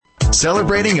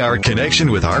celebrating our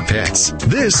connection with our pets.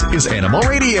 This is Animal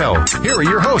Radio. Here are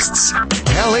your hosts,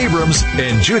 Hal Abrams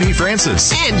and Judy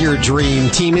Francis. And your dream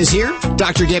team is here.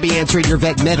 Dr. Debbie answering your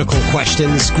vet medical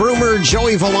questions. Groomer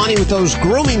Joey Villani with those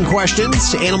grooming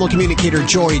questions. Animal communicator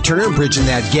Joy Turner bridging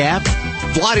that gap.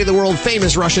 Vladi, the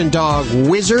world-famous Russian dog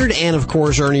wizard. And, of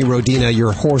course, Ernie Rodina,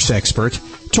 your horse expert.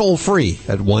 Toll free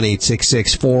at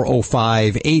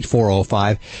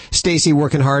 1-866-405-8405. Stacy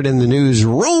working hard in the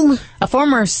newsroom. A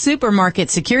former supermarket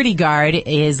security guard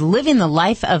is living the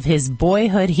life of his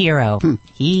boyhood hero.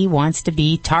 He wants to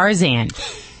be Tarzan.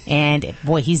 And,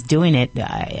 boy, he's doing it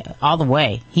all the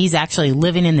way. He's actually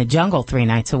living in the jungle 3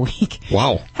 nights a week.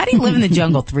 Wow. How do you live in the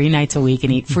jungle 3 nights a week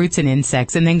and eat fruits and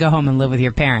insects and then go home and live with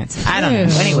your parents? I don't know.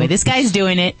 Anyway, this guy's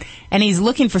doing it, and he's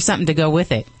looking for something to go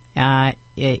with it.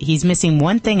 He's missing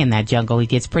one thing in that jungle. He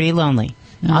gets pretty lonely.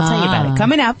 I'll tell you about it.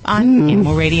 Coming up on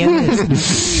Animal Radio. And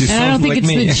I don't think it's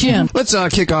the chimp. Let's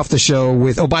kick off the show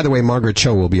with, oh, by the way, Margaret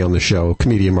Cho will be on the show,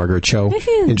 comedian Margaret Cho,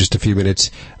 in just a few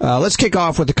minutes. Let's kick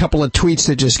off with a couple of tweets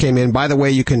that just came in. By the way,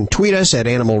 you can tweet us at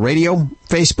Animal Radio,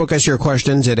 Facebook us your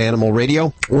questions at Animal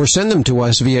Radio, or send them to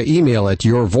us via email at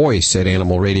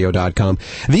yourvoice@animalradio.com.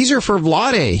 These are for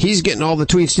Vlade. He's getting all the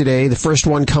tweets today. The first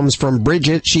one comes from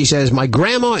Bridget. She says, my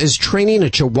grandma is training a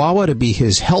Chihuahua to be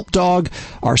his help dog.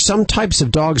 Are some types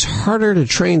of dogs harder to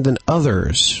train than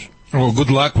others? Well, good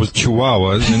luck with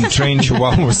Chihuahuas. And train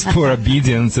Chihuahuas for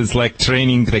obedience is like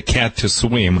training the cat to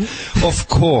swim. Of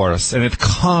course. And it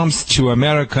comes to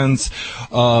Americans'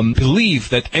 belief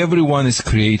that everyone is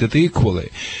created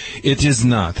equally. It is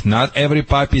not. Not every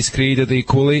puppy is created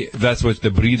equally. That's what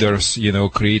the breeders,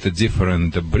 created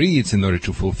different breeds in order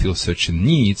to fulfill such a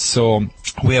need. So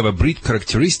we have a breed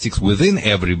characteristics within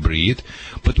every breed,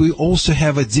 but we also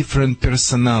have a different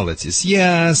personalities.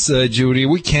 Yes, Judy,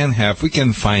 we can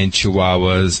find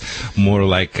Chihuahuas more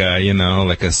like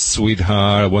like a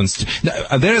sweetheart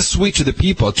they're sweet to the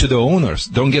people, to the owners,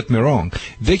 don't get me wrong.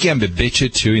 They can be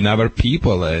bitchy to other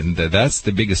people, and that's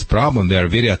the biggest problem. They are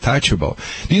very attachable.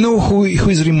 Do you know who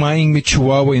is reminding me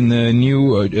Chihuahua in the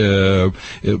new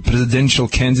presidential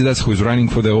candidates who is running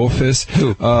for the office?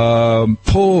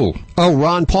 Paul. Oh,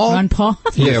 Ron Paul? Ron Paul?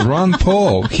 Yeah, Ron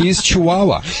Paul. He's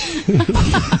Chihuahua.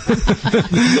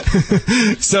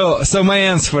 So my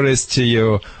answer is to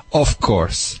you, of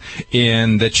course.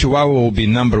 And the Chihuahua will be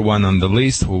number one on the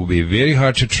list, will be very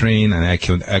hard to train, and I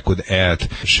could add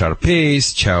Shar-Pei,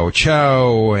 Chow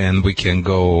Chow, and we can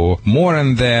go more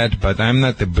on that, but I'm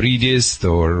not a breedist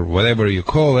or whatever you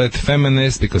call it,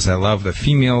 feminist, because I love the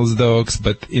females dogs,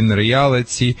 but in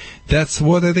reality, that's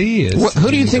what it is.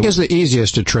 Who do you think is the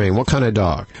easiest to train? What kind of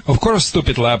dog? Of course,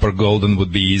 stupid lap or golden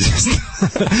would be easiest.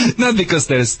 Not because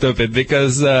they're stupid,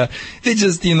 because they're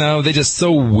just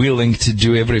so willing to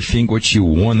do everything what you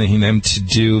want them to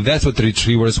do. That's what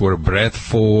retrievers were bred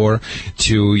for,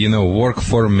 to work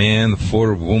for men,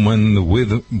 for women,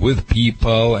 with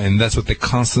people, and that's what they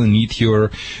constantly need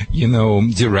your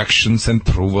directions and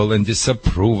approval and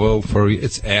disapproval for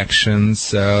its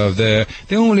actions. The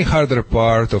only harder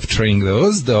part of training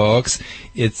those dogs,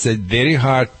 it's very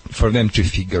hard for them to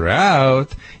figure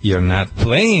out you're not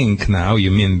playing now,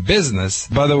 you mean business.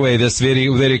 By the way, this very,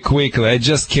 very quickly, I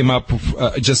just came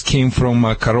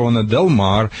from Corona Del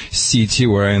Mar city,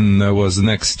 where I was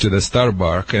next to the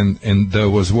Starbuck, and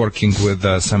was working with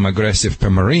some aggressive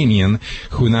Pomeranian,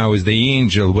 who now is the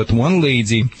angel. But one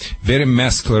lady, very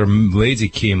muscular lady,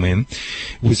 came in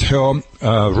with her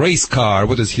race car.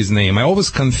 What is his name? I always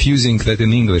confusing that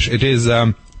in English. It is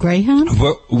Greyhound?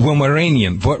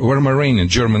 Weimaraner,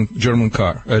 German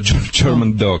car,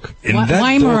 German dog.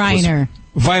 Weimaraner.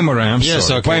 Weimaraner,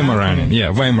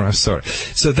 Weimaraner, sorry.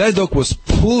 So that dog was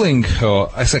pulling her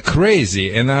as a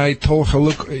crazy, and I told her,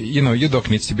 look, your dog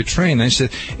needs to be trained. And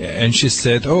she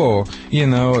said, oh,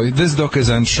 this dog is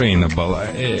untrainable.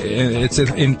 It's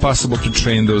impossible to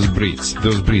train those breeds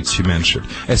she mentioned.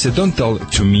 I said, don't tell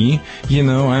it to me,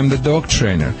 I'm the dog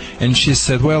trainer. And she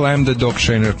said, well, I'm the dog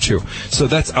trainer too. So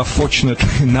that's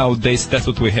unfortunately nowadays, that's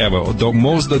what we have.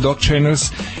 Most of the dog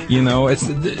trainers,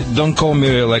 don't call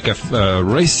me like a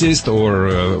racist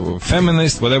or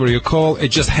feminist, whatever you call it,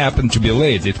 just happened to be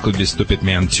late. It could be stupid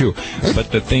man too. But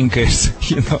the thing is,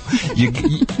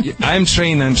 I'm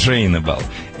trained untrainable.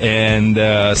 And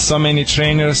so many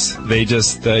trainers, they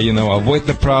just, avoid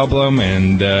the problem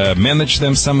and manage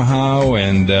them somehow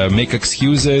and make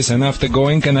excuses, and after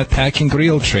going and attacking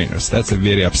real trainers. That's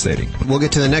very upsetting. We'll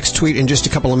get to the next tweet in just a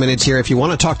couple of minutes here. If you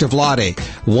want to talk to Vlade,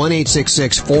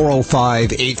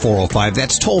 1-866-405-8405.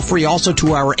 That's toll free. Also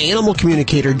to our animal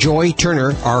communicator, Joy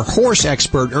Turner, our horse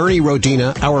expert, Ernie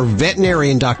Rodina, our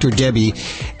veterinarian, Dr. Debbie,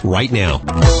 right now.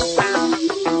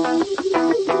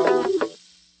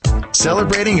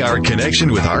 celebrating our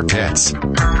connection with our pets.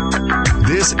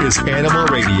 This is Animal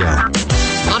Radio.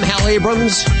 I'm Hal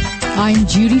Abrams. I'm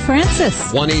Judy Francis.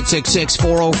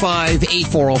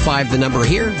 1-866-405-8405, the number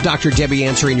here. Dr. Debbie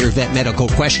answering your vet medical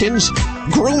questions.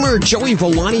 Groomer Joey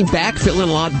Villani back, feeling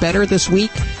a lot better this week.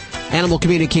 Animal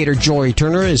communicator Joy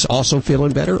Turner is also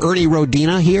feeling better. Ernie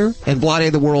Rodina here. And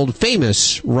Vlade the world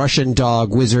famous Russian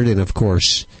dog wizard. And, of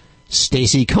course,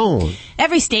 Stacy Cohn.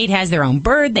 Every state has their own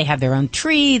bird. They have their own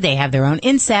tree. They have their own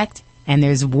insect. And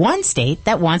there's one state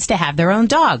that wants to have their own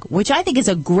dog, which I think is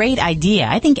a great idea.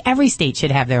 I think every state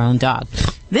should have their own dog.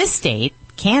 This state,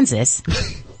 Kansas,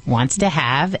 wants to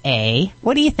have a,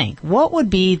 what do you think? What would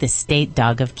be the state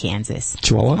dog of Kansas?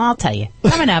 Chihuahua? I'll tell you.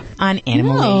 Coming up on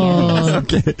Animal Radio.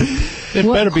 Okay. It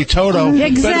better be Toto.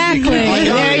 Exactly.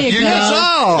 There you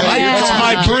go. That's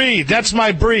my breed. That's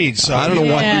my breed. So I don't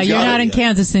know why. Yeah, you're not in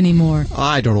Kansas anymore.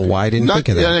 I don't know why I didn't think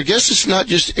of that. And I guess it's not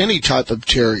just any type of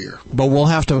terrier. But we'll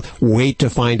have to wait to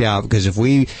find out, because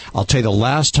I'll tell you, the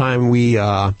last time we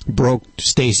broke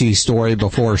Stacy's story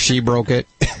before she broke it.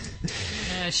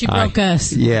 She broke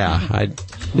us. Yeah, I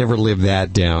never lived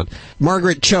that down.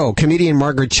 Margaret Cho, comedian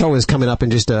Margaret Cho, is coming up in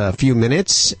just a few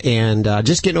minutes. And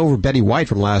just getting over Betty White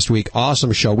from last week.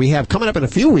 Awesome show. We have, coming up in a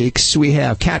few weeks, we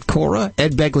have Kat Cora,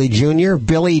 Ed Begley Jr.,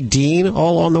 Billy Dean,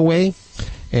 all on the way.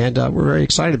 And we're very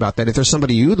excited about that. If there's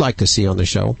somebody you'd like to see on the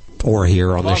show or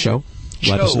hear on the show,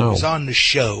 let us know. Cho is on the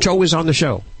show. Cho is on the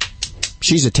show.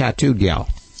 She's a tattooed gal.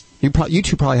 You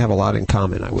two probably have a lot in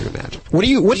common, I would imagine.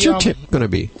 What's your tip going to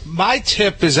be? My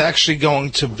tip is actually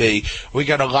going to be, we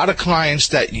got a lot of clients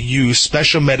that use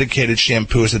special medicated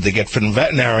shampoos that they get from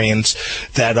veterinarians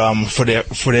that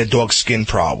for their dog skin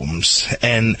problems.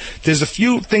 And there's a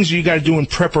few things you got to do in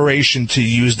preparation to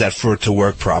use that for it to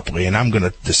work properly, and I'm going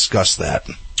to discuss that.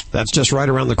 That's just right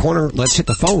around the corner. Let's hit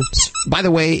the phones. By the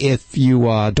way, if you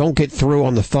don't get through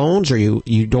on the phones, or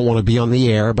you don't want to be on the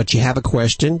air, but you have a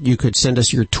question, you could send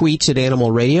us your tweets at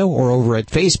Animal Radio or over at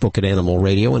Facebook at Animal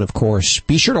Radio. And, of course,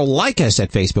 be sure to like us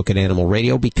at Facebook at Animal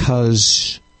Radio,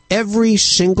 because every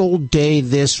single day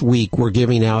this week we're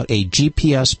giving out a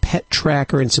GPS pet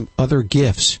tracker and some other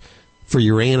gifts for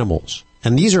your animals.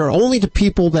 And these are only to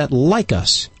people that like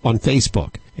us on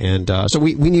Facebook. And so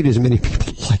we need as many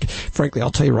people like. Frankly,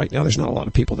 I'll tell you right now, there's not a lot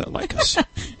of people that like us.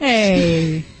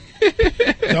 Hey.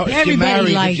 No,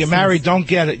 if you're married, don't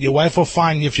get it. Your wife will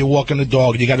find you if you're walking the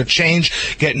dog. You got to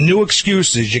change, get new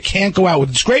excuses. You can't go out with.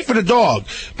 It's great for the dog,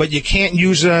 but you can't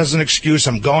use it as an excuse.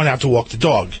 I'm going out to walk the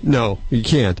dog. No, you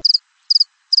can't.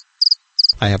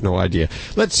 I have no idea.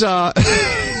 Let's let's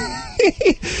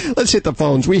hit the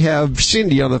phones. We have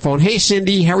Cindy on the phone. Hey,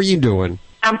 Cindy, how are you doing?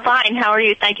 I'm fine. How are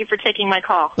you? Thank you for taking my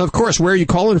call. Of course. Where are you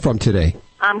calling from today?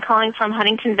 I'm calling from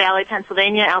Huntington Valley,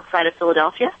 Pennsylvania, outside of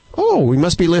Philadelphia. Oh, we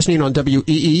must be listening on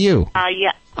WEEU.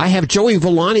 Yeah. I have Joey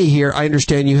Villani here. I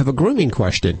understand you have a grooming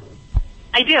question.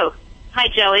 I do. Hi,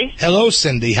 Joey. Hello,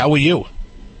 Cindy. How are you?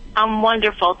 I'm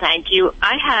wonderful, thank you.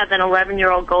 I have an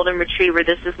 11-year-old golden retriever.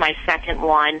 This is my second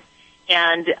one,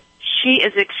 and she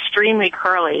is extremely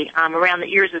curly. Around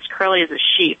the ears, as curly as a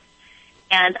sheep.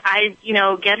 And I,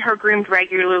 get her groomed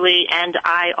regularly, and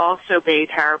I also bathe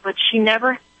her, but she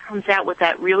never comes out with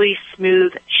that really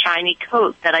smooth, shiny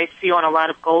coat that I see on a lot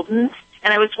of Goldens.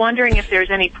 And I was wondering if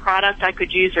there's any product I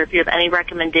could use, or if you have any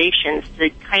recommendations to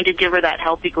kind of give her that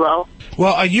healthy glow.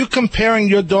 Well, are you comparing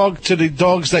your dog to the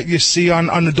dogs that you see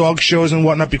on the dog shows and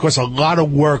whatnot? Because a lot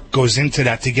of work goes into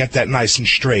that to get that nice and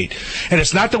straight. And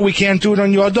it's not that we can't do it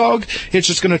on your dog. It's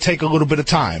just going to take a little bit of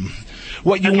time.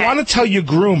 What you want to tell your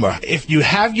groomer, if you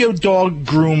have your dog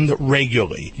groomed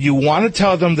regularly, you want to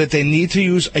tell them that they need to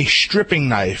use a stripping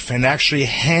knife and actually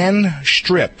hand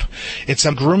strip. It's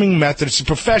a grooming method. It's a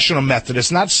professional method.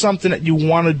 It's not something that you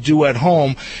want to do at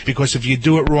home, because if you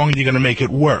do it wrong, you're going to make it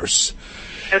worse.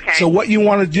 Okay. So what you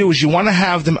want to do is you want to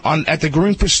have them at the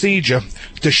grooming procedure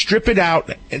to strip it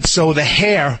out, and so the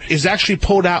hair is actually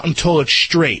pulled out until it's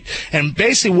straight. And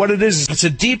basically what it is, it's a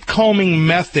deep combing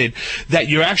method that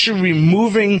you're actually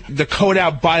removing the coat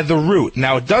out by the root.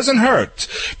 Now, it doesn't hurt,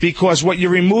 because what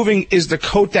you're removing is the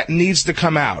coat that needs to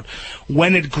come out.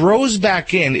 When it grows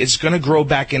back in, it's going to grow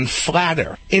back in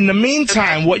flatter. In the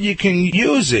meantime, what you can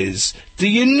use is, do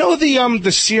you know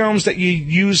the serums that you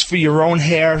use for your own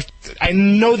hair? I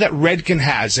know that Redken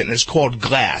has it, and it's called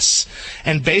Glass.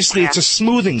 And basically, it's a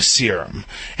smoothing serum.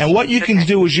 And what you can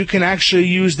do is you can actually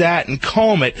use that and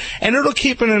comb it, and it'll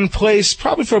keep it in place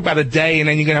probably for about a day, and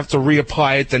then you're going to have to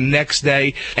reapply it the next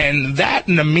day. And that,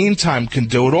 in the meantime, can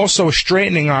do it. Also, a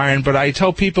straightening iron, but I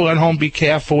tell people at home, be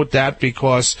careful with that,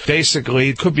 because basically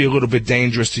it could be a little bit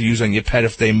dangerous to use on your pet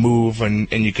if they move,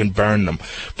 and you can burn them.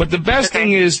 But the best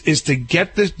thing is to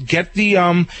get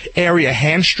the area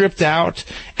hand stripped out,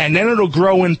 and then it'll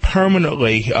grow in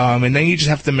permanently. And then you just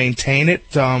have to maintain it,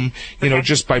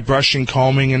 just by brushing,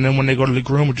 combing, and then when they go to the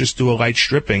groom, we'll just do a light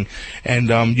stripping, and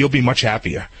you'll be much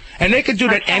happier. And they can do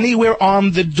that anywhere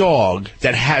on the dog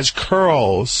that has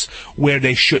curls where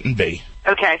they shouldn't be.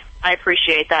 Okay, I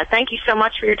appreciate that. Thank you so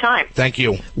much for your time. Thank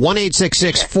you.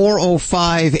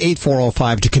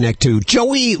 1-866-405-8405 to connect to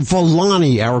Joey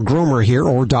Villani, our groomer here,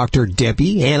 or Dr.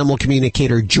 Debbie, animal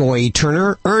communicator Joy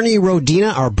Turner, Ernie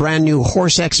Rodina, our brand new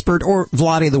horse expert, or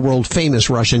Vladi, the world famous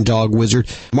Russian dog wizard,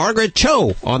 Margaret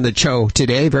Cho on the show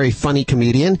today, very funny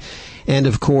comedian. And,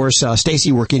 of course,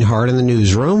 Stacy working hard in the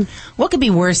newsroom. What could be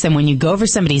worse than when you go over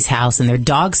somebody's house and their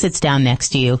dog sits down next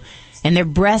to you and their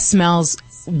breath smells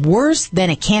worse than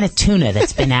a can of tuna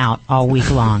that's been out all week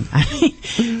long? I mean,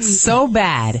 so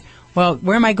bad. Well,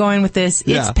 where am I going with this?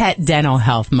 Yeah. It's Pet Dental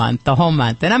Health Month, the whole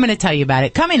month. And I'm going to tell you about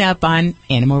it coming up on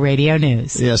Animal Radio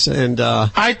News. Yes, and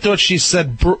I thought she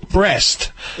said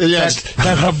breast. Yes.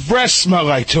 That her breasts smell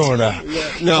like tuna.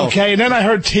 No. Okay, and then I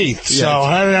heard teeth. So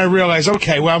I realized,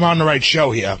 okay, well, I'm on the right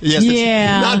show here. yes,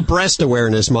 Yeah. it's not Breast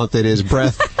Awareness Month, it is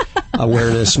Breath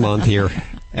Awareness Month here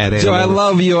at Joe, I Animal.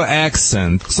 love your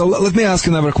accent. So let me ask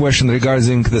another question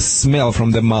regarding the smell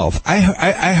from the mouth.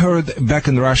 I heard back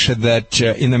in Russia that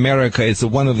in America it's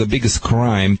one of the biggest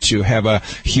crime to have a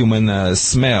human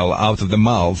smell out of the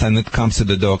mouth, and it comes to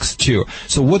the dogs too.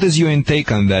 So what is your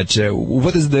intake on that?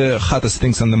 What is the hottest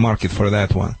things on the market for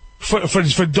that one?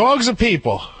 For dogs or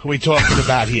people we talking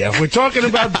about here? We're talking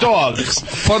about dogs.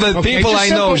 For the people I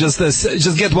know, just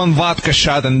get one vodka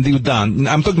shot and you're done.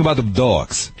 I'm talking about the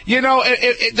dogs. You know,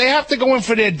 they have to go in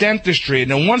for their dentistry,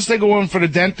 and then once they go in for the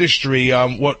dentistry,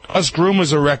 what us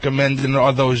groomers are recommending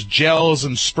are those gels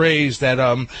and sprays that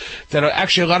are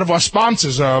actually a lot of our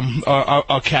sponsors are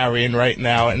carrying right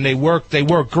now, and they work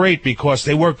great because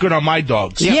they work good on my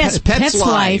dogs. Yeah, Yes, Pets Pets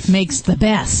Life makes the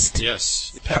best.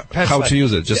 Yes. How to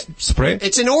use it? Just spray?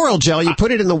 It's an oral gel. You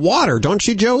put it in the water, don't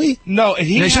you, Joey? No,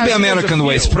 It should be American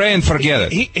way. Spray and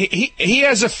forget it. He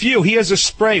has a few. He has a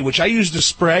spray, which I use the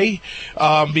spray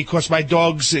because my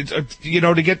dogs, to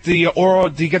get the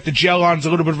oral, to get the gel on is a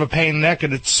little bit of a pain in the neck,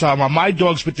 and it's on my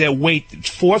dogs with their weight, it's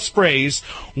 4 sprays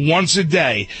once a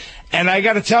day. And I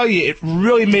got to tell you, it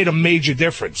really made a major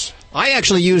difference. I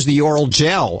actually use the oral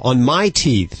gel on my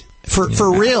teeth.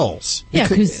 For reals. Yeah,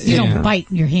 because you don't bite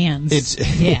your hands. It's I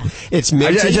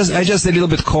minty. just a little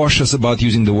bit cautious about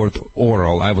using the word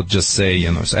oral. I would just say,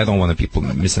 so I don't want people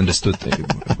misunderstood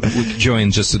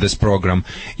join just to this program.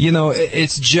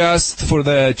 It's just for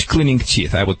the cleaning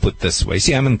teeth. I would put this way.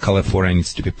 See, I'm in California. It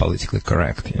needs to be politically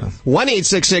correct.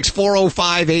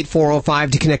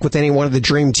 1-866-405-8405 to connect with anyone of the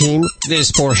Dream Team.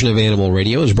 This portion of Animal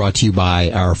Radio is brought to you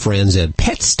by our friends at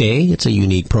Pet Stay. It's a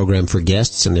unique program for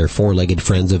guests and their four-legged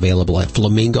friends available at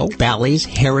Flamingo, Bally's,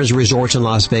 Harrah's Resorts in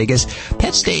Las Vegas.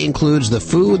 Pet Stay includes the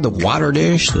food, the water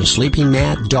dish, the sleeping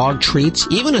mat, dog treats,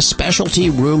 even a specialty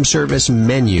room service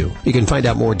menu. You can find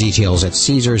out more details at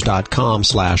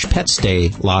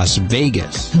Caesars.com/PetStay Las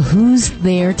Vegas. Who's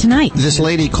there tonight? This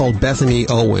lady called Bethany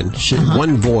Owen. She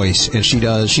one voice, and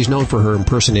she's known for her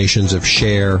impersonations of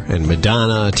Cher and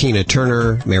Madonna, Tina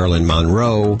Turner, Marilyn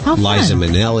Monroe, How fun. Liza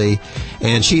Minnelli,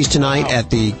 and she's tonight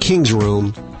at the King's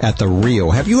Room at the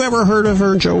Rio. Have you ever heard of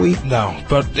her, Joey? No,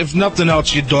 but if nothing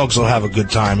else, your dogs will have a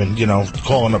good time and,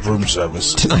 calling up room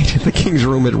service. Tonight at the King's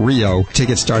Room at Rio.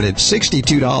 Tickets start at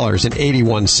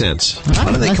 $62.81.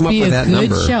 How do they Must come up be with a that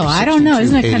good number? show. I don't know.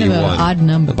 Isn't that kind of an 62.81. odd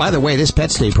number? By the way, this Pet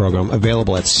Stay program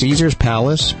available at Caesars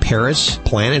Palace, Paris,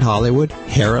 Planet Hollywood,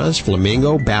 Harrah's,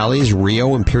 Flamingo, Bally's,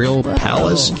 Rio, Imperial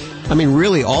Palace. I mean,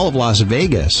 really all of Las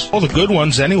Vegas. All the good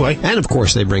ones, anyway. And, of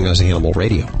course, they bring us Animal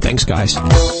Radio. Thanks, guys.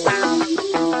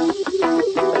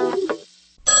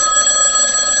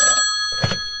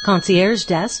 Concierge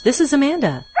Desk, this is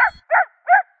Amanda.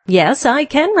 Yes, I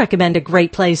can recommend a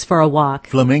great place for a walk.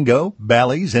 Flamingo,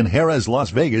 Bally's, and Harrah's Las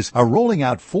Vegas are rolling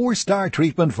out 4-star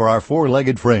treatment for our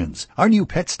four-legged friends. Our new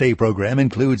Pet Stay program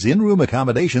includes in-room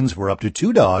accommodations for up to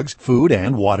 2 dogs, food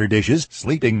and water dishes,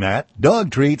 sleeping mat, dog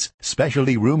treats,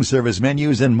 specialty room service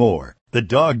menus, and more. The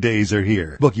dog days are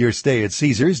here. Book your stay at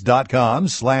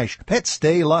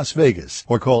Caesars.com/PetStay Las Vegas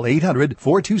or call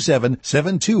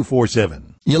 800-427-7247.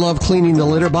 You love cleaning the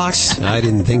litter box? I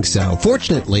didn't think so.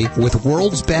 Fortunately, with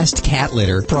World's Best Cat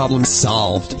Litter, problem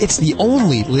solved. It's the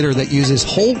only litter that uses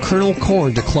whole kernel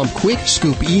corn to clump quick,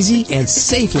 scoop easy, and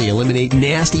safely eliminate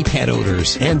nasty pet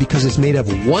odors. And because it's made of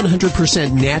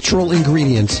 100% natural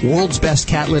ingredients, World's Best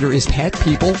Cat Litter is pet,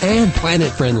 people, and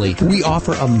planet friendly. We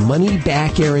offer a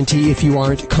money-back guarantee if if you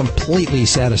aren't completely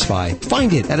satisfied.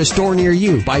 Find it at a store near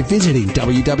you by visiting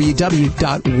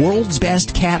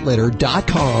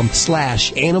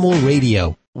www.worldsbestcatlitter.com/animal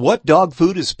radio. What dog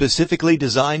food is specifically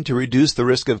designed to reduce the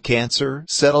risk of cancer,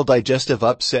 settle digestive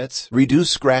upsets, reduce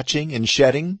scratching and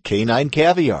shedding? Canine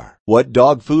Caviar. What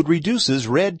dog food reduces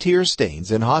red tear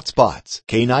stains and hot spots?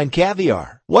 Canine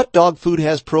Caviar. What dog food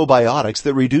has probiotics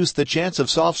that reduce the chance of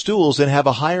soft stools and have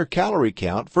a higher calorie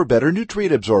count for better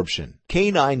nutrient absorption?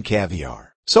 Canine Caviar.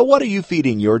 So what are you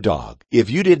feeding your dog?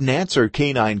 If you didn't answer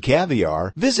Canine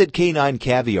Caviar, visit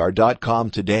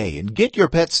caninecaviar.com today and get your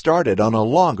pet started on a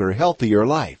longer, healthier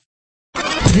life.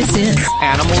 This is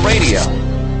Animal Radio.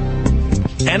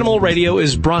 Animal Radio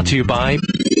is brought to you by...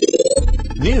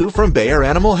 New from Bayer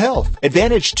Animal Health.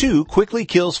 Advantage 2 quickly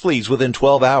kills fleas within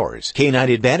 12 hours. Canine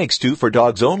Advantage 2 for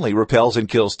dogs only repels and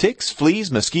kills ticks,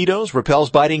 fleas, mosquitoes, repels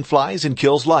biting flies, and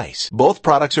kills lice. Both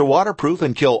products are waterproof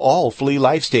and kill all flea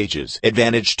life stages.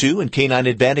 Advantage 2 and Canine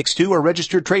Advantage 2 are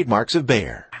registered trademarks of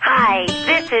Bayer. Hi,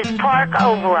 this is Park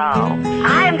Overall.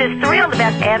 I am just thrilled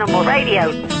about Animal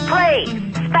Radio. Please,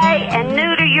 spay and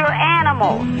neuter your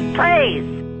animals.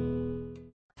 Please.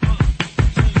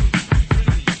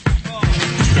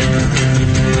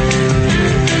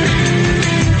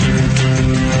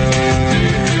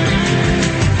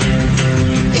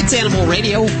 It's Animal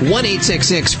Radio,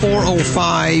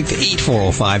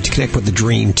 1-866-405-8405 to connect with the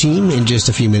Dream Team. In just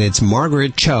a few minutes,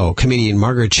 Margaret Cho, comedian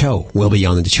Margaret Cho, will be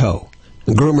on the show.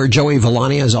 Groomer Joey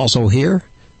Villani is also here.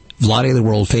 Vladi, the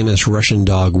world-famous Russian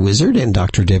dog wizard, and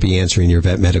Dr. Debbie answering your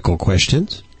vet medical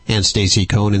questions. And Stacy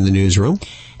Cohn in the newsroom.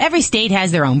 Every state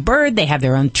has their own bird, they have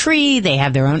their own tree, they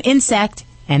have their own insect.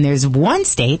 And there's one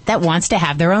state that wants to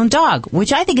have their own dog,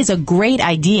 which I think is a great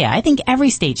idea. I think every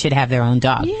state should have their own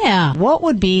dog. Yeah. What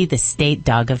would be the state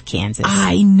dog of Kansas?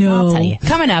 I know. I'll tell you.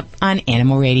 Coming up on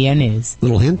Animal Radio News.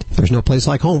 Little hint, there's no place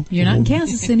like home. You're not in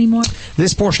Kansas anymore.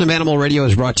 This portion of Animal Radio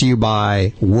is brought to you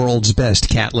by World's Best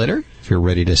Cat Litter. If you're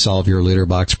ready to solve your litter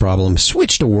box problem,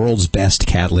 switch to World's Best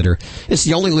Cat Litter. It's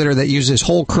the only litter that uses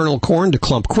whole kernel corn to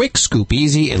clump quick, scoop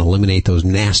easy, and eliminate those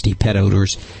nasty pet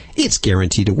odors. It's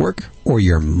guaranteed to work or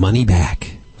your money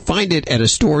back. Find it at a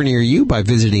store near you by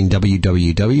visiting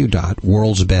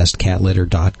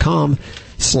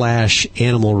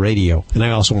www.worldsbestcatlitter.com/animal radio. And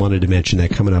I also wanted to mention that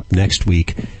coming up next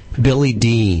week, Billy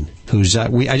Dean, who's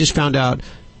I just found out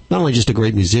not only just a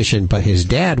great musician, but his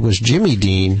dad was Jimmy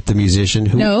Dean, the musician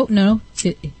who... No.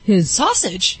 His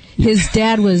sausage. His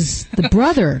dad was the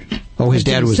brother. Oh, his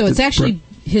dad was... So it's actually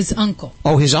his uncle.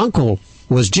 Oh, his uncle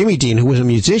was Jimmy Dean, who was a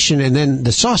musician and then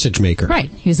the sausage maker. Right.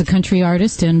 He was a country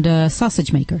artist and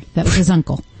sausage maker. That was his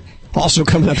uncle. Also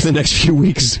coming up in the next few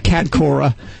weeks, Kat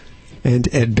Cora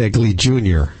and Ed Begley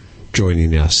Jr.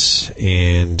 joining us.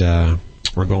 And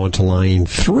we're going to line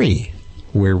 3,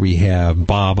 where we have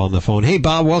Bob on the phone. Hey,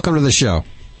 Bob, welcome to the show.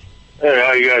 Hey,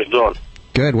 how you guys doing?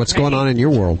 Good. What's going on in your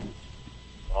world?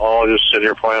 Oh, just sitting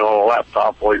here playing on a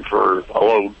laptop waiting for a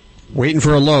load. Waiting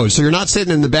for a load. So you're not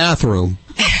sitting in the bathroom.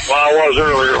 Well, I was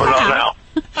earlier, but not now.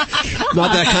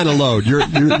 Not that kind of load. You're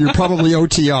probably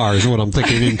OTR is what I'm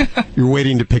thinking. You're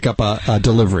waiting to pick up a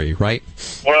delivery, right?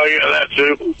 Well, yeah, that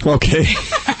too. Okay.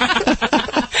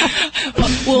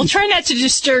 We'll try not to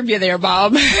disturb you there,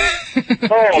 Bob.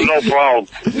 Oh, no problem.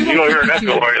 You don't hear an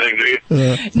echo or anything, do you?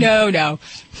 No.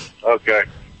 Okay.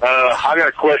 I got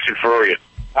a question for you.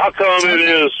 How come it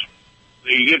is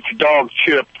that you get your dog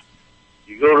chipped,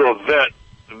 you go to a vet,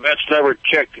 the vet's never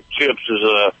checked the chips as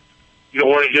a...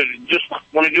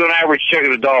 when you do an average check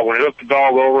of the dog, when you hook the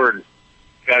dog over and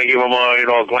got to give them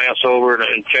a glance over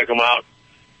and check them out.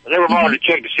 I never bothered to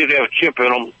check to see if they have a chip in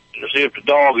them to see if the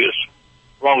dog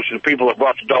belongs to the people that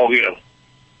brought the dog in.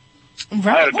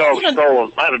 Right. I had a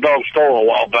dog stolen a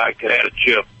while back that had a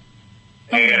chip,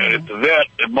 and if the vet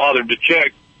had bothered to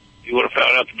check, he would have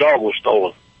found out the dog was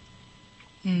stolen.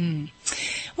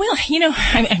 Well, you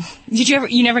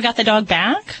never got the dog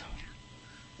back?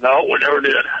 No, we never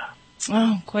did.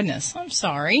 Oh, goodness. I'm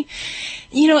sorry.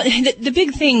 The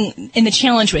big thing and the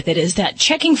challenge with it is that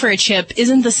checking for a chip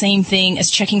isn't the same thing as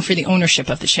checking for the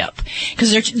ownership of the chip,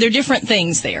 because they're different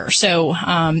things there. So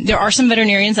there are some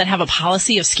veterinarians that have a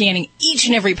policy of scanning each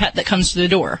and every pet that comes to the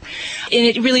door. And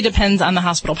it really depends on the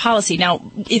hospital policy. Now,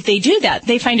 if they do that,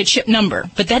 they find a chip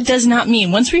number. But that does not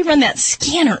mean once we run that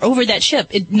scanner over that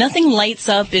chip, nothing lights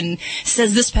up and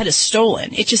says this pet is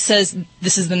stolen. It just says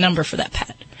this is the number for that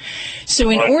pet. So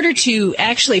in order to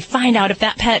actually find out if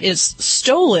that pet is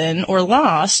stolen or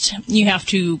lost, you have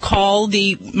to call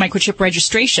the microchip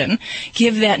registration,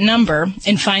 give that number,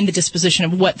 and find the disposition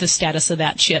of what the status of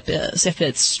that chip is. If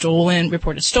it's stolen,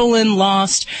 reported stolen,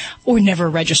 lost, or never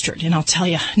registered. And I'll tell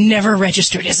you, never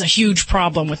registered is a huge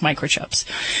problem with microchips.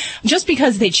 Just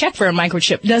because they check for a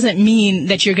microchip doesn't mean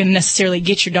that you're going to necessarily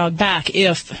get your dog back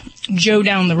if Joe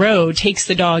down the road takes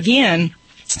the dog in,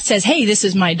 says, hey, this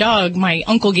is my dog. My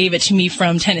uncle gave it to me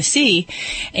from Tennessee.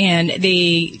 And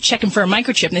they check him for a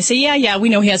microchip. And they say, yeah, we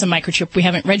know he has a microchip. We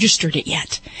haven't registered it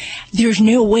yet. There's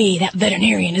no way that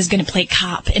veterinarian is going to play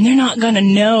cop. And they're not going to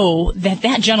know that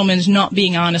that gentleman's not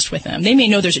being honest with them. They may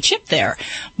know there's a chip there,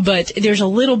 but there's a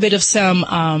little bit of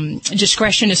some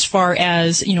discretion as far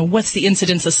as, what's the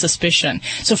incidence of suspicion.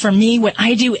 So for me, what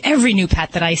I do, every new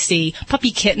pet that I see,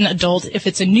 puppy, kitten, adult, if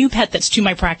it's a new pet that's to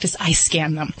my practice, I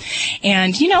scan them.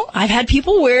 And I've had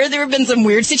people where there have been some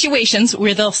weird situations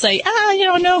where they'll say,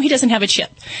 no, he doesn't have a chip.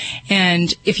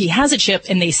 And if he has a chip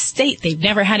and they state they've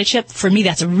never had a chip, for me,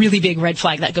 that's a really big red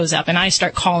flag that goes up. And I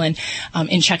start calling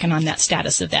and checking on that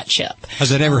status of that chip.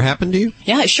 Has that ever happened to you?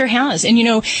 Yeah, it sure has. And,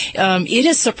 it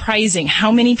is surprising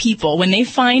how many people, when they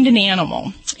find an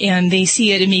animal and they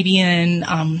see it maybe in,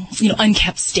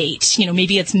 unkept state,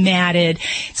 maybe it's matted,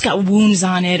 it's got wounds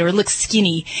on it, or it looks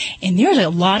skinny. And there's a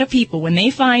lot of people, when they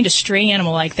find a stray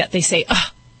animal like that, they say,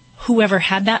 whoever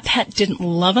had that pet didn't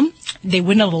love him. They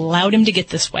wouldn't have allowed him to get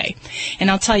this way.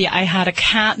 And I'll tell you, I had a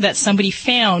cat that somebody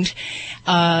found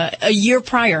a year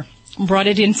prior. Brought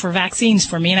it in for vaccines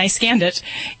for me, and I scanned it.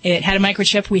 It had a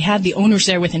microchip. We had the owners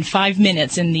there within 5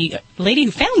 minutes, and the lady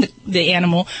who found the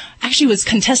animal actually was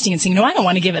contesting and saying, I don't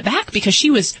want to give it back because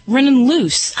she was running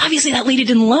loose. Obviously, that lady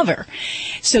didn't love her.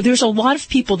 So there's a lot of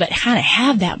people that kind of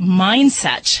have that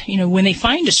mindset, when they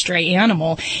find a stray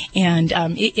animal, and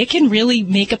it can really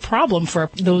make a problem for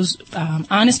those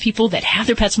honest people that have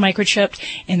their pets microchipped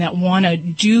and that want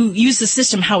to use the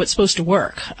system how it's supposed to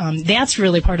work. That's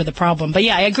really part of the problem. But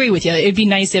yeah, I agree with you. It'd be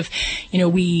nice if,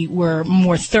 we were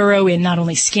more thorough in not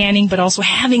only scanning, but also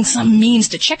having some means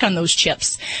to check on those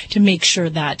chips to make sure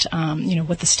that,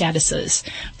 what the status is.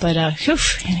 But,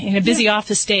 in a busy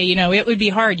office day, it would be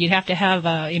hard. You'd have to have,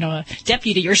 a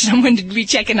deputy or someone to be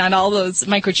checking on all those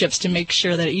microchips to make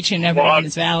sure that each and every one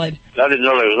is valid. I didn't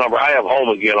know there was a number. I have Home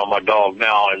Again on my dog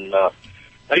now, and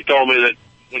they told me that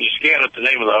when you scan it, the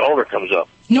name of the owner comes up.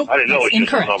 Nope, I didn't know it's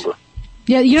incorrect. Just a number.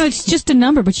 Yeah, it's just a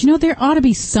number, but there ought to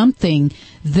be something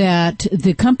that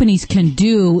the companies can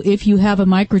do. If you have a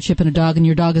microchip in a dog and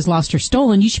your dog is lost or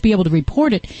stolen, you should be able to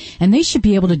report it, and they should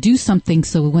be able to do something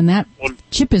so when that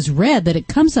chip is read that it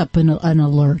comes up in an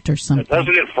alert or something.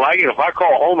 Doesn't it flag it? If I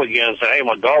call Home Again and say, hey,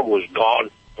 my dog was gone,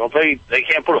 don't they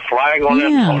can't put a flag on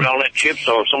that chip,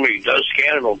 so if somebody does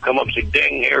scan it, it'll come up and say,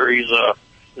 ding, here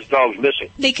this dog's missing.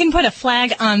 They can put a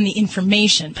flag on the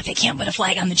information, but they can't put a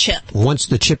flag on the chip. Once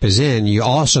the chip is in, you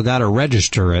also got to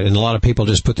register it, and a lot of people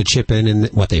just put the chip in and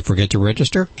they forget to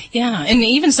register? Yeah, and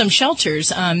even some shelters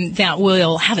that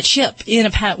will have a chip in a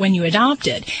pet when you adopt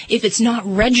it. If it's not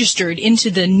registered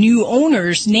into the new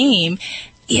owner's name,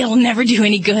 it'll never do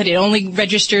any good. It only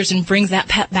registers and brings that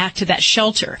pet back to that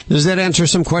shelter. Does that answer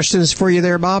some questions for you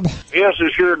there, Bob? Yes,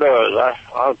 it sure does.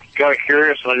 I'm kind of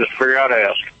curious, and I just figured I'd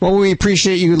ask. Well, we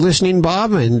appreciate you listening,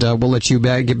 Bob, and we'll let you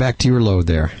get back to your load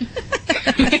there.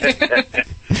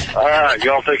 All right,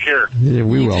 y'all take care. Yeah,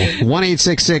 we will.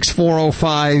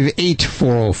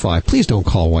 1-866-405-8405. Please don't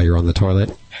call while you're on the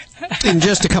toilet. In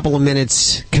just a couple of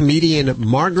minutes, comedian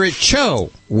Margaret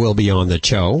Cho will be on the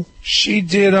show. She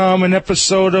did an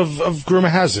episode of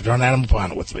Groomer Hazard on Animal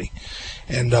Planet with me.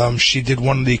 And she did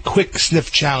one of the quick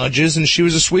sniff challenges, and she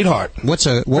was a sweetheart.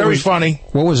 Very funny.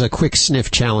 What was a quick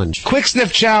sniff challenge? Quick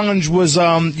sniff challenge was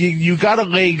you got a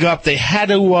leg up. They had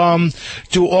to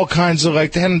do all kinds of they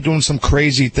had them doing some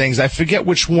crazy things. I forget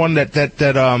which one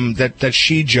that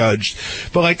she judged,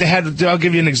 but they had to. I'll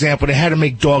give you an example. They had to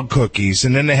make dog cookies,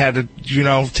 and then they had to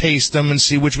taste them and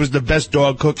see which was the best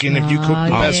dog cookie. And if you cooked the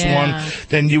best one,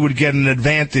 then you would get an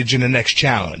advantage in the next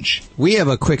challenge. We have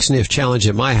a quick sniff challenge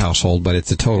at my household, but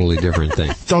it's a totally different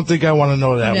thing. Don't think I want to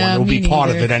know that one. It'll be part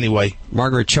of it anyway.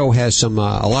 Margaret Cho has a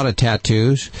lot of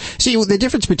tattoos. See, the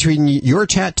difference between your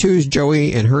tattoos,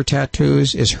 Joey, and her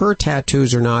tattoos is her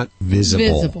tattoos are not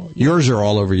visible. Yeah. Yours are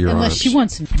all over your arms. Unless she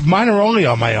wants them. Mine are only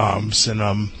on my arms. And,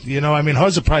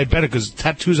 hers are probably better because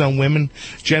tattoos on women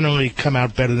generally come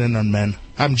out better than on men.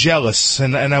 I'm jealous,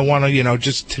 and I want to,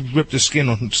 just to rip the skin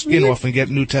off and get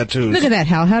new tattoos. Look at that,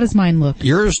 Hal. How does mine look?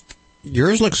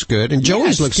 Yours looks good, and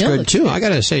Joey's looks good, too. I got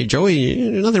to say, Joey,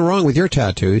 nothing wrong with your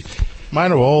tattoos.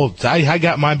 Mine are old. I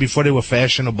got mine before they were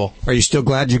fashionable. Are you still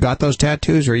glad you got those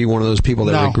tattoos, or are you one of those people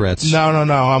that regrets? No.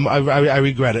 I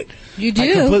regret it. You do?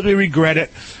 I completely regret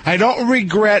it. I don't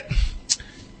regret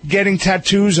getting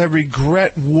tattoos. I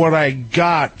regret what I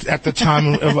got at the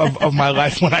time of my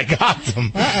life when I got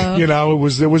them. Uh-oh. You know, it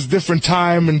was different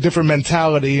time and different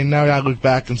mentality, and now I look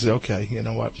back and say, okay, you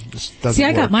know what, this doesn't See,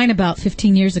 I got work. mine about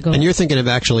 15 years ago. And you're thinking of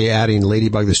actually adding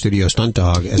Ladybug the Studio Stunt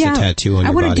Dog as a tattoo on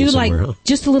your body I want to do somewhere, huh?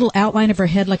 just a little outline of her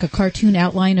head, like a cartoon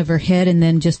outline of her head, and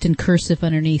then just in cursive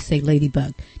underneath, say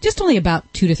Ladybug. Just only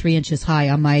about 2 to 3 inches high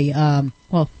on my,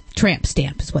 tramp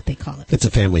stamp is what they call it. It's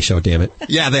a family show, damn it.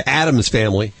 Yeah, the Addams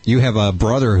Family. You have a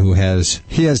brother who has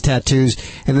tattoos,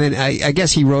 and then I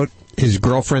guess he wrote his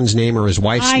girlfriend's name or his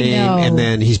wife's name, and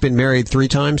then he's been married 3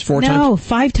 times, 4 times? No,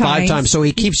 5 times. 5 times. So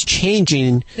he keeps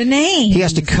changing the name. He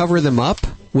has to cover them up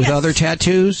with other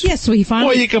tattoos. Yes, so he finally.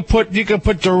 Well, you can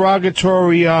put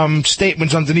derogatory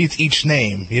statements underneath each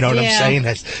name. You know what I'm saying?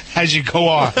 As you go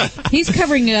on. He's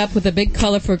covering it up with a big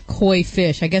colorful koi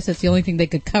fish. I guess that's the only thing they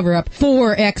could cover up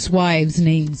 4 ex-wives'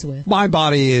 names with. My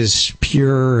body is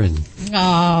pure and...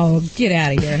 Oh, get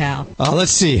out of here, Hal.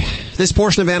 Let's see. This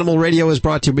portion of Animal Radio is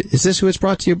brought to you... Is this who it's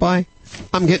brought to you by?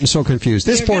 I'm getting so confused.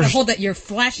 This portion... Hold that. You're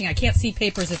flashing. I can't see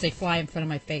papers as they fly in front of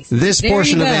my face. This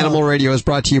portion of Animal Radio is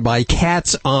brought to you by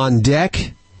Cats on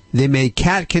Deck. They make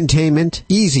cat containment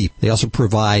easy. They also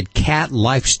provide cat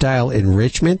lifestyle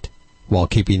enrichment while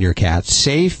keeping your cat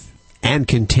safe and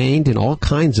contained in all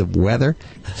kinds of weather.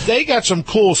 They got some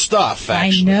cool stuff,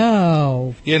 actually. I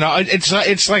know. You know,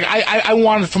 it's like I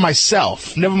want it for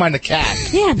myself. Never mind the cat.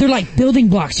 Yeah, they're like building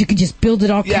blocks. You can just build it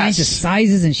all kinds of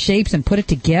sizes and shapes and put it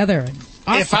together.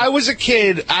 Awesome. If I was a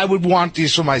kid, I would want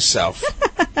these for myself.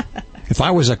 If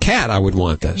I was a cat, I would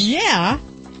want this. Yeah.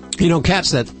 You know, cats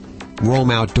that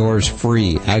roam outdoors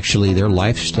free, actually their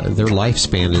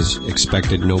lifespan is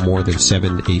expected no more than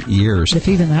 7 to 8 years. If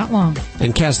even that long.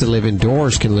 And cats that live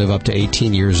indoors can live up to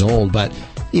 18 years old, but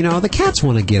you know, the cats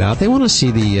want to get out. They want to see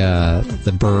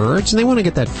the birds, and they want to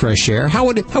get that fresh air. How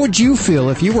would you feel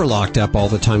if you were locked up all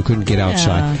the time, couldn't get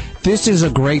outside? This is a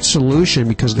great solution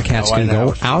because the cats can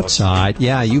go outside.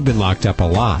 Yeah, you've been locked up a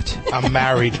lot. I'm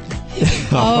married.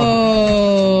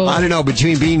 I don't know.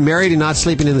 Between being married and not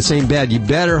sleeping in the same bed, you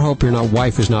better hope your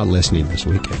wife is not listening this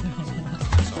weekend.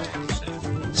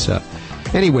 So,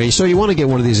 anyway, so you want to get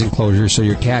one of these enclosures so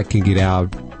your cat can get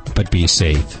out but be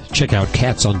safe. Check out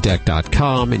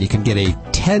catsondeck.com, and you can get a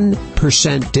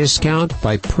 10% discount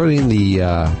by putting the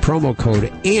promo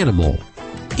code ANIMAL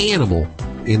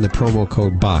in the promo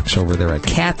code box over there at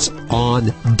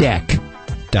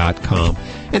catsondeck.com.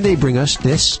 And they bring us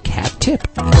this cat tip.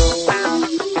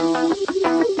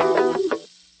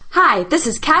 Hi, this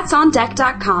is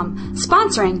catsondeck.com,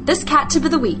 sponsoring this cat tip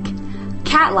of the week.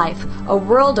 Cat life, a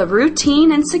world of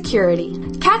routine and security.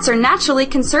 Cats are naturally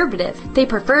conservative. They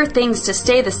prefer things to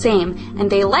stay the same, and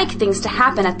they like things to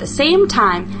happen at the same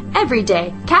time, every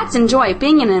day. Cats enjoy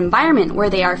being in an environment where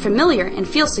they are familiar and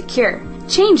feel secure.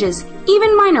 Changes,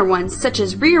 even minor ones such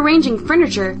as rearranging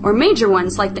furniture, or major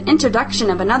ones like the introduction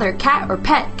of another cat or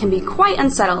pet, can be quite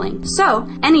unsettling. So,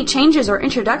 any changes or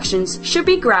introductions should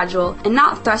be gradual and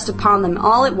not thrust upon them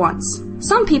all at once.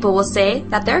 Some people will say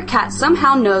that their cat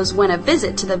somehow knows when a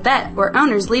visit to the vet or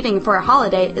owners leaving for a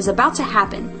holiday is about to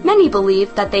happen. Many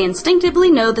believe that they instinctively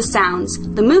know the sounds,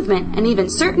 the movement, and even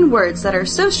certain words that are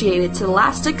associated to the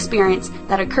last experience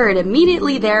that occurred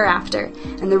immediately thereafter,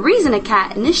 and the reason a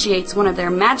cat initiates one of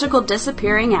their magical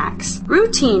disappearing acts.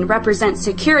 Routine represents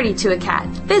security to a cat.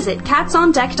 Visit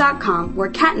catsondeck.com,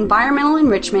 where cat environmental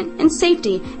enrichment and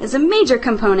safety is a major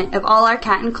component of all our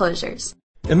cat enclosures.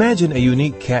 Imagine a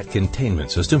unique cat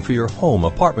containment system for your home,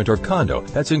 apartment, or condo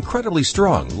that's incredibly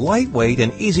strong, lightweight,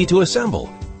 and easy to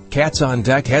assemble. Cats on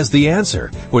Deck has the answer.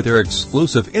 With their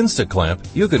exclusive InstaClamp,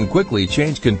 you can quickly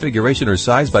change configuration or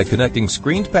size by connecting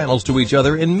screened panels to each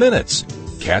other in minutes.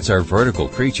 Cats are vertical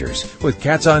creatures. With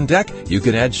Cats on Deck, you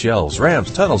can add shelves,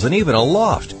 ramps, tunnels, and even a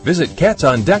loft. Visit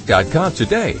catsondeck.com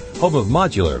today. Home of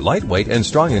modular, lightweight, and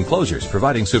strong enclosures,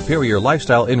 providing superior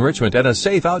lifestyle enrichment and a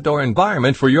safe outdoor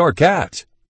environment for your cat.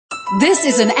 This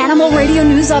is an Animal Radio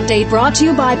News Update brought to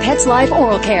you by Pets Life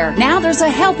Oral Care. Now there's a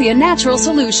healthy and natural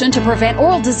solution to prevent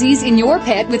oral disease in your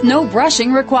pet with no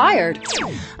brushing required.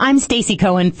 I'm Stacey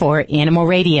Cohen for Animal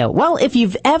Radio. Well, if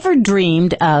you've ever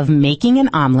dreamed of making an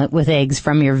omelet with eggs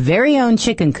from your very own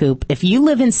chicken coop, if you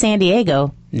live in San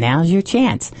Diego, now's your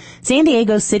chance. San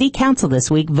Diego City Council this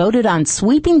week voted on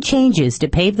sweeping changes to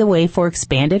pave the way for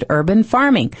expanded urban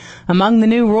farming. Among the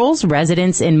new rules,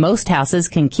 residents in most houses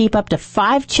can keep up to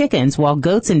 5 chickens, while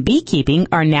goats and beekeeping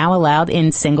are now allowed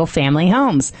in single-family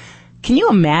homes. Can you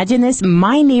imagine this?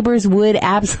 My neighbors would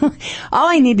absolutely... All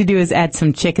I need to do is add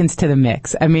some chickens to the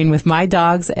mix. I mean, with my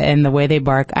dogs and the way they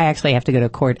bark, I actually have to go to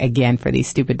court again for these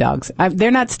stupid dogs.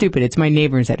 They're not stupid. It's my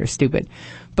neighbors that are stupid.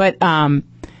 But,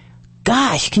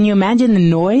 gosh, can you imagine the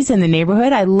noise in the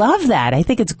neighborhood? I love that. I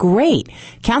think it's great.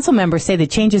 Council members say the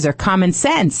changes are common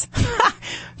sense.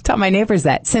 Tell my neighbors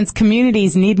that. Since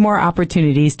communities need more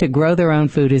opportunities to grow their own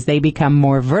food as they become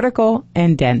more vertical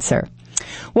and denser.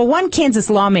 Well, one Kansas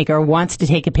lawmaker wants to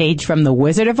take a page from The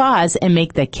Wizard of Oz and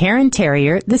make the Cairn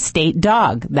Terrier the state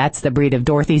dog. That's the breed of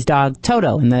Dorothy's dog,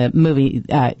 Toto, in the movie,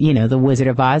 The Wizard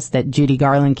of Oz that Judy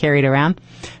Garland carried around.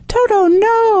 Toto,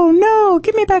 no,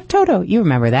 give me back Toto. You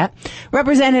remember that.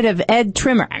 Representative Ed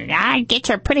Trimmer, I get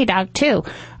your pretty dog too.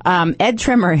 Ed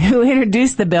Trimmer, who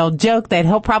introduced the bill, joked that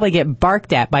he'll probably get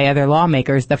barked at by other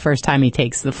lawmakers the first time he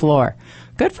takes the floor.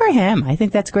 Good for him. I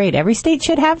think that's great. Every state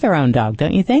should have their own dog,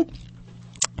 don't you think?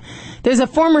 There's a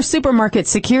former supermarket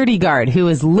security guard who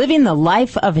is living the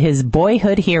life of his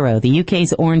boyhood hero. The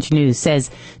UK's Orange News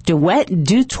says Duet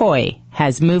Dutoy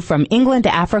has moved from England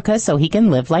to Africa so he can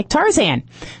live like Tarzan.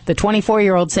 The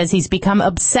 24-year-old says he's become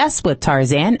obsessed with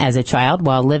Tarzan as a child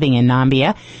while living in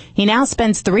Nambia. He now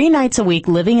spends 3 nights a week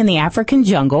living in the African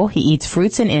jungle. He eats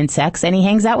fruits and insects, and he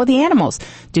hangs out with the animals.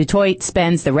 Dutoy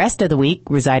spends the rest of the week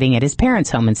residing at his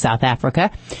parents' home in South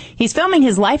Africa. He's filming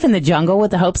his life in the jungle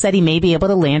with the hopes that he may be able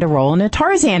to land a role in a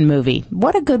Tarzan movie.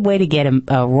 What a good way to get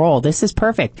a role. This is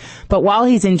perfect. But while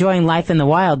he's enjoying life in the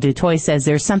wild, Dutoy says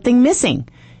there's something missing.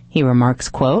 He remarks,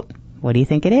 quote, "What do you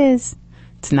think it is?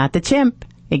 It's not the chimp.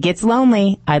 It gets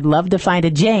lonely. I'd love to find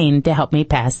a Jane to help me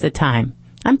pass the time."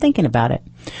 I'm thinking about it.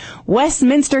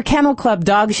 Westminster Kennel Club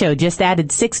Dog Show just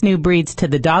added 6 new breeds to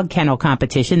the dog kennel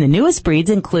competition. The newest breeds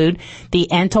include the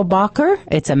Entelbacher,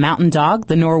 it's a mountain dog,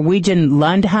 the Norwegian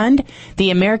Lundhund,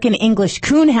 the American English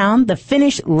Coonhound, the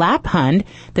Finnish Lapphund,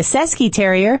 the Sesky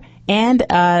Terrier, and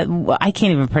I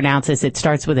can't even pronounce this. It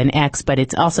starts with an X, but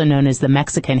it's also known as the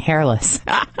Mexican Hairless.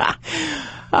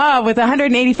 With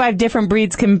 185 different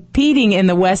breeds competing in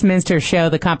the Westminster show,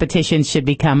 the competition should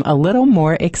become a little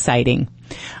more exciting.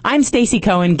 I'm Stacey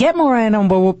Cohen. Get more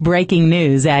animal breaking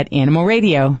news at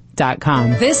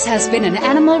animalradio.com. This has been an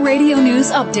Animal Radio News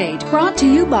Update brought to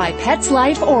you by Pets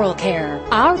Life Oral Care.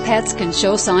 Our pets can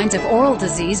show signs of oral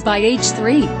disease by age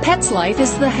 3. Pets Life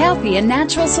is the healthy and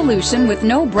natural solution with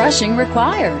no brushing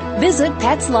required. Visit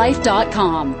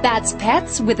petslife.com. That's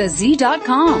pets with a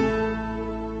Z.com.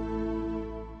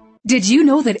 Did you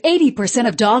know that 80%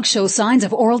 of dogs show signs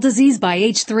of oral disease by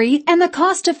age 3, and the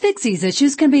cost to fix these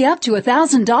issues can be up to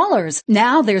 $1,000?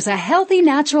 Now there's a healthy,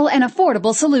 natural, and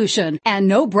affordable solution, and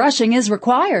no brushing is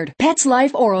required. Pets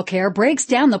Life Oral Care breaks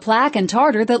down the plaque and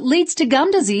tartar that leads to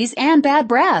gum disease and bad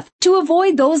breath. To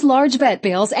avoid those large vet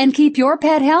bills and keep your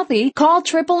pet healthy, call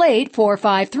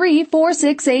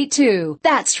 888-453-4682.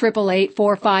 That's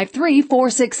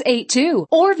 888-453-4682.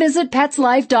 Or visit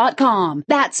petslife.com.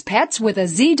 That's pets with a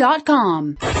Z.com.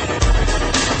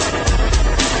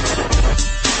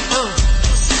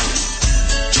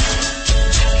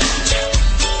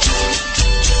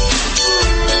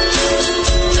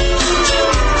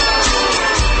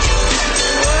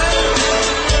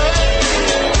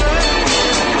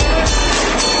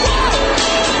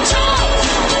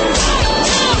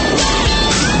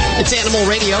 It's Animal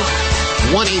Radio,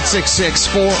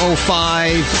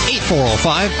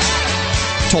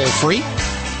 1-866-405-8405. Toll free.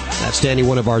 That's to any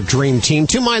one of our dream team.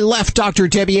 To my left, Dr.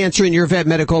 Debbie answering your vet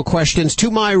medical questions. To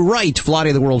my right,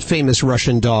 Vlade, the world-famous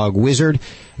Russian dog wizard,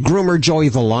 groomer Joey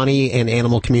Villani, and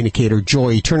animal communicator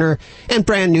Joy Turner. And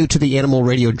brand new to the Animal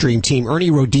Radio dream team,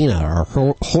 Ernie Rodina, our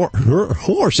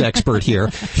horse expert here.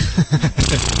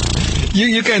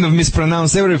 You kind of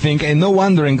mispronounce everything, and no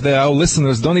wondering that our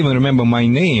listeners don't even remember my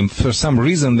name. For some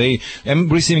reason, I'm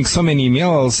receiving so many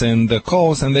emails and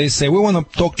calls, and they say, we want to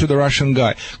talk to the Russian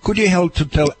guy. Could you help to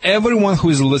tell everyone who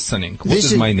is listening what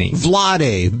is my name?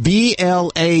 Vlade,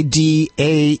 V-L-A-D-A-E.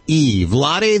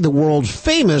 Vlade, the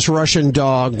world-famous Russian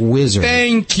dog wizard.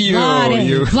 Thank you.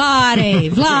 Vlade.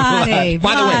 By the way,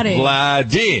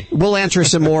 Vlade. We'll answer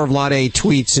some more Vlade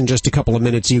tweets in just a couple of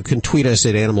minutes. You can tweet us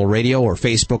at Animal Radio or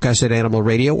Facebook us at Animal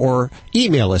Radio, or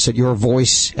email us at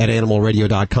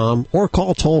yourvoice@animalradio.com, or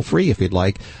call toll free if you'd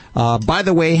like. By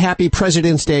the way, happy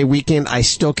President's Day weekend. I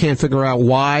still can't figure out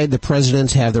why the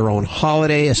presidents have their own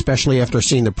holiday, especially after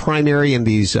seeing the primary and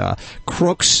these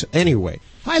crooks. Anyway,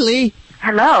 hi Lee.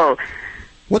 Hello.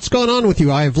 What's going on with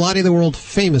you? I have Vlade, the world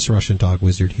famous Russian dog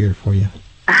wizard, here for you.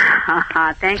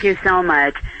 Thank you so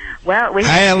much. Well, we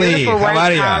have a beautiful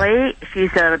white collie.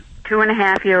 She's a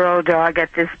 2.5-year-old dog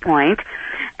at this point.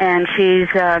 And she's,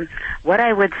 what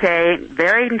I would say,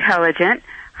 very intelligent,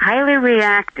 highly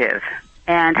reactive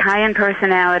and high in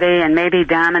personality and maybe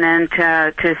dominant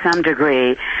to some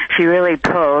degree. She really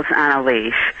pulls on a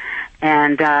leash.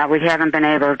 And we haven't been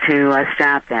able to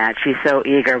stop that. She's so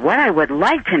eager. What I would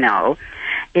like to know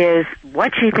is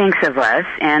what she thinks of us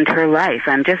and her life.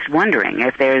 I'm just wondering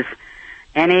if there's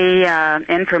any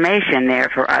information there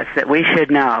for us that we should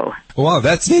know. Wow,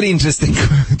 that's a very interesting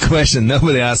question.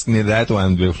 Nobody asked me that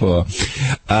one before.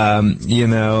 You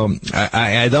know,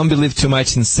 I don't believe too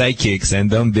much in psychics and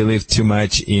don't believe too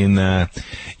much in,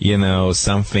 you know,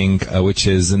 something which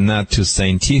is not too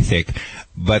scientific.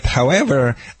 But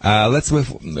however, let's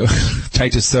try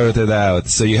to sort it out.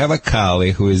 So you have a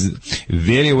collie who is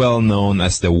very well known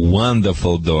as the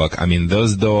wonderful dog. I mean,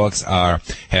 those dogs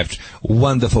have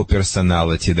wonderful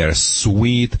personality. They're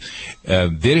sweet,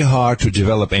 very hard to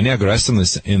develop any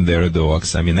aggressiveness in their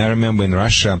dogs. I mean, I remember in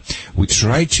Russia, we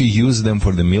tried to use them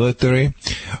for the military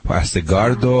as the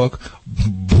guard dog.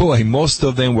 Boy, most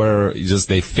of them were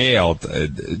they failed,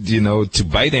 you know, to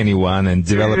bite anyone and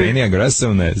develop any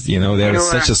aggressiveness. You know, they're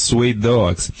such a sweet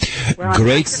dogs. Well,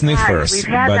 great sniffers, we've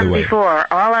had by the them way. before,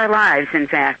 all our lives, in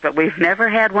fact, but we've never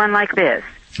had one like this.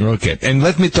 Okay, and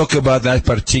let me talk about that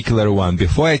particular one.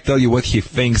 Before I tell you what he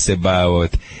thinks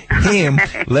about him,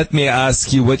 let me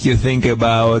ask you what you think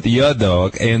about your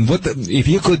dog. And what if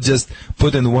you could just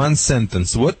put in one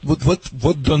sentence? What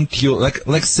don't you like?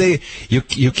 Let's say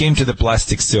you came to the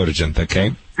plastic surgeon,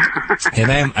 okay?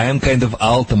 And I am kind of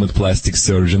ultimate plastic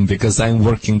surgeon because I'm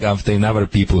working after other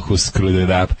people who screwed it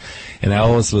up. And I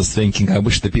always was thinking, I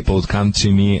wish the people would come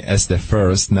to me as the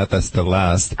first, not as the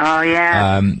last. Oh,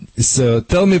 yeah. So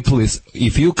tell me, please,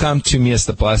 if you come to me as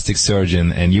the plastic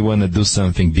surgeon and you want to do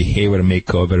something, behavior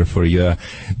makeover for your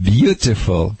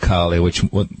beautiful collie, which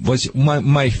was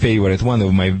my favorite, one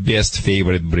of my best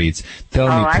favorite breeds. Tell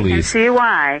me, please. I can see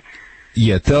why.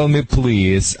 Yeah, tell me,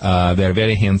 please. They're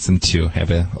very handsome, too.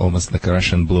 Have almost like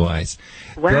Russian blue eyes.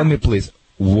 Well, tell me, please,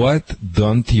 what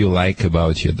don't you like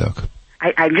about your dog?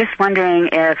 I'm just wondering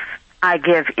if I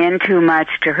give in too much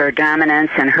to her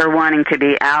dominance and her wanting to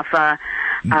be alpha.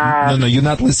 No, you're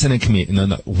not listening to me.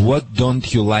 No. What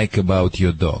don't you like about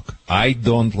your dog? I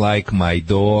don't like my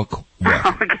dog.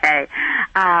 What? Okay.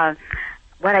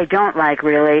 What I don't like,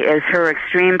 really, is her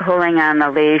extreme pulling on the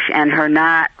leash and her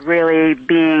not really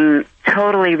being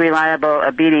totally reliable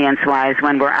obedience-wise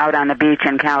when we're out on the beach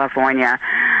in California.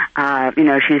 You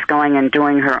know, she's going and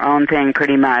doing her own thing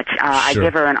pretty much. Sure. I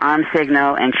give her an arm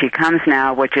signal, and she comes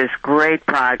now, which is great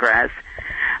progress.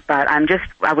 But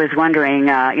I was wondering,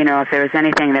 you know, if there was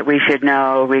anything that we should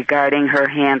know regarding her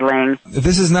handling.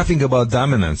 This is nothing about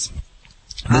dominance.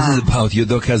 This is about your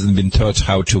dog hasn't been taught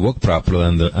how to walk properly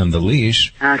on the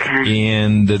leash. Okay.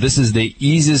 And this is the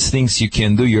easiest things you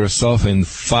can do yourself in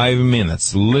 5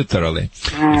 minutes, literally.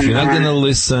 If you're not going to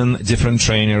listen, different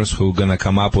trainers who are going to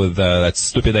come up with that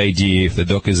stupid idea. If the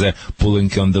dog is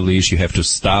pulling on the leash, you have to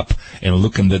stop and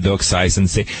look in the dog's eyes and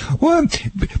say, well,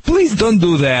 please don't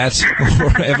do that.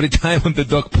 Or every time when the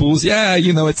dog pulls,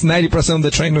 you know, it's 90% of the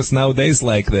trainers nowadays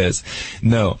like this.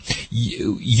 No.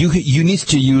 You need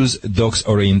to use dog's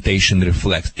orientation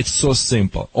reflex. It's so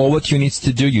simple. All what you need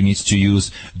to do, you need to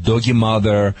use Doggy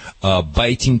Mother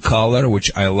biting collar,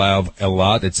 which I love a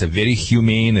lot. It's a very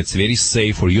humane, it's very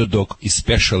safe for your dog,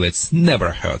 especially. It's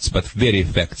never hurts, but very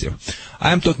effective.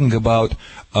 I'm talking about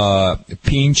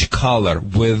pinch collar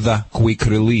with a quick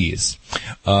release.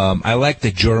 I like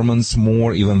the Germans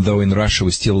more, even though in Russia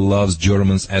we still love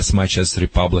Germans as much as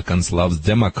Republicans love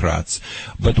Democrats.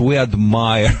 But we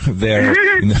admire their,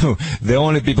 you know, the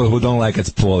only people who don't like it's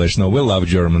Polish. No, we love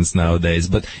Germans nowadays.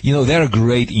 But, you know, they're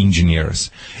great engineers.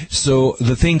 So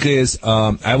the thing is,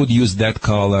 I would use that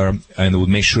collar and would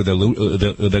make sure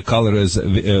the collar is,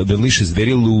 the leash is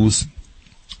very loose.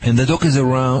 And the dog is a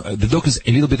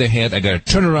little bit ahead. I gotta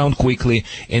turn around quickly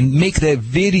and make that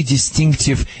very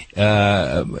distinctive,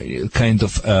 kind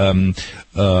of,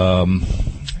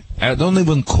 I don't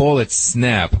even call it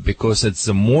snap because it's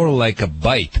more like a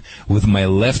bite with my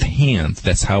left hand.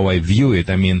 That's how I view it.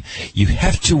 I mean, you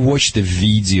have to watch the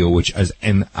video, which is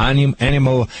an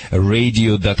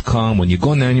animalradio.com. When you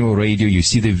go on Animal Radio, you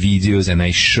see the videos, and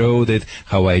I showed it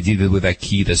how I did it with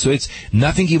Akita. So it's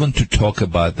nothing even to talk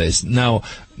about this. Now,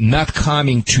 not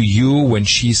coming to you when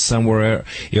she's somewhere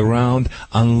around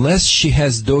unless she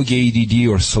has dog ADD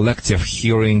or selective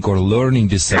hearing or learning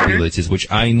disabilities, which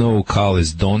I know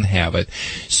collies don't have it.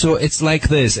 So it's like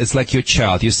this. It's like your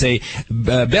child. You say,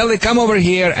 Belly, come over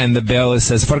here. And the Belly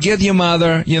says, forget your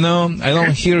mother. You know, I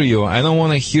don't hear you. I don't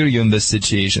want to hear you in this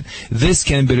situation. This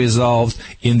can be resolved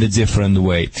in the different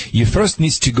way. You first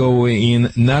need to go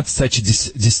in not such a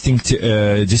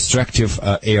destructive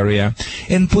area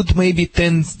and put maybe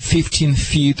 10 15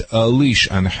 feet leash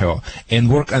on her and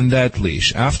work on that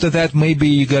leash. After that, maybe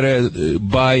you gotta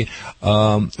buy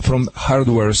from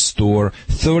hardware store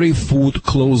 30-foot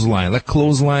clothesline, like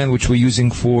clothesline which we're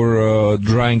using for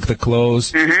drying the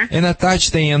clothes, and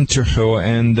attach the end to her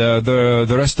and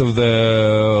the rest of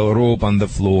the rope on the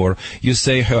floor. You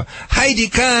say her, Heidi,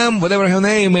 come, whatever her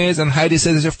name is, and Heidi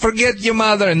says, forget your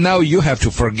mother, and now you have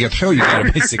to forget her. You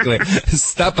gotta basically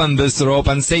stop on this rope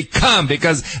and say, come,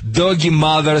 because doggy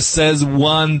mother says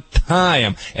one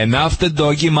time, and after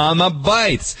doggy mama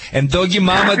bites, and doggy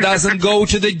mama doesn't go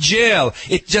to the jail.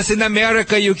 It's just in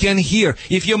America you can hear.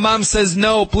 If your mom says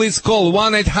no, please call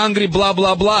 1-800 blah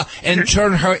blah blah and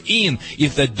turn her in.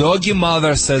 If the doggy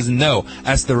mother says no,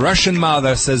 as the Russian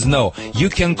mother says no, you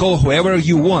can call whoever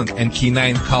you want, and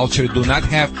canine culture do not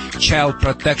have child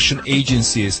protection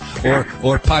agencies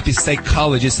or puppy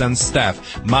psychologists and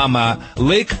staff. Mama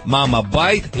lick, mama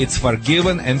bite, it's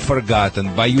forgiven and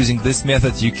forgotten. By using this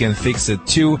method, you can fix it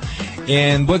too.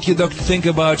 And what your dog think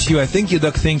about you? I think your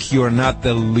dog think you're not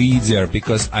the leader,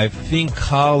 because I think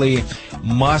collie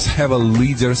must have a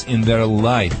leaders in their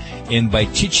life. And by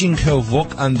teaching her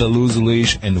walk on the loose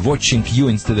leash and watching you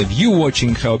instead of you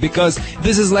watching her, because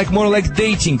this is like more like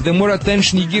dating. The more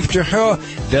attention you give to her,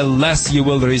 the less you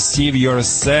will receive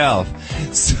yourself.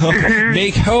 So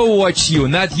make her watch you,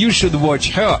 not you should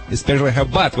watch her, especially her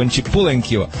butt when she's pulling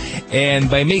you. And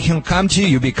by making her come to you,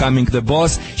 you're becoming the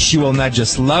boss. She will not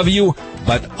just love you,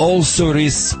 but also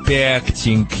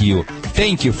respecting you.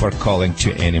 Thank you for calling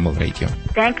to Animal Radio.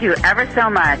 Thank you ever so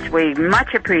much. We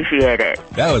much appreciate it.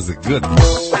 That was a good one.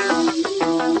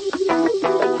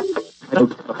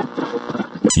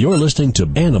 You're listening to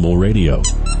Animal Radio.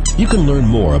 You can learn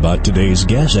more about today's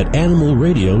guest at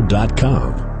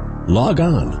animalradio.com. Log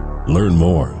on. Learn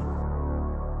more.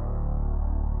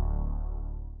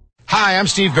 Hi, I'm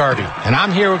Steve Garvey, and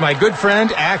I'm here with my good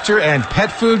friend, actor, and pet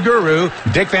food guru,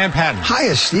 Dick Van Patten.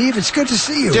 Hiya, Steve. It's good to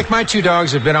see you. Dick, my two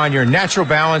dogs have been on your natural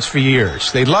balance for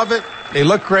years. They love it. They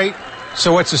look great.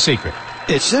 So what's the secret?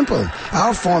 It's simple.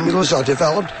 Our formulas are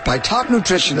developed by top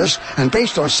nutritionists and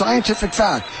based on scientific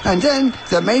fact. And then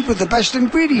they're made with the best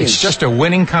ingredients. It's just a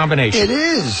winning combination. It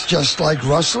is. Just like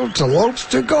Russell to Lopes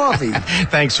to Garvey.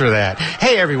 Thanks for that.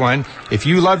 Hey, everyone. If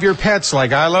you love your pets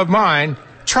like I love mine,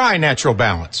 try Natural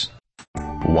Balance.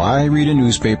 Why read a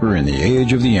newspaper in the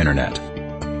age of the internet?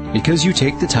 Because you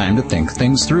take the time to think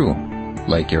things through,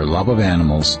 like your love of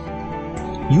animals.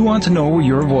 You want to know where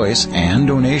your voice and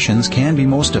donations can be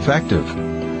most effective.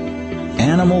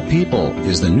 Animal People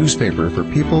is the newspaper for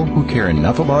people who care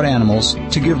enough about animals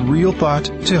to give real thought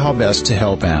to how best to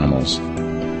help animals.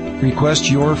 Request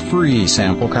your free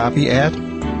sample copy at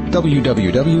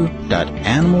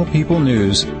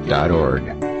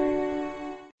www.animalpeoplenews.org.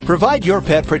 Provide your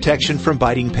pet protection from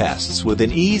biting pests with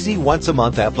an easy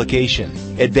once-a-month application.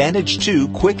 Advantage 2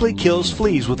 quickly kills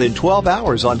fleas within 12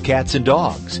 hours on cats and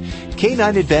dogs.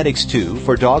 Canine Advantage 2,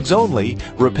 for dogs only,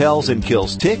 repels and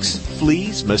kills ticks,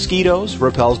 fleas, mosquitoes,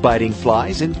 repels biting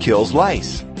flies, and kills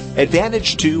lice.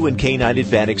 Advantage 2 and Canine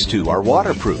Advantage 2 are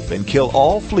waterproof and kill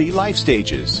all flea life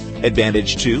stages.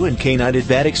 Advantage 2 and Canine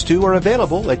Advantage 2 are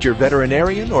available at your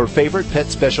veterinarian or favorite pet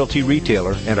specialty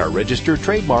retailer and are registered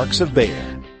trademarks of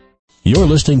Bayer. You're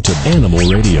listening to Animal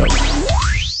Radio.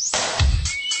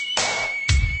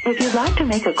 If you'd like to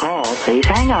make a call, please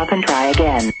hang up and try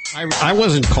again. I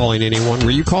wasn't calling anyone. Were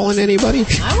you calling anybody?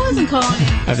 I wasn't calling.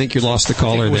 I think you lost the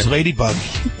caller. It was there. Ladybug.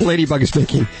 Ladybug is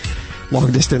making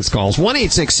long-distance calls.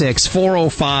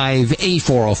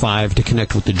 1-866-405-8405 to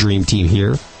connect with the Dream Team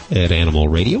here at Animal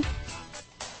Radio.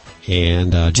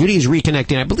 And Judy is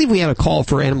reconnecting. I believe we have a call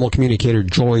for animal communicator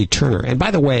Joy Turner. And by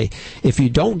the way, if you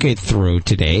don't get through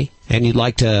today and you'd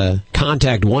like to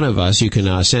contact one of us, you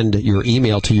can send your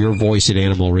email to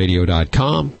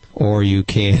yourvoice@animalradio.com, or you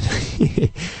can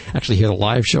actually hear the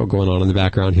live show going on in the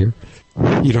background here.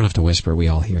 You don't have to whisper. We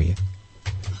all hear you.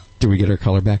 Did we get our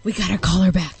caller back? We got our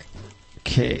caller back.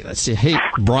 Okay, let's see. Hey,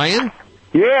 Brian?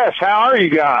 Yes, how are you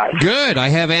guys? Good. I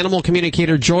have animal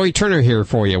communicator Joy Turner here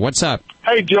for you. What's up?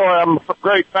 Hey, Joy, I'm a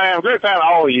great fan of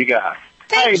all of you guys.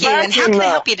 Thank you. And how can I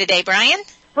help you today, Brian?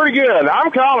 Pretty good. I'm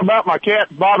calling about my cat,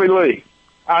 Bobby Lee.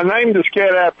 I named this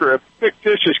cat after a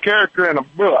fictitious character in a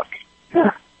book.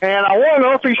 And I want to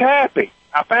know if he's happy.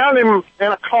 I found him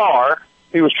in a car.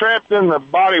 He was trapped in the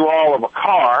body wall of a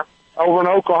car over in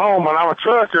Oklahoma, and I'm a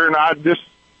trucker, and I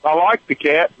like the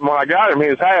cat. And when I got him, he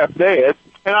was half dead.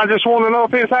 And I just want to know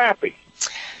if he's happy.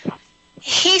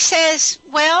 He says,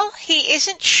 well, he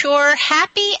isn't sure.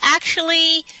 Happy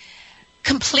actually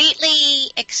completely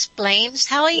explains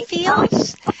how he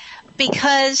feels,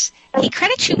 because he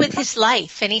credits you with his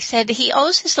life. And he said he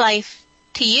owes his life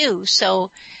to you.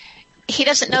 So he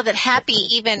doesn't know that happy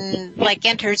even like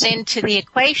enters into the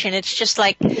equation. It's just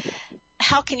like,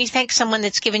 how can you thank someone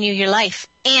that's given you your life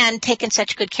and taken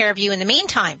such good care of you in the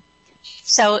meantime?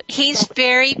 So he's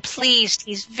very pleased.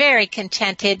 He's very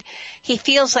contented. He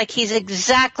feels like he's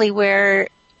exactly where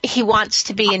he wants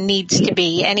to be and needs to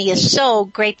be, and he is so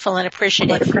grateful and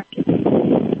appreciative.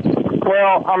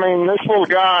 Well, I mean, this little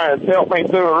guy has helped me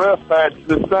through a rough patch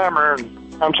this summer,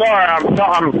 and I'm sorry, I'm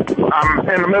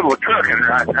in the middle of trucking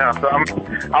right now, so I'm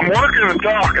working and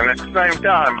talking at the same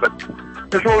time. But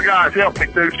this little guy has helped me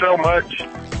through so much,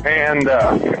 and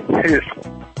he's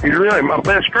really my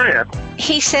best friend.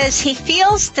 He says he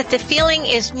feels that the feeling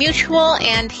is mutual,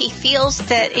 and he feels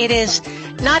that it is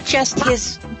not just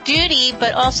his duty,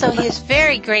 but also his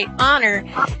very great honor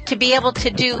to be able to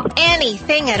do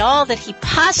anything at all that he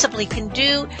possibly can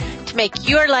do to make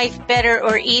your life better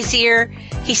or easier.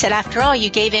 He said, after all,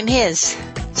 you gave him his.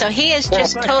 So he is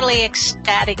just totally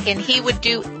ecstatic, and he would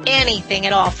do anything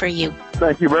at all for you.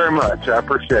 Thank you very much. I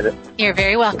appreciate it. You're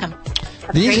very welcome.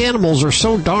 These animals are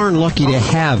so darn lucky to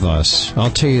have us.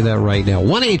 I'll tell you that right now.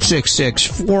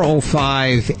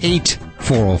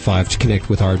 1-866-405-8405 to connect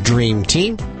with our dream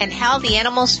team. And how the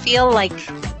animals feel like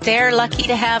they're lucky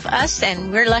to have us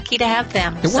and we're lucky to have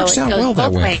them. It works out well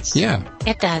that way. Yeah.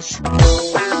 It does.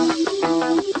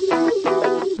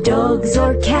 Dogs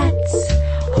or cats,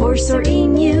 horse or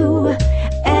emu,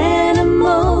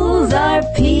 animals are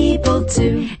people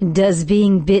too. Does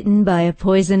being bitten by a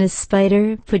poisonous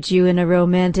spider put you in a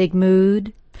romantic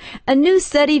mood? A new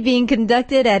study being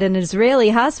conducted at an Israeli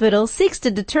hospital seeks to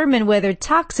determine whether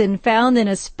toxin found in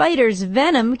a spider's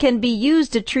venom can be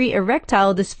used to treat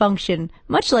erectile dysfunction,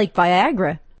 much like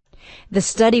Viagra. The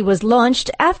study was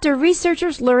launched after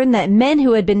researchers learned that men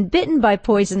who had been bitten by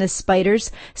poisonous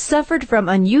spiders suffered from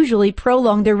unusually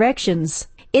prolonged erections.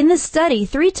 In the study,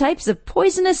 3 types of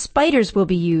poisonous spiders will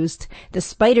be used. The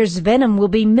spider's venom will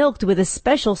be milked with a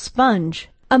special sponge.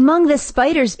 Among the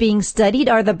spiders being studied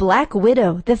are the black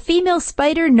widow, the female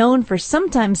spider known for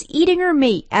sometimes eating her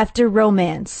mate after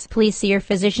romance. Please see your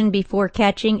physician before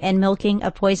catching and milking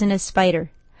a poisonous spider.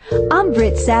 I'm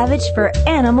Britt Savage for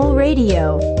Animal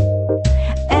Radio.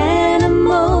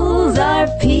 Animals are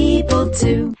people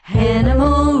too.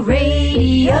 Animal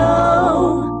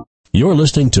Radio. You're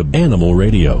listening to Animal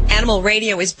Radio. Animal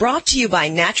Radio is brought to you by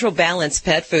Natural Balance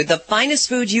Pet Food, the finest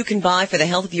food you can buy for the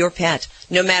health of your pet.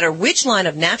 No matter which line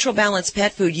of Natural Balance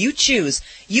Pet Food you choose,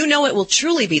 you know it will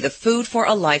truly be the food for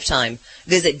a lifetime.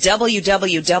 Visit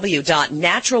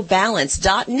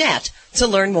www.naturalbalance.net to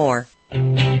learn more.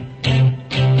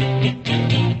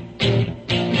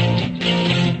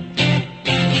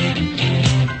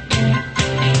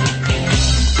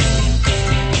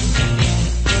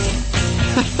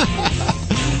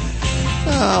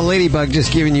 Ladybug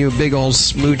just giving you a big old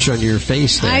smooch on your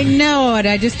face there. I know it.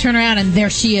 I just turn around and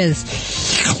there she is.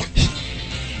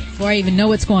 Before I even know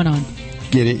what's going on.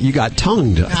 Get it? You got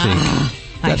tongued, I think.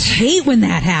 I hate when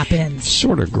that happens.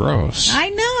 Sort of gross. I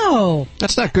know.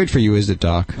 That's not good for you, is it,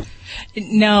 Doc?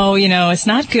 No, it's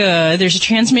not good. There's a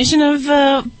transmission of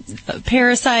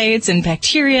parasites and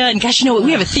bacteria. And gosh,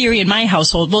 we have a theory in my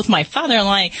household. Both my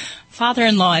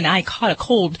father-in-law and I caught a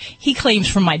cold, he claims,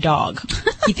 from my dog.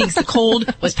 He thinks the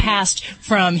cold was passed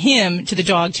from him to the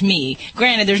dog to me.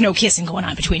 Granted, there's no kissing going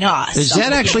on between us. Is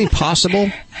that actually possible?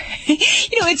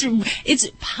 It's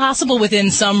possible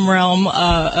within some realm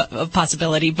of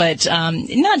possibility, but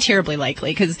not terribly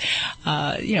likely because,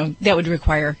 that would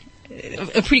require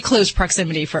a pretty close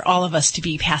proximity for all of us to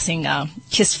be passing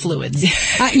kiss fluids.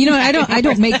 I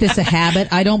don't make this a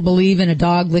habit. I don't believe in a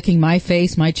dog licking my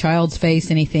face, my child's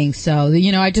face, anything. So,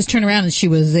 I just turn around and she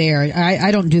was there.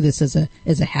 I don't do this as a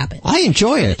habit. I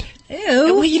enjoy it.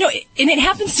 Ew. Well, and it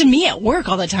happens to me at work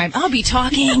all the time. I'll be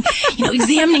talking,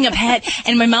 examining a pet,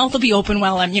 and my mouth will be open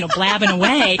while I'm, blabbing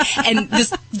away, and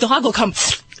this dog will come,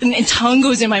 and tongue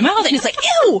goes in my mouth, and it's like,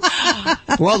 ew!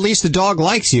 Well, at least the dog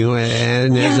likes you,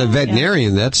 and as a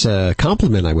veterinarian, that's a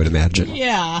compliment, I would imagine.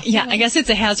 Yeah, I guess it's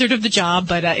a hazard of the job,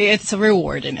 but it's a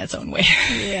reward in its own way.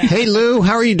 Yeah. Hey, Lou,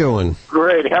 how are you doing?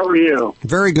 Great, how are you?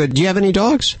 Very good. Do you have any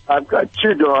dogs? I've got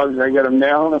 2 dogs. I got a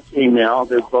male and a female.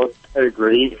 They're both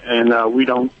pedigree, and we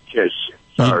don't kiss.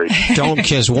 Sorry. Don't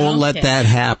kiss. Won't let that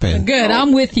happen. Good.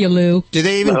 I'm with you, Lou. Do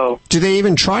they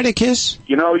even try to kiss?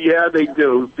 Yeah, they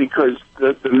do, because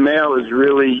the male is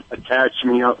really attached to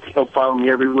me. He'll follow me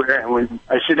everywhere, and when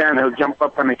I sit down, he'll jump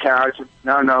up on the couch.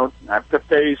 No, not the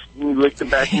face. You lick the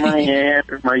back of my hand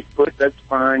or my foot, that's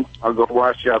fine. I'll go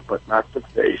wash up, but not the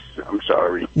face. I'm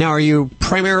sorry. Now, are you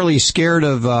primarily scared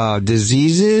of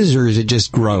diseases, or is it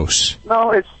just gross?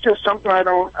 No, it's just something I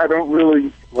don't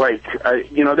really like,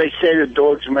 they say the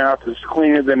dog's mouth is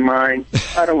cleaner than mine.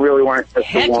 I don't really want to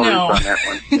test the waters on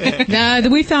that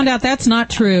one. We found out that's not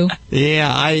true.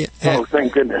 Yeah, oh,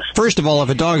 thank goodness. First of all, if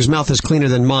a dog's mouth is cleaner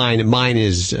than mine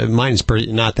is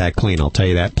pretty not that clean. I'll tell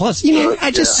you that. Plus,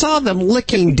 I just saw them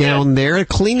licking down there,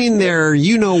 cleaning their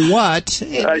what.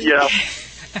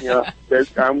 Yeah,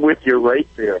 I'm with you right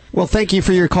there. Well, thank you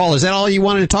for your call. Is that all you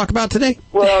wanted to talk about today?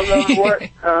 Well,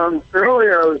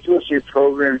 earlier I was listening to your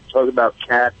program talking about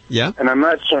cats. Yeah. And I'm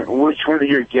not certain which one of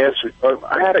your guests.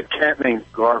 I had a cat named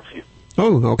Garfield.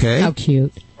 Oh, okay. How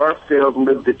cute. Garfield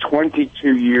lived to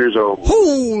 22 years old.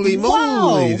 Holy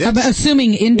moly! I'm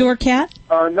assuming indoor cat?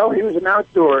 No, he was an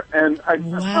outdoor. And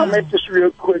I'll make this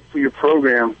real quick for your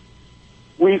program.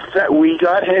 We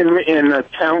got him in a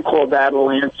town called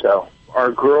Adelanto.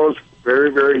 Our girls were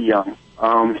very, very young.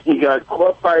 He got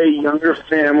caught by a younger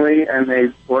family, and they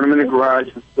brought him in the garage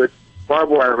and put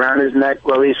barbed wire around his neck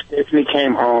while he escaped, and he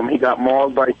came home. He got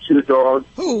mauled by 2 dogs.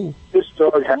 Ooh. This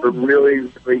dog had a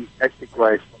really, really hectic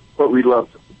life, but we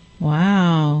loved him.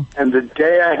 Wow. And the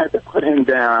day I had to put him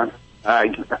down,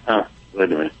 wait a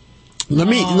minute. Let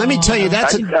me tell you,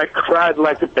 I cried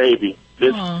like a baby.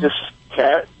 This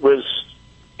cat was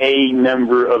a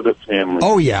member of the family.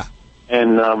 Oh, yeah.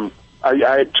 And I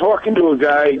had talking to a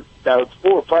guy about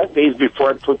 4 or 5 days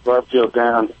before I put Garfield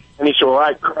down, and he said, well,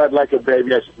 I cried like a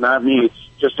baby. I said, not me. It's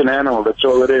just an animal. That's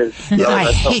all it is.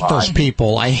 I hate those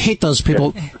people. I hate those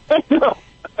people. I know.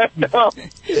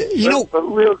 But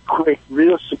real quick,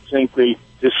 real succinctly,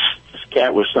 this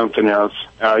cat was something else.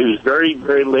 He was very,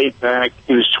 very laid back.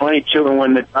 He was 22, and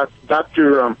when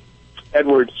Dr.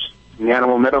 Edwards in the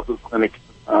Animal Medical Clinic,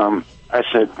 I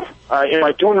said, am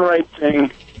I doing the right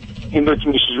thing? He looked at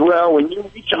me and says, well, when you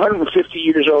reach 150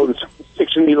 years old and someone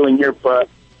sticks a needle in your butt,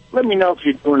 let me know if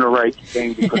you're doing the right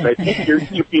thing, because I think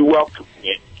you'd be welcoming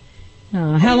it.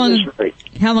 How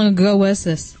long ago was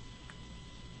this?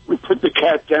 We put the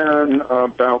cat down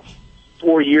about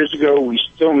 4 years ago. We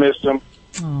still miss him.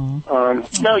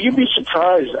 No, you'd be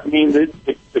surprised. I mean,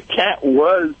 the cat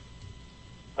was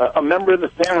a member of the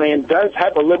family and does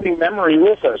have a living memory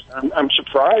with us. I'm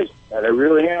surprised at it. I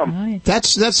really am. Right.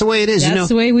 That's the way it is. That's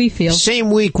the way we feel. Same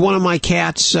week, one of my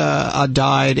cats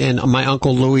died, and my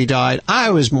Uncle Louie died. I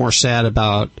was more sad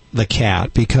about the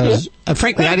cat because,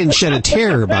 frankly, I didn't shed a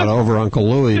tear over Uncle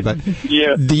Louie. But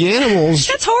the animals.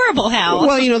 That's horrible, Hal.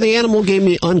 Well, the animal gave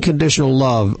me unconditional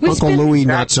love. Uncle Louie,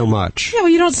 not so much. Yeah, well,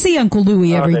 you don't see Uncle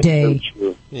Louie every day. So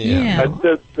true. Yeah.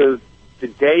 The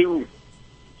day.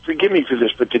 Forgive me for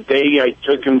this, but the day I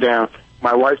took him down,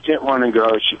 my wife didn't want to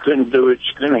go. She couldn't do it.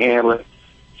 She couldn't handle it.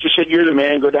 She said, you're the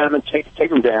man. Go down and take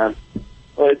him down.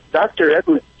 But Dr.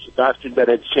 Edwards, the doctor that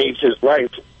had saved his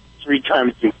life 3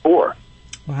 times before.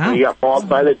 Wow. He got mauled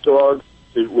by the dog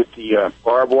with the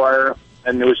barbed wire,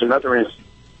 and there was another incident.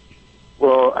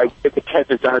 Well, I get the cat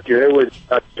to Dr. Edwards.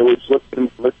 Dr. Edwards looked at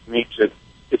me and said,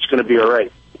 it's going to be all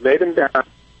right. He laid him down,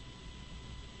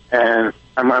 and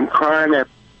I'm crying and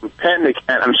I'm petting the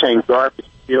cat. I'm saying, Garth, it's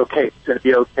going to be okay. It's going to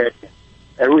be okay.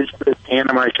 Edwards put his hand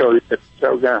on my shoulder. He said,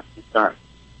 settle down. It's done.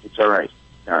 It's all right.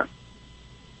 It's done.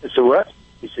 I said, what?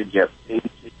 He said, yep, it's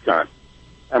gone.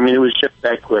 I mean, it was just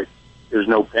that quick. There was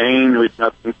no pain. There was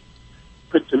nothing.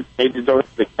 Gave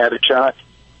the cat a shot,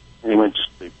 and he went to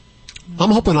sleep.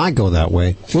 I'm hoping I go that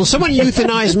way. Will someone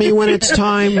euthanize me when it's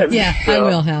time? Yeah, I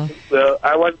will, Hal. Well,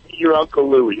 I want to be your Uncle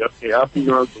Louie. Okay, I'll be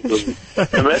your Uncle Louie.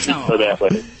 That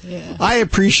way. Yeah. I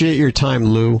appreciate your time,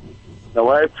 Lou. No,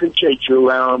 I appreciate you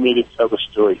allowing me to tell the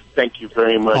story. Thank you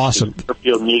very much. Awesome.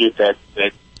 Garfield needed that,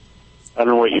 I don't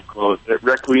know what you call it, that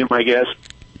requiem, I guess.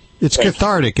 It's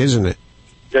cathartic, isn't it?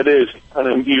 It is. I'm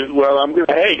going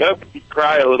to, help you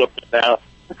cry a little bit now.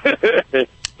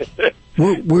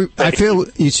 I feel,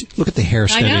 look at the hair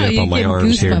standing up on my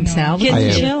arms here. Hal.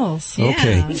 Getting chills. Yeah.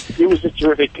 Okay. He was a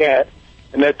terrific cat,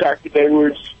 and that Dr.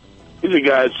 Edwards, he's a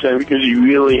godsend because he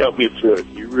really helped me through it.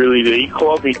 He really did. He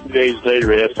called me 2 days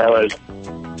later, asked how I was.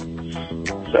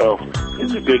 So,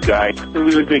 he's a good guy. He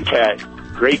was a good cat.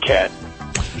 Great cat.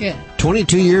 Good.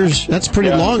 22 years, that's pretty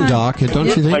long, Doc, don't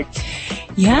you think?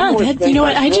 Yeah, you know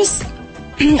what, I just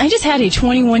had a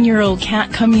 21-year-old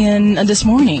cat come in this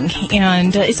morning,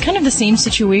 and it's kind of the same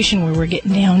situation where we're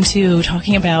getting down to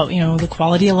talking about, the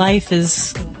quality of life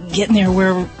is getting there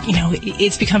where,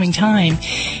 it's becoming time.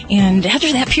 And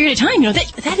after that period of time,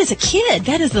 that is a kid.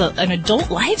 That is an adult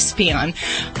lifespan.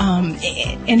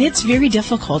 And it's very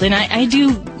difficult. And I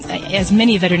do, as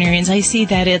many veterinarians, I see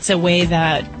that it's a way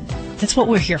that's what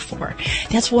we're here for.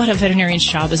 That's what a veterinarian's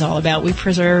job is all about. We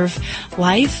preserve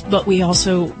life, but we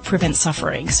also prevent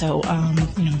suffering. So,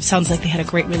 sounds like they had a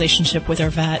great relationship with our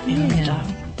vet. And,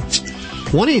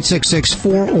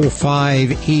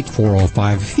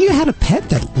 1-866-405-8405. If you had a pet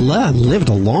that lived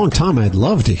a long time, I'd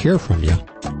love to hear from you.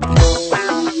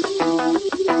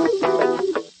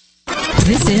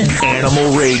 This is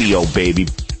Animal Radio, baby.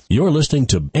 You're listening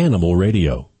to Animal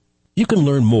Radio. You can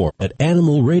learn more at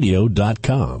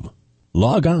animalradio.com.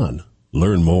 Log on.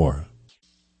 Learn more.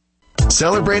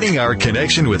 Celebrating our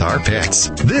connection with our pets.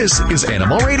 This is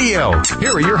Animal Radio.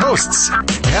 Here are your hosts,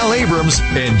 Hal Abrams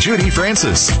and Judy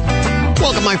Francis.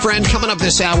 Welcome, my friend. Coming up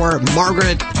this hour,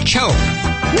 Margaret Cho.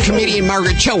 Comedian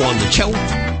Margaret Cho on the show.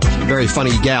 Very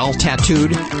funny gal,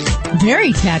 tattooed.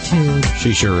 Very tattooed.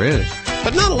 She sure is.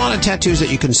 But not a lot of tattoos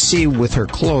that you can see with her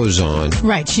clothes on.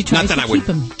 Right, she tries to keep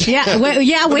them. Yeah, wait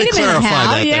a minute,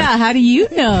 Hal. Yeah, how do you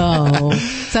know?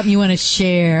 Something you want to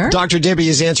share? Dr. Debbie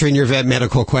is answering your vet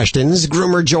medical questions.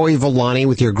 Groomer Joey Villani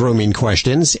with your grooming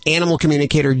questions. Animal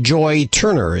communicator Joy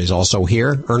Turner is also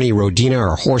here. Ernie Rodina,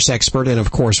 our horse expert. And,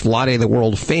 of course, Vlade, the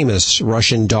world-famous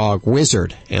Russian dog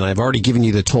wizard. And I've already given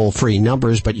you the toll-free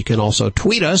numbers, but you can also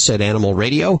tweet us at Animal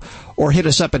Radio or hit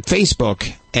us up at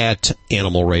Facebook at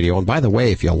Animal Radio. And by the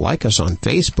way, if you like us on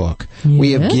Facebook,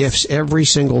 we have gifts every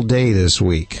single day this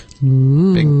week.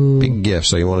 Big gifts,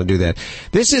 so you want to do that.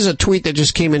 This is a tweet that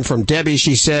just came in from Debbie.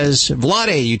 She says,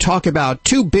 Vlade, you talk about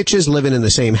two bitches living in the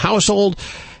same household.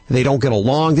 They don't get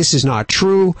along. This is not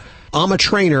true. I'm a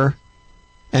trainer,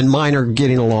 and mine are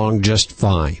getting along just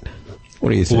fine.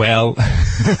 What do you think?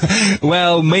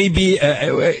 Well, maybe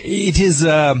it is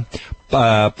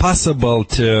possible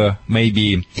to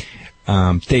maybe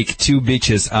take two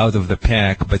bitches out of the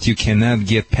pack, but you cannot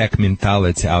get pack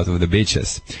mentality out of the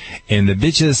bitches. And the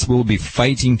bitches will be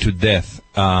fighting to death.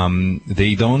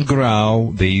 They don't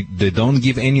growl. They don't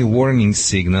give any warning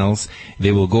signals.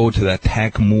 They will go to the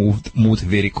attack mood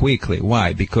very quickly.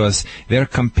 Why? Because they're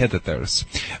competitors.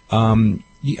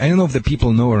 I don't know if the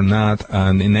people know or not.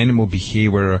 In animal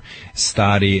behavior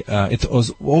study, it was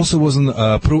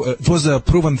a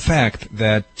proven fact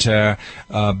that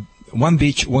one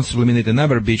bitch wants to eliminate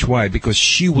another bitch. Why? Because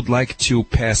she would like to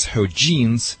pass her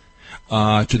genes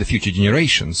to the future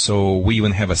generation. So we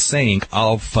even have a saying: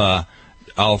 alpha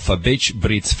bitch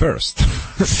breeds first.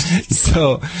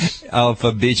 So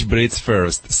alpha bitch breeds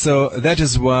first. So that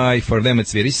is why for them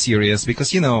it's very serious,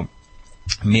 because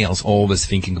males always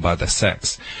thinking about the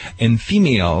sex, and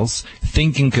females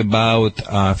thinking about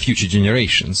future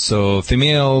generations. So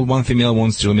one female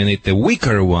wants to eliminate the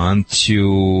weaker one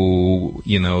to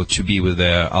be with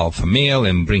the alpha male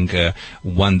and bring a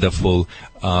wonderful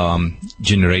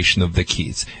generation of the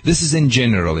kids. This is in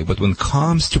generally, but when it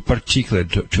comes to particular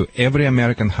to every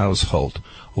American household,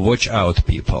 watch out,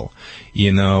 people.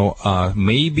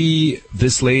 Maybe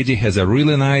this lady has a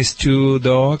really nice two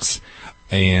dogs.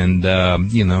 And,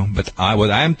 but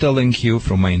what I'm telling you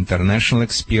from my international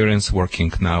experience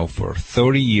working now for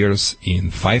 30 years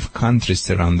in 5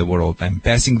 countries around the world, I'm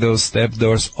passing those step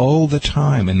doors all the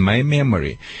time in my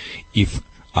memory. If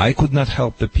I could not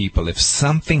help the people, if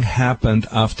something happened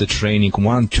after training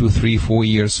 1, 2, 3, 4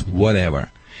 years,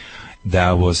 whatever,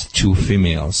 that was two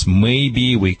females.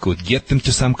 Maybe we could get them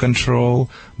to some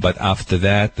control, but after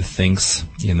that, the things,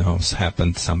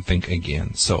 happened something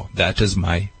again. So that is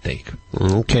my take.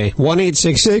 Okay.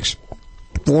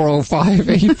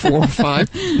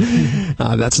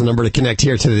 1-866-405-845. That's the number to connect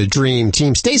here to the Dream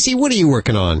Team. Stacy, what are you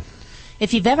working on?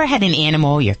 If you've ever had an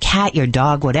animal, your cat, your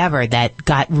dog, whatever, that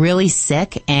got really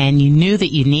sick and you knew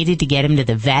that you needed to get him to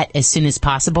the vet as soon as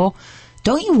possible,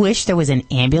 don't you wish there was an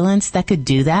ambulance that could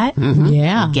do that? Mm-hmm.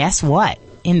 Yeah. Guess what?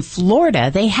 In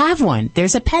Florida, they have one.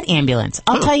 There's a pet ambulance.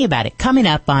 I'll tell you about it coming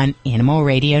up on Animal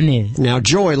Radio News. Now,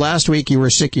 Joy, last week you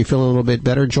were sick. You feeling a little bit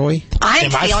better, Joy?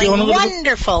 I'm feeling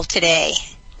wonderful today.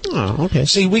 Oh, okay.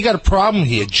 See, we got a problem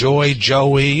here. Joy,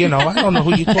 Joey, I don't know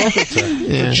who you're talking to.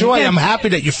 Yeah. Joy, I'm happy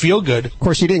that you feel good. Of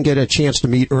course, you didn't get a chance to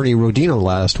meet Ernie Rodina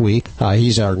last week.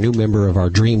 He's our new member of our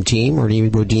Dream Team. Ernie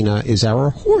Rodina is our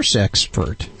horse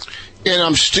expert. And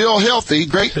I'm still healthy.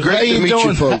 Great to meet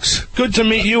you folks. Good to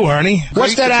meet you, Ernie.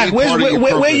 What's that accent? Where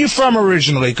are you from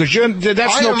originally? Because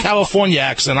that's no California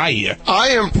accent I hear. I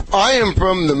am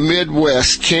from the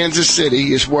Midwest. Kansas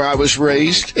City is where I was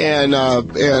raised, and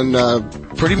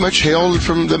pretty much hailed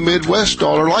from the Midwest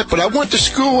all our life. But I went to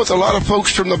school with a lot of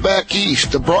folks from the back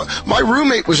east. My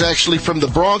roommate was actually from the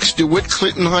Bronx, DeWitt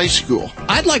Clinton High School.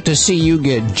 I'd like to see you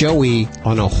get Joey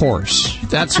on a horse.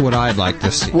 That's what I'd like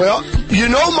to see. Well,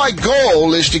 my goal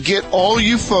is to get all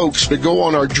you folks to go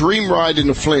on our dream ride in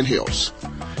the Flint Hills.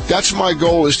 That's my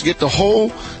goal, is to get the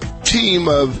whole team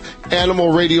of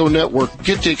Animal Radio Network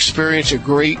get to experience a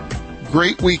great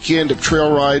great weekend of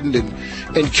trail riding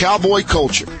and cowboy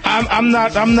culture. I'm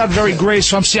not very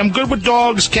graceful. I'm good with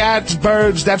dogs, cats,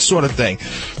 birds, that sort of thing.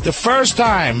 The first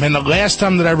time and the last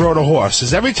time that I rode a horse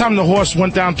is every time the horse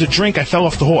went down to drink, I fell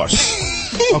off the horse.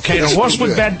 Okay, the horse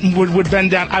would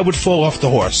bend down, I would fall off the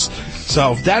horse.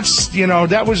 So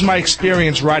that was my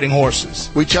experience riding horses.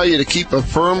 We tell you to keep a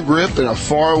firm grip and a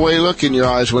faraway look in your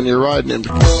eyes when you're riding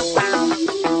them.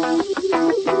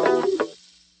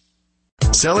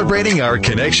 Celebrating our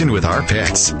connection with our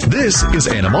pets. This is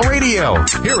Animal Radio.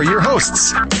 Here are your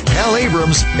hosts, Hal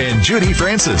Abrams and Judy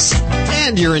Francis.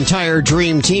 And your entire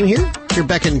dream team here. Your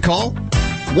beck and call.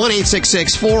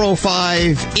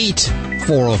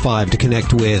 1-866-405-8405 to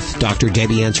connect with Dr.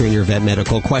 Debbie answering your vet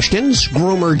medical questions.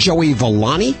 Groomer Joey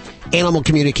Villani. Animal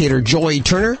communicator Joy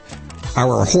Turner.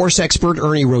 Our horse expert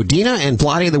Ernie Rodina. And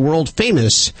Vlade, the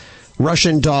world-famous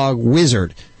Russian dog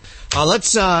wizard.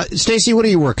 Stacy, what are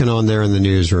you working on there in the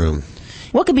newsroom?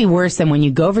 What could be worse than when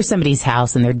you go over somebody's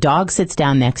house and their dog sits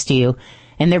down next to you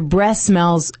and their breath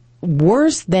smells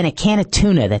worse than a can of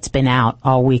tuna that's been out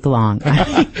all week long?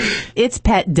 It's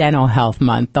Pet Dental Health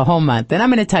Month, the whole month, and I'm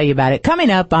going to tell you about it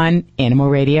coming up on Animal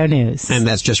Radio News. And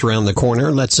that's just around the corner.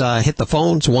 Let's hit the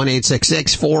phones,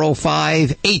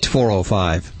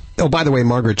 1-866-405-8405. Oh, by the way,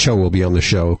 Margaret Cho will be on the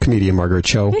show, comedian Margaret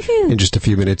Cho, in just a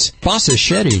few minutes. Boss is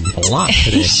shedding a lot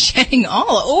today. He's shedding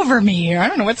all over me here. I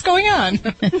don't know what's going on.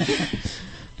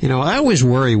 I always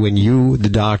worry when the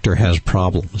doctor, has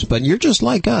problems. But you're just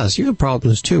like us. You have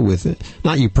problems, too, with it.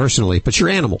 Not you personally, but your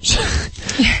animals.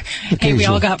 Hey, we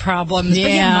all got problems. Yeah.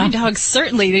 But yeah, my dogs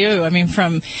certainly do. I mean,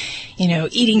 from,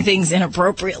 eating things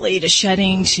inappropriately to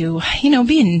shedding to,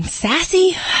 being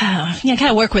sassy. I got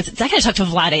to talk to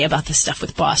Vlade about this stuff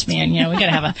with Boss Man. We got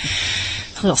to have a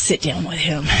little sit down with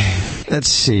him. Let's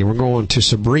see. We're going to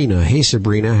Sabrina. Hey,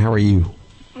 Sabrina. How are you?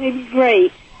 I'm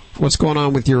great. What's going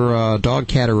on with your dog,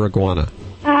 cat, or iguana?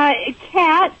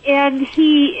 Cat, and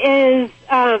he is,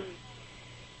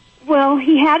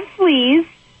 he had fleas,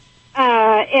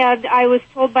 and I was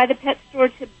told by the pet store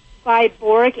to buy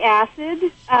boric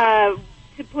acid to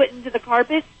put into the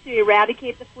carpets to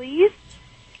eradicate the fleas,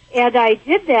 and I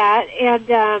did that,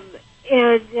 and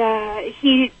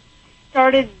he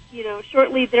started,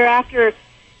 shortly thereafter,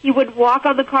 he would walk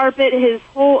on the carpet, his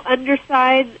whole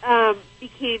underside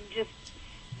became just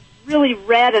really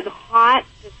red and hot,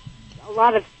 just a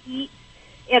lot of heat,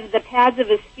 and the pads of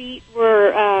his feet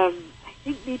were, I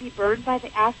think maybe burned by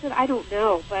the acid, I don't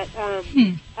know, but,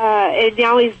 and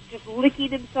now he's just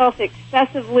licking himself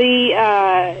excessively,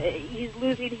 he's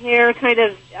losing hair kind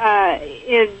of,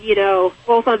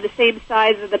 both on the same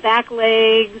sides of the back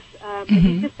legs, but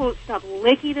he just won't stop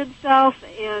licking himself,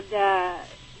 and,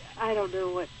 I don't know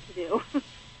what to do.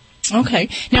 Okay.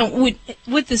 Now,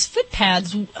 with his foot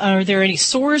pads, are there any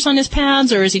sores on his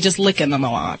pads, or is he just licking them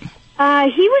a lot? He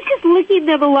was just licking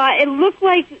them a lot. It looked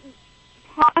like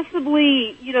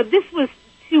possibly, this was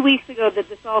 2 weeks ago that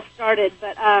this all started,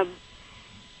 but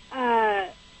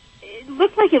it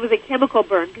looked like it was a chemical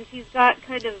burn, because he's got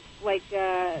kind of like,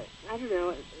 I don't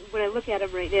know, when I look at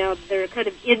him right now, they're kind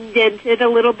of indented a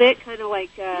little bit, kind of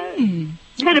like,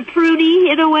 kind of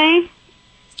pruny in a way.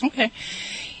 Okay.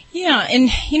 Yeah, and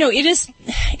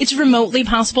it's remotely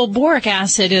possible. Boric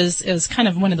acid is kind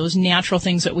of one of those natural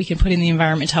things that we can put in the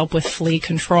environment to help with flea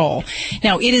control.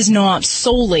 Now, it is not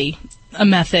solely a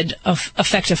method of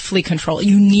effective flea control.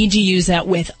 You need to use that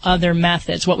with other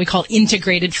methods, what we call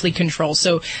integrated flea control.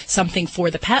 So something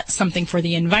for the pet, something for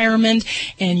the environment,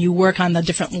 and you work on the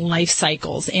different life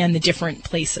cycles and the different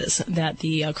places that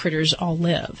the critters all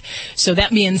live. So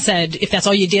that being said, if that's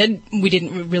all you did, we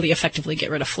didn't really effectively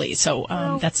get rid of fleas. So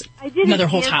that's another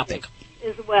whole topic.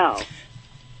 As well.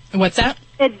 What's that?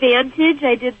 Advantage,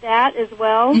 I did that as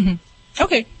well. Mm-hmm.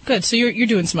 Okay, good. So you're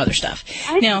doing some other stuff.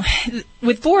 Now,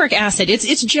 with boric acid,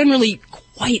 it's generally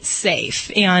quite safe,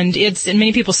 and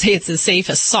many people say it's as safe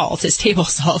as salt, as table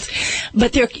salt.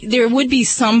 But there would be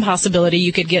some possibility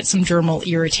you could get some dermal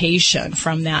irritation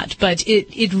from that. But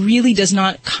it really does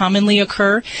not commonly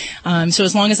occur. So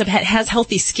as long as a pet has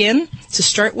healthy skin to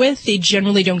start with, they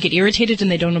generally don't get irritated and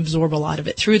they don't absorb a lot of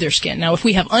it through their skin. Now, if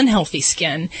we have unhealthy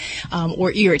skin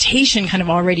or irritation kind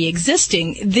of already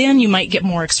existing, then you might get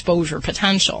more exposure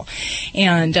potential.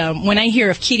 And when I hear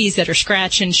of kitties that are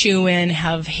scratching, chewing,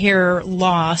 have hair loss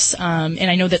loss, and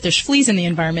I know that there's fleas in the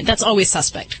environment, that's always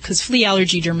suspect, because flea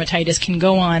allergy dermatitis can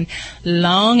go on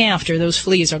long after those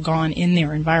fleas are gone in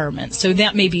their environment. So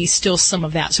that may be still some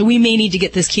of that. So we may need to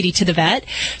get this kitty to the vet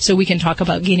so we can talk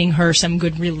about getting her some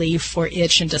good relief for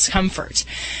itch and discomfort.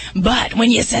 But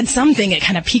when you said something, it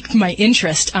kind of piqued my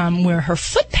interest, where her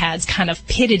foot pads kind of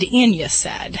pitted in, you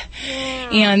said.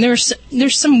 And there's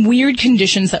some weird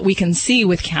conditions that we can see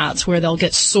with cats where they'll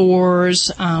get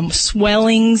sores,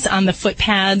 swellings on the foot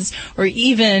pads, or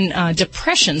even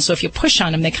depression. So if you push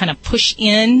on them, they kind of push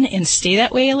in and stay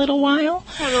that way a little while.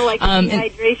 Kind of like a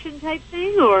dehydration type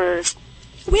thing, or?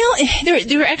 Well,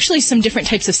 there are actually some different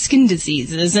types of skin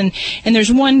diseases, and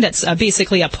there's one that's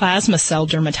basically a plasma cell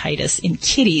dermatitis in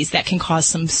kitties that can cause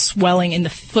some swelling in the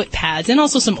foot pads, and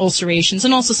also some ulcerations,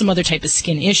 and also some other type of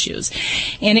skin issues.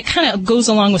 And it kind of goes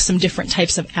along with some different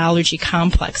types of allergy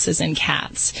complexes in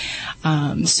cats.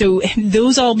 So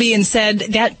those all being said,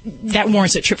 that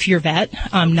warrants a trip to your vet,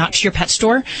 not to your pet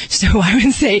store. So I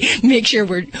would say make sure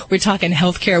we're talking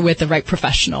healthcare with the right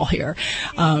professional here.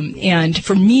 And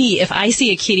for me, if I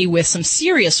see a kitty with some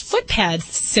serious foot pad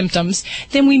symptoms,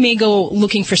 then we may go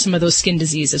looking for some of those skin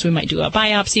diseases. We might do a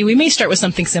biopsy. We may start with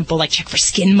something simple like check for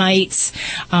skin mites,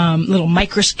 little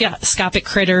microscopic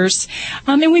critters,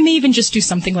 and we may even just do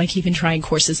something like even trying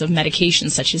courses of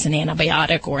medications such as an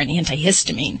antibiotic or an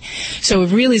antihistamine. So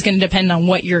it really is going to depend on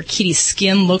what your kitty's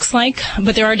skin looks like,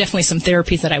 but there are definitely some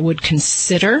therapies that I would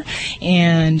consider,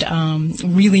 and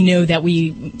really know that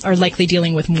we are likely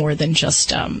dealing with more than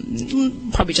just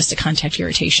probably just a contact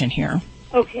irritation here.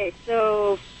 Okay,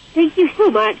 so thank you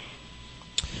so much.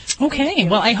 Okay,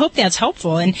 well, I hope that's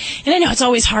helpful. And I know it's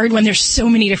always hard when there's so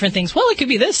many different things. Well, it could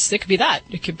be this, it could be that,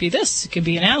 it could be this, it could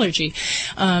be an allergy.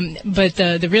 But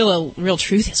the real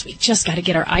truth is we just got to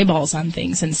get our eyeballs on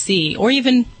things and see, or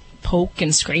even poke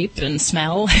and scrape and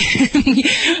smell.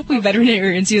 We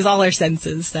veterinarians use all our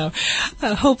senses. So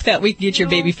I hope that we can get your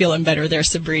baby feeling better there,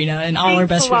 Sabrina, and all our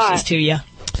best wishes to you.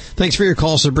 Thanks for your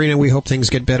call, Sabrina. We hope things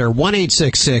get better.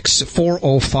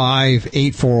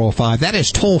 1-866-405-8405. That is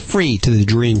toll-free to the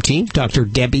Dream Team. Dr.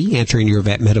 Debbie answering your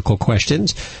vet medical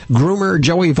questions. Groomer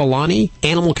Joey Villani,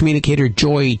 animal communicator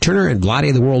Joy Turner, and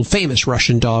Vlade, the world-famous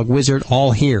Russian dog wizard,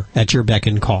 all here at your beck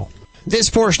and call. This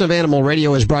portion of Animal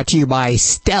Radio is brought to you by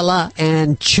Stella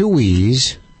and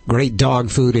Chewy's. Great dog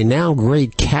food and now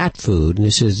great cat food. And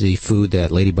this is the food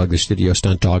that Ladybug, the studio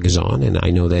stunt dog, is on. And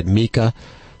I know that Mika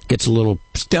gets a little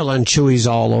Stella and Chewy's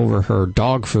all over her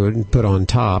dog food and put on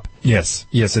top. Yes,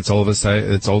 it's always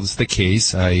the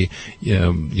case. I,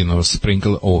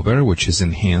 sprinkle over, which is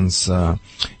enhance,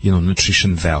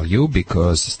 nutrition value,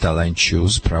 because Stella and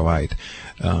Chewy's provide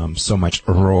so much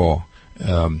raw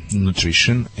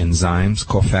nutrition, enzymes,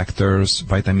 cofactors,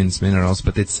 vitamins, minerals,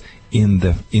 but it's in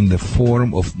the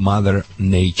form of Mother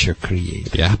Nature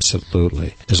created. Yeah,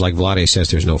 absolutely. It's like Vlade says,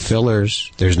 there's no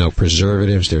fillers, there's no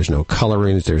preservatives, there's no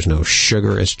colorings, there's no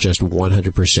sugar. It's just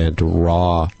 100%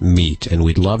 raw meat. And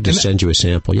we'd love to send you a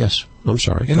sample. Yes, I'm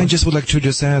sorry. And I just would like to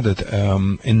just add that,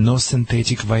 and no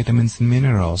synthetic vitamins and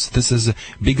minerals. This is the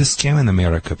biggest scam in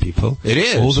America, people. It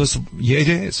is. It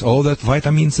is. All that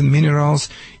vitamins and minerals,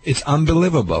 it's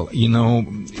unbelievable.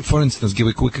 For instance, give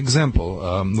a quick example.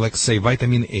 Like say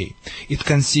vitamin A. It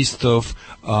consists of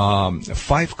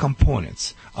 5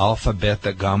 components: alpha,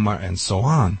 beta, gamma, and so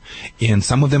on. And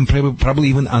some of them probably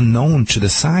even unknown to the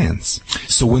science.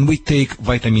 So when we take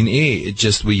vitamin A,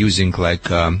 we're using like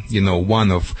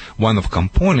one of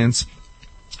components,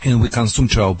 and we consume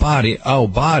to our body,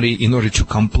 in order to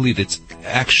complete its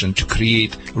action to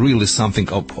create really something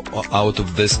out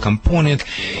of this component,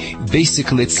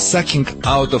 basically it's sucking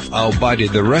out of our body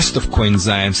the rest of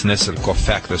coenzymes, necessary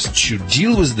cofactors to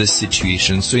deal with this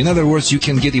situation. So in other words, you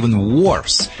can get even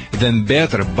worse than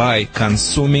better by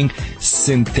consuming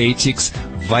synthetics,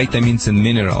 vitamins and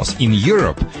minerals. In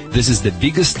Europe, this is the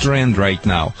biggest trend right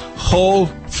now. Whole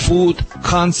food,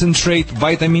 concentrate,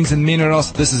 vitamins and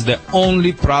minerals. This is the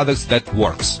only products that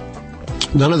works.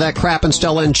 None of that crap in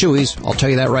Stella and Chewy's. I'll tell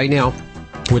you that right now.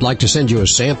 We'd like to send you a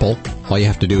sample. All you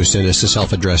have to do is send us a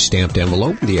self-addressed stamped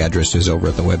envelope. The address is over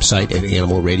at the website at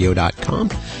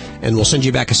animalradio.com. And we'll send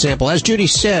you back a sample. As Judy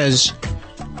says,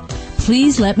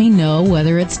 please let me know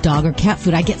whether it's dog or cat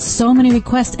food. I get so many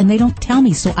requests and they don't tell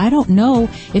me, so I don't know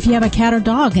if you have a cat or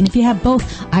dog. And if you have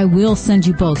both, I will send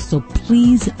you both. So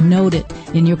please note it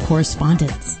in your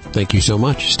correspondence. Thank you so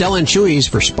much. Stella and Chewy's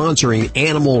for sponsoring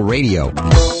Animal Radio.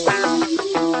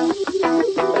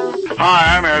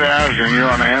 Hi, I'm Ed Asner. You're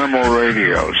on Animal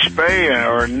Radio. Spay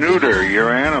or neuter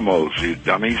your animals, you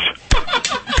dummies.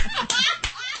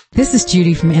 This is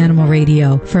Judy from Animal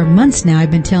Radio. For months now, I've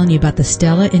been telling you about the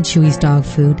Stella and Chewy's dog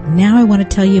food. Now I want to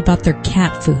tell you about their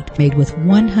cat food, made with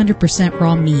 100%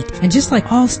 raw meat. And just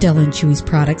like all Stella and Chewy's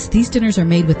products, these dinners are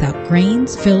made without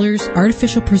grains, fillers,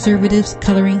 artificial preservatives,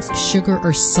 colorings, sugar,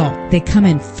 or salt. They come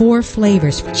in 4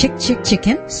 flavors: Chick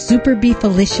Chicken, Super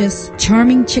Beefalicious,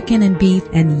 Charming Chicken and Beef,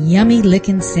 and Yummy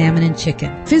Lickin' Salmon and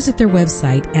Chicken. Visit their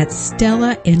website at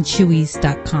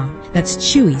StellaandChewy's.com. That's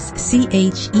Chewy's,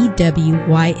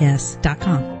 CHEWYS.com.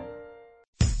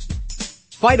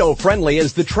 Fido Friendly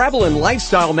is the travel and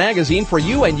lifestyle magazine for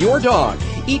you and your dog.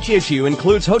 Each issue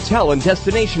includes hotel and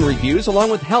destination reviews along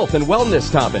with health and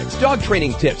wellness topics, dog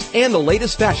training tips, and the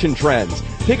latest fashion trends.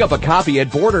 Pick up a copy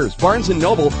at Borders, Barnes &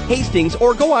 Noble, Hastings,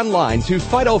 or go online to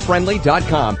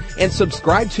FidoFriendly.com and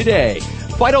subscribe today.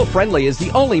 Fido Friendly is the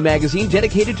only magazine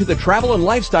dedicated to the travel and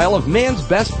lifestyle of man's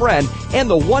best friend, and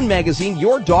the one magazine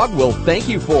your dog will thank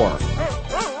you for.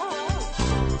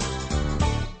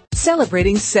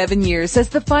 Celebrating 7 years as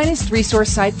the finest resource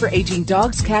site for aging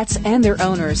dogs, cats, and their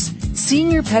owners,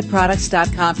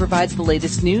 SeniorPetProducts.com provides the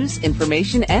latest news,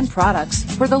 information, and products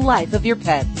for the life of your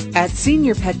pet. At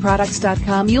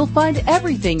SeniorPetProducts.com, you'll find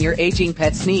everything your aging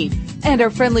pets need, and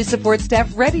our friendly support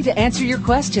staff ready to answer your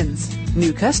questions.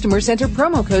 New customers enter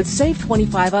promo code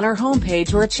SAVE25 on our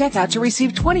homepage or at checkout to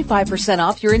receive 25%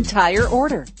 off your entire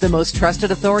order. The most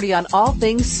trusted authority on all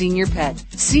things senior pet.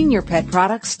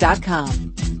 SeniorPetProducts.com.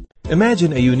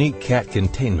 Imagine a unique cat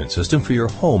containment system for your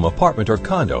home, apartment, or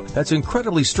condo that's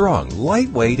incredibly strong,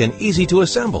 lightweight, and easy to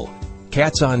assemble.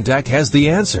 Cats on Deck has the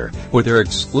answer. With their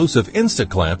exclusive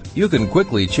InstaClamp, you can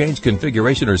quickly change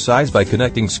configuration or size by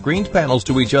connecting screened panels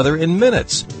to each other in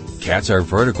minutes. Cats are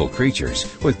vertical creatures.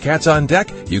 With Cats on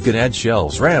Deck, you can add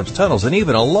shelves, ramps, tunnels, and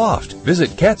even a loft.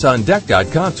 Visit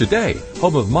catsondeck.com today.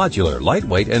 Home of modular,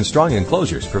 lightweight, and strong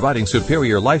enclosures, providing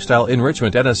superior lifestyle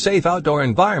enrichment and a safe outdoor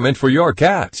environment for your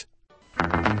cat.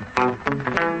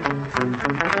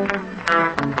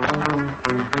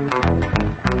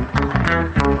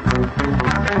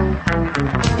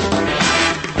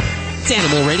 It's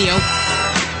Animal Radio.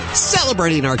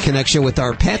 Celebrating our connection with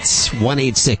our pets.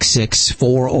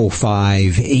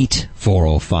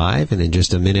 1-866-405-8405. And in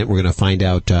just a minute, we're going to find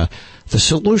out the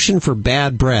solution for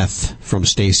bad breath from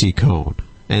Stacy Cohn.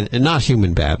 And not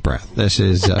human bad breath. This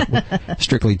is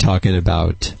strictly talking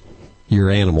about your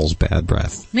animal's bad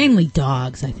breath. Mainly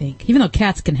dogs, I think. Even though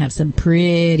cats can have some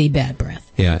pretty bad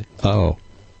breath. Yeah. Uh-oh.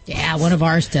 Yeah, one of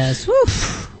ours does. Whew.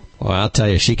 Well, I'll tell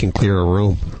you, she can clear a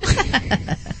room.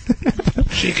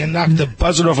 She can knock the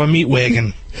buzzard off a meat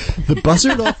wagon. The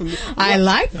buzzard off a meat wagon? I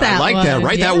like that. I like that.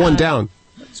 Write that one down.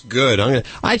 That's good. I'm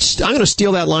gonna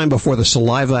steal that line before the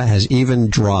saliva has even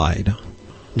dried.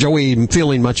 Joey, I'm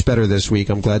feeling much better this week.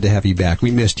 I'm glad to have you back.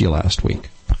 We missed you last week.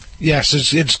 Yes,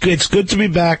 it's good to be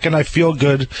back, and I feel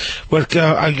good. But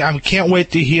I can't wait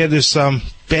to hear this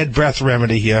bad breath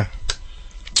remedy here.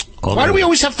 Why do we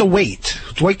always have to wait?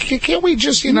 Can't we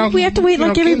just, We have to wait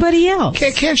like everybody else.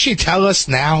 Can't she tell us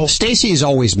now? Stacy is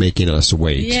always making us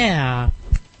wait. Yeah.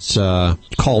 It's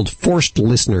called forced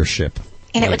listenership.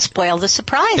 And it would spoil the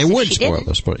surprise. It would spoil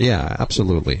the surprise. Yeah,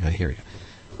 absolutely. I hear you.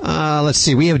 Let's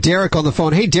see. We have Derek on the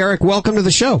phone. Hey, Derek, welcome to the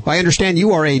show. I understand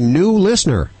you are a new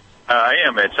listener. I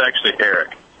am. It's actually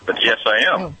Eric. But yes, I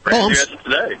am. Brand new as of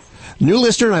today. New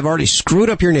listener, and I've already screwed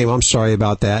up your name. I'm sorry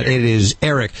about that. It is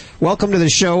Eric. Welcome to the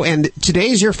show. And today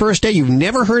is your first day. You've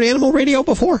never heard Animal Radio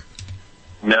before?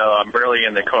 No, I'm barely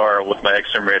in the car with my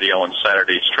XM radio on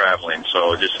Saturdays traveling,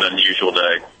 so just an unusual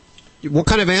day. What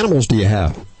kind of animals do you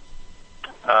have?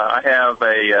 I have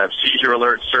a seizure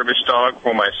alert service dog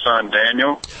for my son,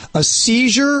 Daniel. A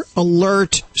seizure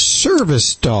alert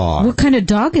service dog? What kind of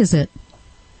dog is it?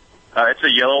 It's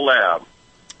a yellow lab.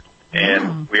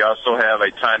 And we also have a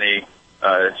tiny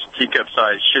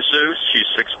teacup-sized Shih Tzu. She's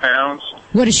 6 pounds.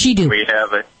 What does she do? We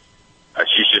have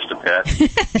she's just a pet.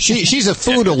 She's a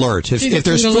food alert. If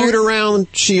there's food around,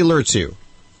 she alerts you.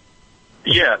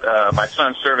 Yeah, my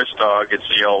son's service dog, it's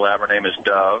a yellow lab. Her name is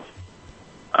Dove.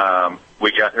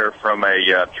 We got her from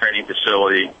a training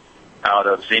facility out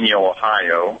of Xenia,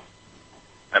 Ohio.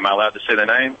 Am I allowed to say the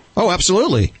name? Oh,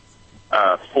 absolutely.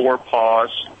 4 paws,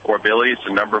 4 abilities,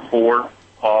 the number 4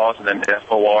 paws, and then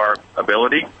FOR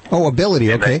ability. Oh,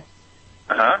 ability, okay.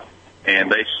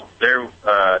 And their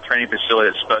training facility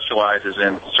that specializes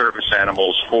in service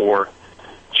animals for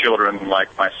children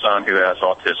like my son who has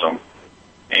autism.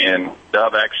 And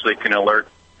Dove actually can alert,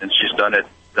 and she's done it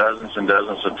dozens and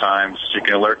dozens of times. She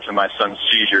can alert to my son's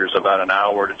seizures about an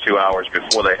hour to 2 hours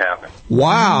before they happen.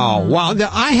 Wow. Wow.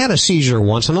 I had a seizure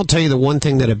once, and I'll tell you the one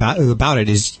thing that about it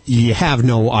is you have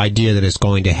no idea that it's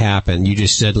going to happen. You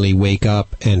just suddenly wake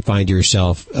up and find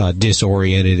yourself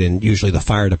disoriented, and usually the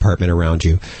fire department around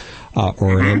you.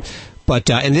 But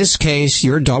in this case,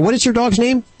 your dog, what is your dog's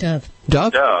name? Dove.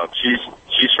 Dove? Dove.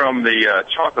 She's from the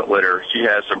chocolate litter. She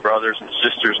has a brothers and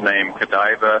sisters named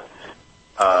Godiva,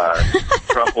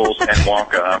 Truffles, and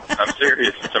Wonka. I'm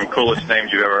serious. It's some coolest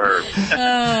names you've ever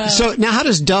heard. So now how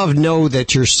does Dove know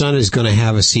that your son is going to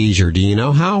have a seizure? Do you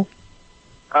know how?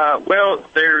 Well,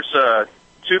 there's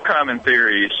two common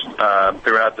theories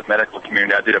throughout the medical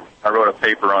community. I wrote a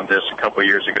paper on this a couple of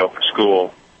years ago for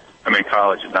school. I'm in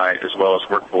college at night as well as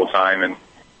work full time. And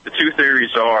the two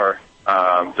theories are,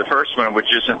 the first one, which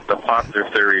isn't the popular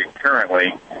theory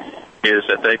currently, is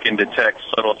that they can detect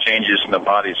subtle changes in the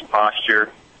body's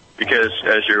posture, because,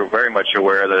 as you're very much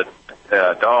aware,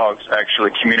 that dogs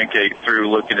actually communicate through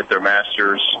looking at their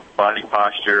master's body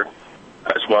posture,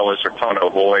 as well as their tone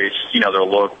of voice, their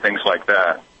look, things like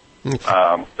that.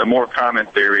 The more common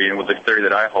theory, and the theory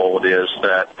that I hold, is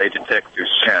that they detect through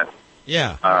scent.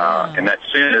 Yeah. And that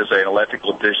scent is an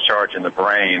electrical discharge in the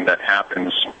brain that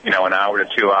happens, an hour to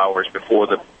 2 hours before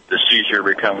the seizure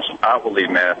becomes outwardly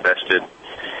manifested.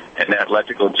 And that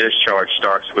electrical discharge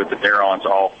starts with the neurons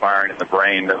all firing in the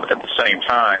brain at the same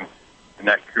time, and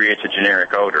that creates a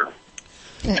generic odor.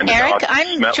 Eric,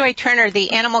 I'm Joy Turner,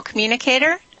 the animal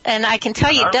communicator, and I can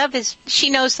tell you, Dove she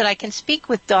knows that I can speak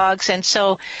with dogs, and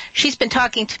so she's been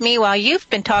talking to me while you've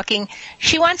been talking.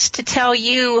 She wants to tell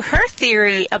you her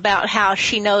theory about how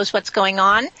she knows what's going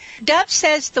on. Dove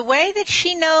says the way that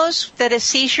she knows that a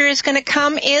seizure is going to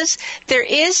come is there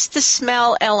is the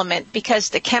smell element, because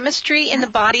the chemistry in the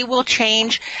body will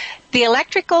change. The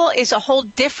electrical is a whole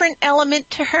different element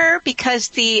to her, because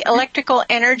the electrical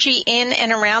energy in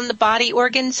and around the body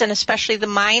organs, and especially the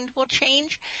mind, will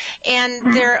change.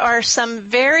 And there are some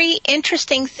very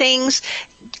interesting things.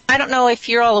 I don't know if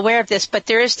you're all aware of this, but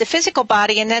there is the physical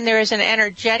body, and then there is an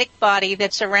energetic body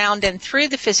that's around and through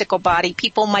the physical body.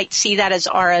 People might see that as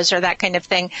auras or that kind of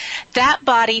thing. That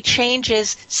body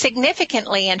changes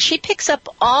significantly, and she picks up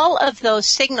all of those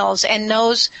signals and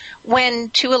knows when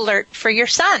to alert for your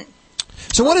son.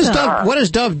 So what does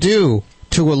Dove do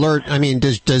to alert? I mean,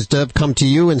 does Dove come to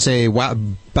you and say wow,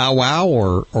 bow wow,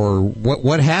 or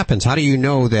what happens? How do you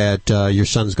know that your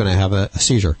son's going to have a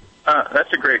seizure?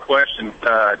 That's a great question.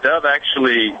 Dove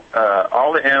actually,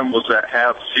 all the animals that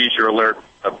have seizure alert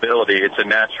ability, it's a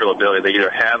natural ability. They either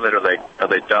have it or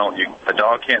they don't. A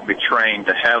dog can't be trained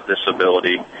to have this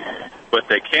ability, but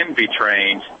they can be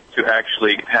trained to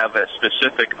actually have a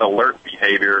specific alert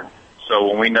behavior. So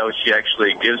when we know she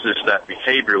actually gives us that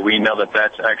behavior, we know that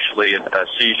that's actually a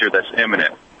seizure that's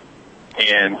imminent.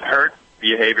 And her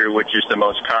behavior, which is the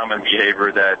most common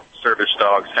behavior that service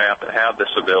dogs have that have this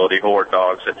ability, or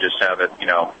dogs that just have it,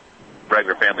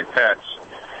 regular family pets,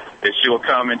 is she will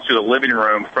come into the living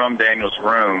room from Daniel's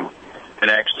room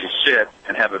and actually sit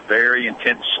and have a very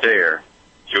intense stare.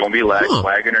 She won't be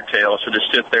wagging her tail. She'll just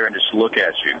sit there and just look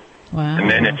at you. Wow. And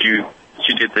then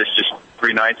she did this just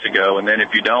 3 nights ago, and then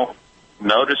if you don't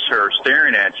notice her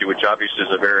staring at you, which obviously is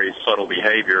a very subtle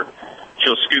behavior,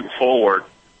 she'll scoot forward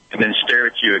and then stare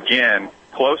at you again,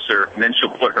 closer, and then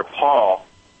she'll put her paw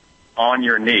on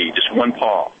your knee, just one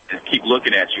paw, and keep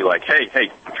looking at you like, hey,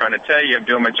 I'm trying to tell you I'm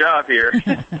doing my job here.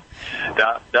 Daniel's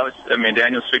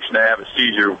fixing to have a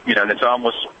seizure, and it's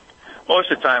almost, most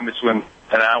of the time it's an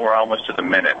hour almost to the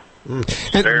minute.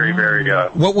 It's very, very...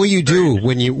 what will you do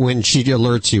when she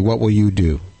alerts you? What will you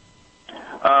do?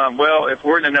 Well, if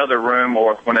we're in another room,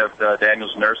 or if one of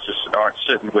Daniel's nurses aren't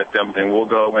sitting with them, then we'll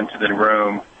go into the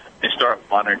room and start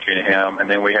monitoring him, and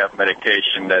then we have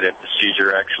medication that if the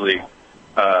seizure actually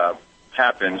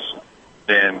happens,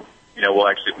 then we'll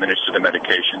actually administer the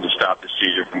medication to stop the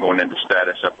seizure from going into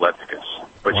status epilepticus,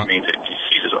 which means if he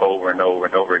seizes over and over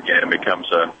and over again, it becomes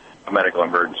a medical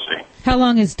emergency. How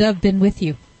long has Dove been with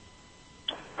you?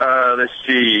 Let's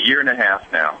see, 1.5 years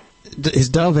now. Is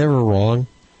Dove ever wrong?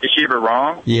 Is she ever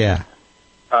wrong? Yeah.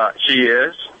 She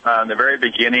is. In the very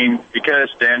beginning, because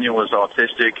Daniel was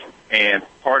autistic, and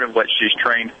part of what she's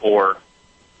trained for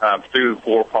through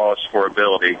 4-Paws for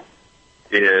ability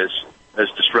is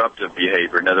disruptive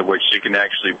behavior. In other words, she can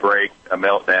actually break a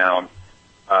meltdown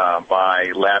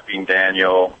by lapping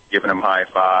Daniel, giving him high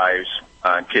fives,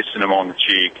 kissing him on the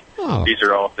cheek. Oh. These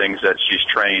are all things that she's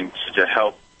trained to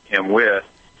help him with.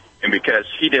 And because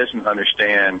he doesn't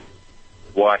understand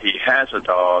why he has a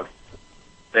dog,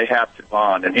 they have to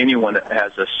bond. And anyone that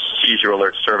has a seizure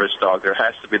alert service dog, there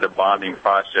has to be the bonding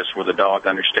process where the dog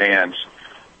understands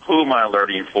who am I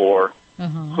alerting for?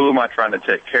 Who am I trying to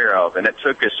take care of? And it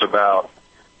took us about,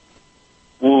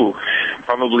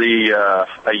 probably a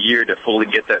year to fully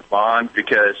get that bond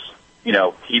because, you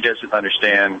know, he doesn't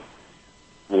understand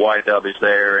why Dove is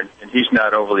there, and he's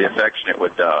not overly affectionate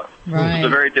with Dove. Right. It's a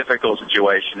very difficult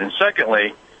situation. And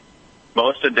secondly,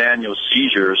 most of Daniel's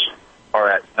seizures are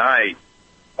at night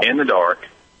in the dark,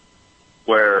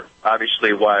 where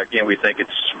obviously why, again, we think it's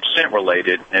scent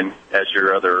related, and as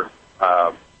your other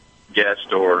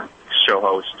guest or show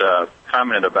host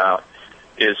commented about,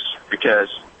 is because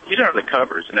he's under the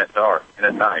covers in that dark and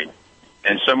at night.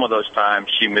 And some of those times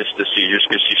she missed the seizures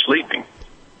because she's sleeping.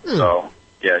 So,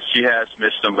 yeah, she has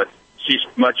missed them, but she's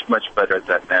much, much better at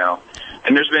that now.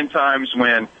 And there's been times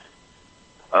when,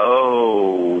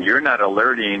 you're not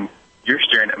alerting, you're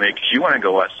staring at me because you want to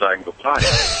go outside and go potty.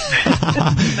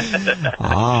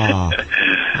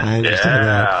 I understand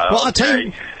that. Well, I'll tell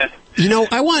you, you know,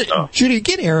 I want, Judy,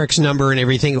 get Eric's number and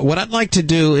everything. What I'd like to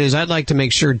do is I'd like to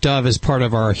make sure Dove is part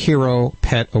of our Hero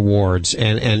Pet Awards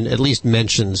and at least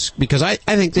mentions, because I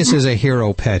think this is a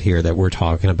hero pet here that we're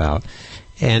talking about.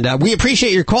 And we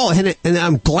appreciate your call, and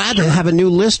I'm glad to have a new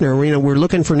listener. You know, we're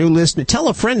looking for new listeners. Tell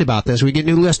a friend about this. We get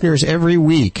new listeners every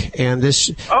week, and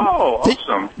this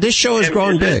awesome. This show is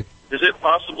growing big. Is it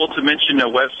possible to mention a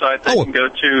website they can go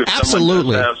to if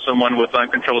absolutely. someone does have someone with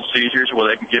uncontrolled seizures where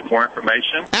they can get more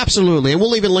information? Absolutely, and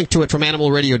we'll even link to it from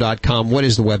animalradio.com. What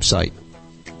is the website?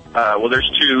 Well, there's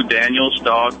two,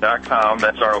 danielsdog.com.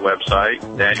 That's our website,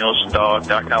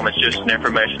 danielsdog.com. It's just an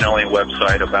information-only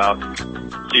website about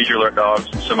seizure alert dogs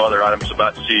and some other items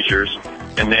about seizures.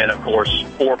 And then, of course,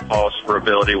 4 Paws for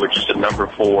Ability, which is the number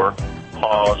 4,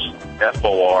 Paws,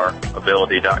 F-O-R,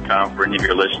 ability.com for any of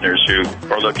your listeners who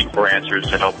are looking for answers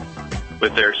to help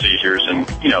with their seizures and,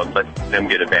 you know, let them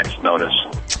get advance notice.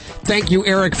 Thank you,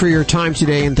 Eric, for your time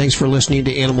today, and thanks for listening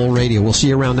to Animal Radio. We'll see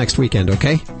you around next weekend,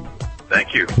 okay?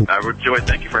 Thank you. Joy,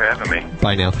 thank you for having me.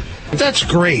 Bye now. That's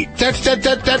great.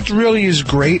 That really is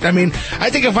great. I mean, I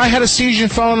think if I had a seizure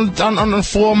and fell on the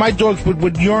floor, my dogs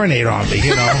would urinate on me,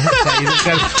 you know.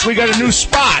 We got a new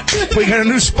spot. We got a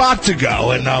new spot to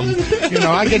go. And, you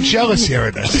know, I get jealous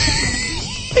hearing this.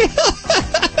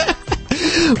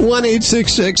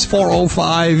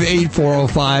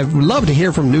 1-866-405-8405. We'd love to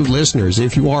hear from new listeners.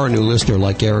 If you are a new listener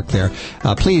like Eric there,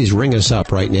 please ring us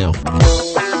up right now.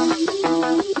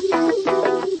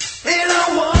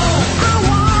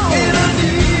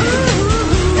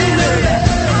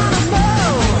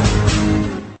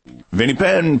 Vinny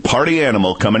Penn, Party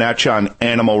Animal, coming at you on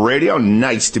Animal Radio.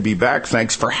 Nice to be back.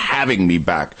 Thanks for having me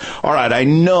back. All right, I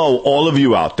know all of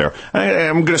you out there.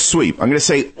 I'm going to sweep. I'm going to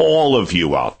say all of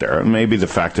you out there. Maybe the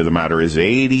fact of the matter is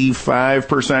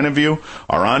 85% of you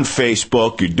are on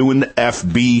Facebook. You're doing the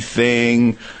FB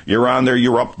thing. You're on there.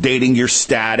 You're updating your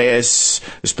status,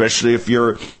 especially if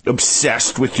you're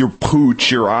obsessed with your pooch.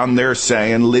 You're on there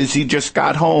saying, Lizzie just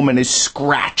got home and is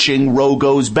scratching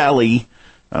Rogo's belly.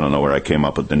 I don't know where I came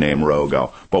up with the name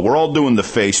Rogo, but we're all doing the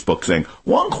Facebook thing.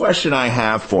 One question I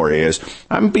have for you is,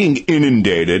 I'm being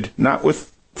inundated, not with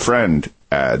friend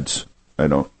ads. I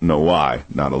don't know why.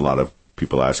 Not a lot of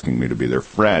people asking me to be their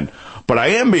friend, but I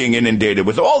am being inundated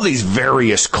with all these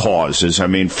various causes. I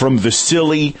mean, from the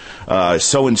silly,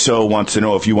 so-and-so wants to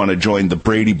know if you want to join the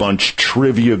Brady Bunch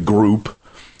trivia group,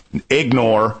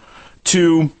 ignore,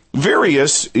 to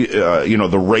various,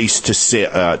 the race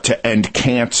to end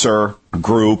cancer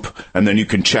group, and then you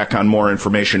can check on more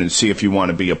information and see if you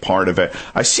want to be a part of it.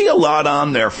 I see a lot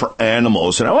on there for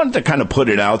animals, and I wanted to kind of put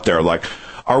it out there, like,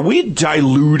 are we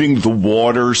diluting the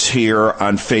waters here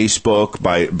on Facebook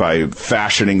by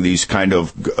fashioning these kind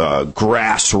of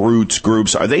grassroots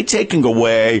groups? Are they taking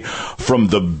away from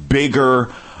the bigger,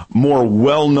 more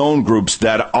well-known groups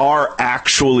that are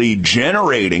actually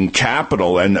generating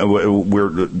capital and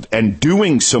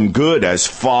doing some good as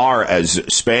far as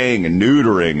spaying and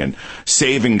neutering and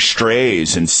saving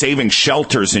strays and saving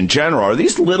shelters in general? Are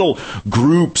these little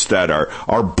groups that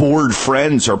our bored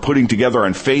friends are putting together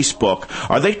on Facebook,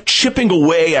 are they chipping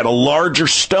away at a larger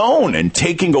stone and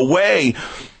taking away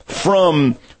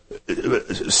from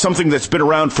something that's been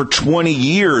around for 20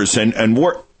 years and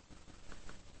more?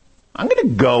 I'm going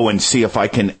to go and see if I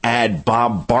can add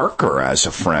Bob Barker as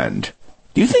a friend.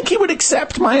 Do you think he would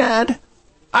accept my ad?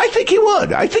 I think he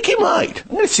would. I think he might.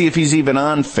 I'm going to see if he's even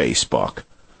on Facebook.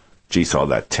 Geez, all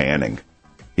that tanning.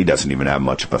 He doesn't even have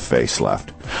much of a face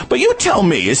left. But you tell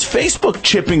me, is Facebook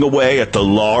chipping away at the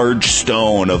large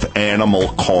stone of animal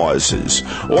causes?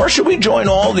 Or should we join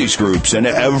all these groups and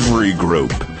every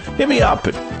group? Hit me up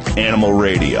at Animal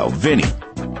Radio. Vinny,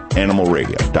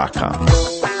 animalradio.com.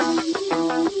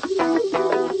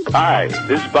 Hi,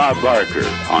 this is Bob Barker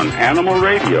on Animal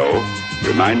Radio,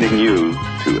 reminding you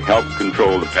to help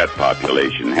control the pet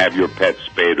population. Have your pets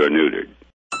spayed or neutered.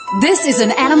 This is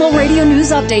an Animal Radio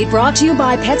News Update brought to you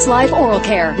by Pets Life Oral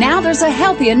Care. Now there's a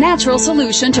healthy and natural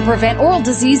solution to prevent oral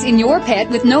disease in your pet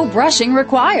with no brushing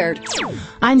required.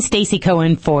 I'm Stacy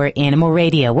Cohen for Animal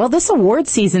Radio. Well, this award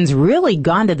season's really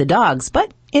gone to the dogs,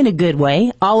 but in a good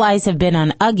way. All eyes have been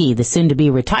on Uggy, the soon-to-be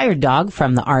retired dog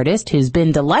from the artist who's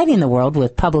been delighting the world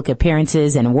with public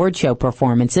appearances and award show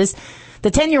performances.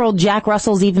 The 10-year-old Jack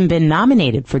Russell's even been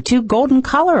nominated for 2 Golden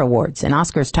Collar Awards, an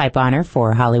Oscars-type honor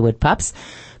for Hollywood pups.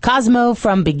 Cosmo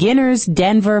from Beginners,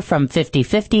 Denver from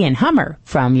 50/50, and Hummer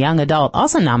from Young Adult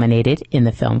also nominated in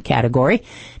the film category.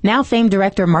 Now famed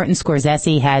director Martin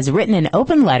Scorsese has written an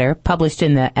open letter published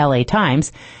in the LA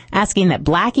Times asking that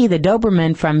Blackie the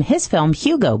Doberman from his film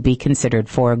Hugo be considered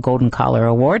for a Golden Collar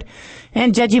Award.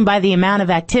 And judging by the amount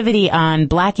of activity on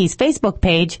Blackie's Facebook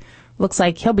page, looks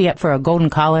like he'll be up for a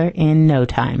Golden Collar in no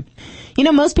time. You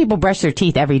know, most people brush their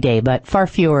teeth every day, but far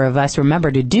fewer of us remember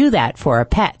to do that for our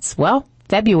pets. Well,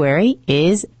 February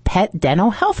is Pet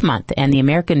Dental Health Month, and the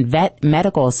American Vet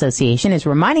Medical Association is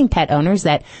reminding pet owners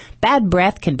that bad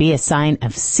breath can be a sign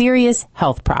of serious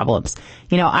health problems.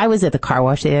 You know, I was at the car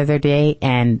wash the other day,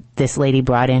 and this lady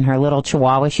brought in her little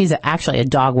Chihuahua. She's actually a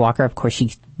dog walker. Of course,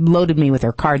 she loaded me with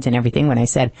her cards and everything when I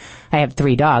said I have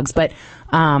 3 dogs, but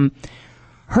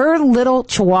her little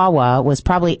Chihuahua was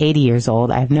probably 80 years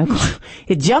old. I have no clue.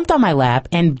 It jumped on my lap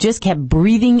and just kept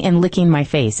breathing and licking my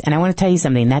face. And I want to tell you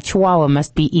something. That Chihuahua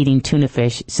must be eating tuna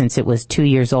fish since it was 2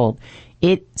 years old.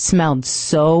 It smelled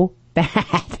so bad.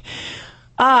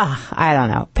 I don't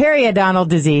know. Periodontal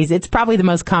disease. It's probably the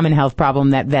most common health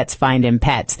problem that vets find in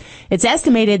pets. It's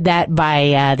estimated that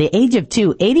by the age of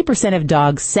 2, 80% of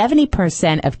dogs,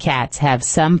 70% of cats have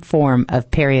some form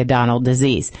of periodontal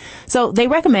disease. So they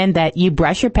recommend that you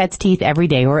brush your pet's teeth every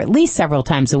day or at least several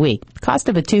times a week. The cost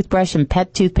of a toothbrush and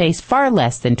pet toothpaste far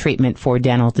less than treatment for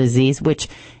dental disease, which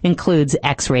includes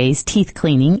x-rays, teeth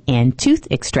cleaning, and tooth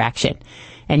extraction.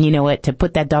 And you know what? To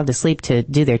put that dog to sleep to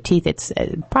do their teeth, it's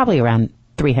probably around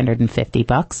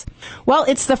 $350. Well,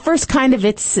 it's the first kind of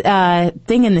its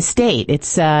thing in the state.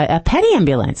 It's a pet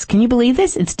ambulance. Can you believe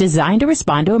this? It's designed to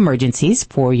respond to emergencies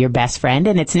for your best friend,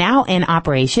 and it's now in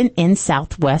operation in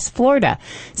Southwest Florida.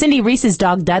 Cindy Reese's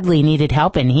dog Dudley needed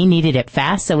help, and he needed it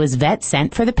fast, so his vet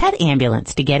sent for the pet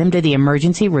ambulance to get him to the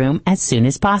emergency room as soon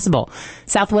as possible.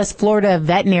 Southwest Florida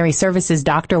Veterinary Services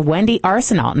Dr. Wendy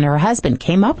Arsenault and her husband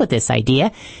came up with this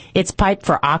idea. It's piped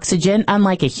for oxygen.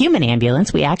 Unlike a human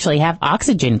ambulance, we actually have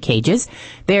oxygen cages.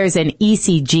 There's an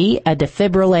ECG, a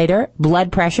defibrillator,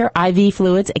 blood pressure, IV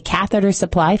fluids, a catheter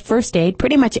supply, first aid.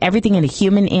 Pretty much everything in a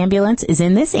human ambulance is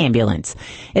in this ambulance.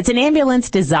 It's an ambulance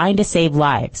designed to save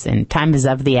lives, and time is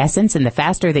of the essence, and the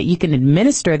faster that you can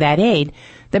administer that aid,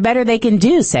 the better they can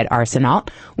do, said Arsenault.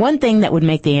 One thing that would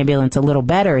make the ambulance a little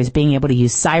better is being able to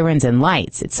use sirens and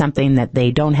lights. It's something that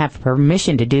they don't have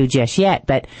permission to do just yet,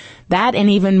 but that and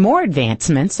even more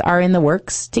advancements are in the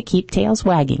works to keep tails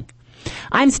wagging.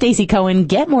 I'm Stacy Cohen.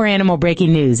 Get more animal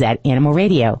breaking news at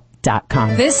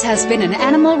animalradio.com. This has been an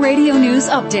Animal Radio News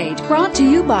Update brought to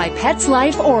you by Pets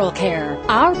Life Oral Care.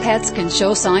 Our pets can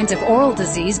show signs of oral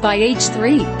disease by age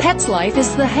 3. Pets Life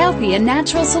is the healthy and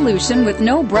natural solution with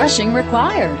no brushing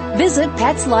required. Visit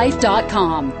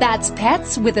PetsLife.com. That's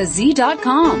pets with a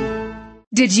Z.com.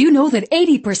 Did you know that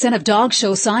 80% of dogs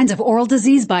show signs of oral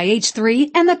disease by age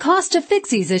 3, and the cost to fix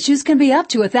these issues can be up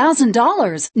to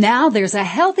 $1,000? Now there's a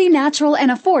healthy, natural, and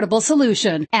affordable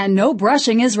solution, and no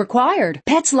brushing is required.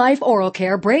 Pets Life Oral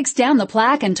Care breaks down the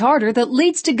plaque and tartar that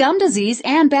leads to gum disease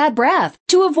and bad breath.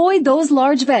 To avoid those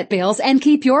large vet bills and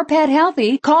keep your pet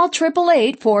healthy, call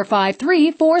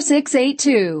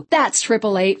 888-453-4682. That's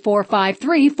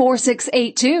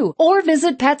 888-453-4682. Or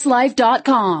visit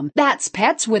PetsLife.com. That's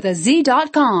pets with a Z.com.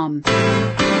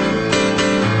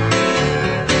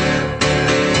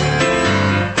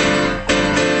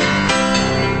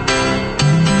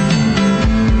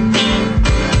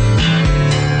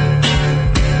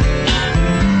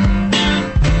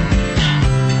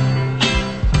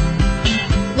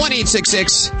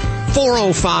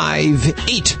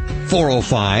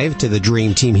 to the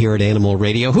Dream Team here at Animal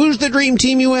Radio. Who's the Dream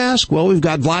Team, you ask? Well, we've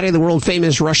got Vlade, the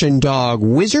world-famous Russian dog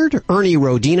wizard, Ernie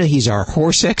Rodina, he's our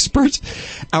horse expert,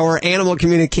 our animal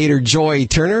communicator, Joy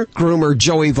Turner, groomer,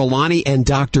 Joey Villani, and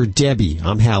Dr. Debbie.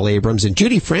 I'm Hal Abrams, and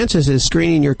Judy Francis is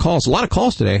screening your calls. A lot of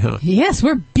calls today, huh? Yes,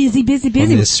 we're busy. On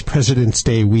this President's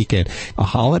Day weekend. A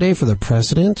holiday for the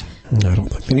president? I don't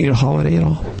think they need a holiday at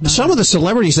all. Some of the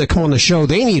celebrities that come on the show,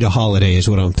 they need a holiday is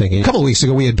what I'm thinking. A couple of weeks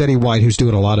ago, we had Betty White, who's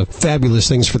doing a lot of fabulous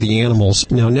things for the animals.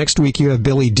 Now, next week you have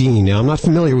Billy Dean. Now, I'm not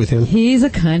familiar with him. He's a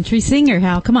country singer,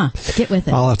 Hal. Come on, get with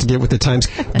it. I'll have to get with the times.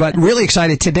 But really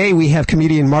excited. Today we have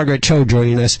comedian Margaret Cho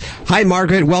joining us. Hi,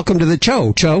 Margaret. Welcome to the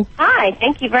Cho. Cho. Hi.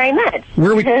 Thank you very much.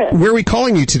 Where are we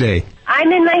calling you today?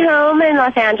 I'm in my home in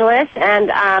Los Angeles,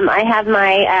 and I have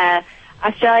my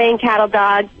Australian cattle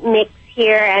dog mix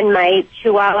here and my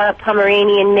Chihuahua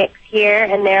Pomeranian mix here,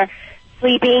 and they're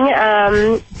sleeping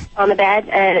on the bed,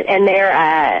 and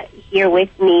they're here with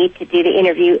me to do the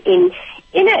interview in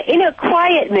a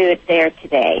quiet mood there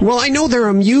today. Well, I know they're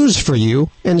a muse for you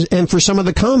and for some of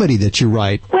the comedy that you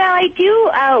write. Well, I do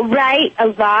write a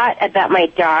lot about my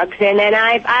dogs, and then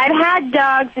I've had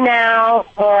dogs now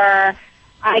for,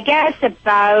 I guess,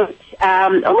 about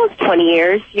almost 20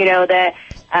 years. You know, the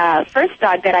first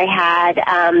dog that I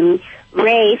had,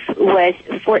 Rafe, was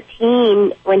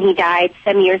 14 when he died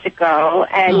some years ago,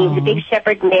 and he's a big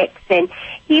shepherd mix, and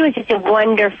he was just a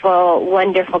wonderful,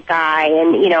 wonderful guy,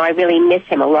 and, you know, I really miss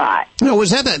him a lot. No,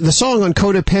 was that the song on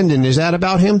Codependent? Is that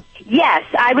about him? Yes,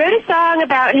 I wrote a song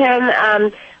about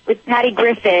him with Patty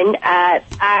Griffin.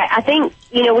 I think,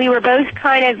 you know, we were both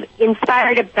kind of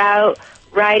inspired about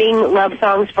writing love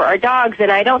songs for our dogs, and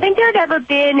I don't think there had ever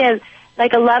been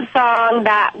a love song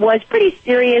that was pretty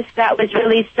serious, that was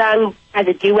really sung as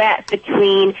a duet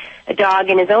between a dog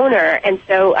and his owner. And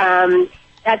so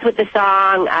that's what the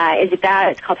song is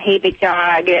about. It's called Hey Big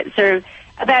Dog. It's sort of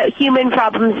about human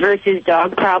problems versus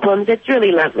dog problems. It's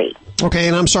really lovely. Okay,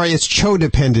 and I'm sorry, it's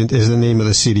Cho-dependent is the name of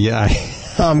the CD.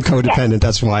 I'm codependent.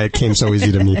 That's why it came so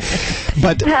easy to me.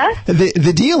 But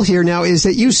the deal here now is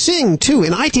that you sing, too,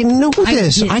 and I didn't know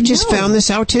this. I just found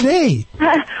this out today.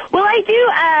 Well, I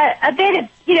do a bit of,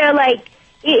 you know, like,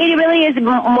 it really is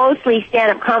mostly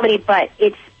stand-up comedy, but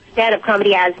it's stand-up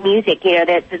comedy as music. You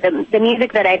know, the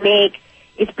music that I make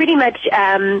is pretty much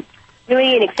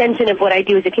really an extension of what I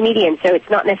do as a comedian, so it's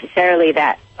not necessarily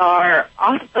that far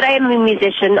off. But I am a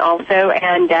musician also,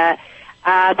 and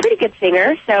a pretty good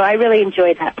singer, so I really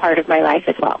enjoy that part of my life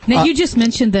as well. Now, you just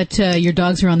mentioned that your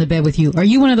dogs are on the bed with you. Are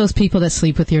you one of those people that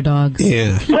sleep with your dogs?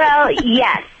 Yeah. Well,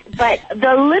 yes. But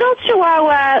the little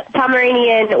Chihuahua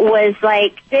Pomeranian was,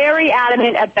 like, very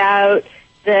adamant about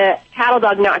the cattle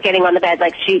dog not getting on the bed.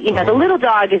 Like, she, you know, the little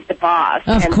dog is the boss.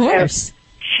 Of course. So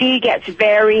she gets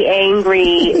very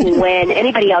angry when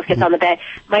anybody else gets on the bed.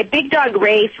 My big dog,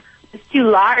 Rafe, was too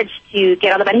large to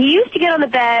get on the bed. He used to get on the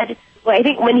bed, well, I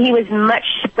think when he was much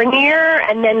springier,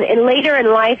 and then later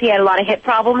in life he had a lot of hip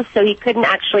problems, so he couldn't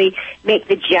actually make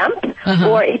the jump.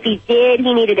 Or if he did,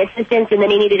 he needed assistance, and then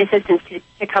he needed assistance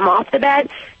to come off the bed.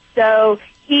 So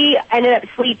he ended up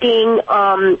sleeping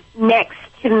next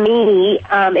to me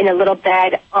in a little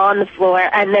bed on the floor,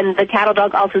 and then the cattle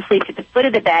dog also sleeps at the foot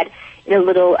of the bed in a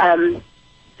little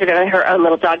sort of her own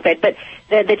little dog bed. But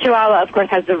the Chihuahua, of course,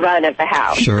 has the run of the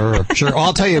house. Sure.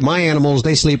 I'll tell you, my animals,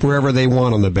 they sleep wherever they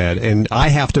want on the bed, and I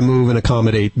have to move and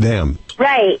accommodate them.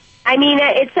 Right. I mean,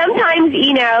 it's sometimes,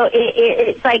 you know,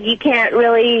 it's like you can't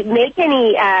really make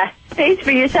any space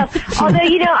for yourself. Although,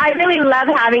 you know, I really love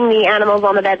having the animals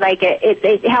on the bed. Like,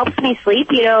 it helps me sleep,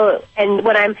 you know, and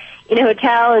when I'm in a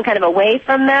hotel and kind of away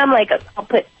from them, like, I'll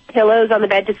put pillows on the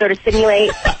bed to sort of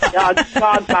simulate dog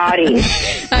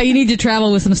bodies. You need to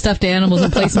travel with some stuffed animals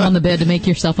and place them on the bed to make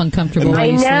yourself uncomfortable. I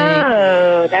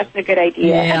know. That's a good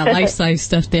idea. Yeah, life-size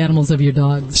stuffed animals of your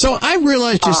dogs. So I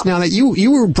realized just now that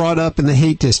you were brought up in the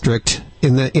Haight District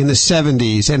in the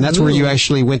 70s, and that's where you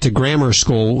actually went to grammar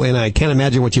school. And I can't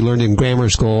imagine what you learned in grammar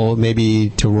school. Maybe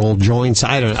to roll joints.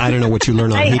 I don't know what you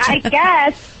learned on Haight. I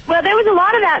guess. Well, there was a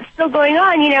lot of that still going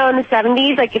on, you know, in the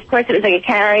 70s. Like, of course, it was like a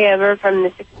carryover from the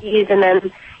 60s, and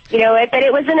then, you know, but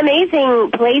it was an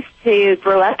amazing place to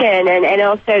grow up in, and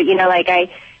also, you know, like, I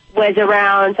was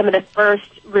around some of the first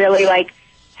really, like,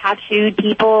 tattooed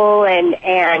people, and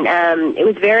it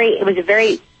was a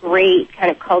very great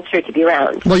kind of culture to be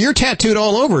around. Well, you're tattooed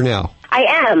all over now.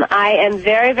 I am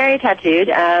very, very tattooed.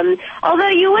 Although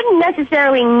you wouldn't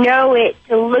necessarily know it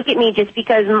to look at me, just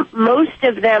because most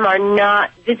of them are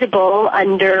not visible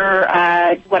under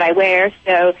what I wear.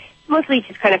 So mostly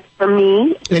just kind of for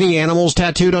me. Any animals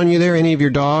tattooed on you there? Any of your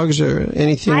dogs or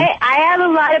anything? I have a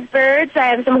lot of birds. I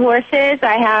have some horses.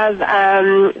 I have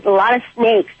a lot of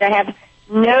snakes. I have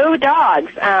no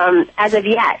dogs as of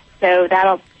yet. So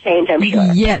that'll change, I'm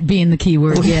sure. Yet being the key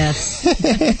word, yes.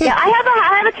 Yeah,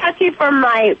 I have a tattoo from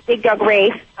my big dog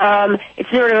Rafe.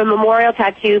 It's sort of a memorial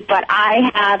tattoo, but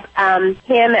I have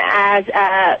him as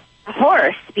a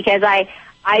horse, because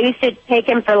I used to take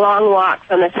him for long walks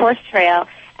on this horse trail,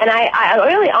 and I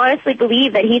really honestly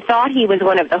believe that he thought he was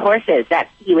one of the horses that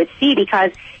he would see,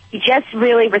 because he just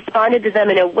really responded to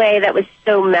them in a way that was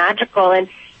so magical. And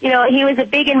you know, he was a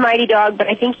big and mighty dog, but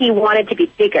I think he wanted to be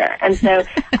bigger. And so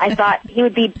I thought he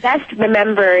would be best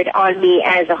remembered on me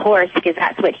as a horse because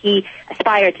that's what he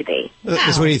aspired to be.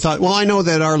 That's what he thought. Well, I know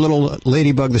that our little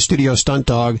Ladybug, the studio stunt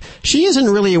dog, she isn't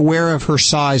really aware of her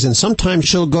size, and sometimes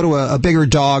she'll go to a bigger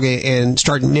dog and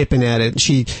start nipping at it.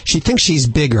 She thinks she's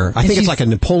bigger. I think it's like a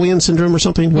Napoleon syndrome or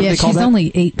something. What do they call that? She's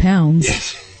only 8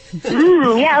 pounds.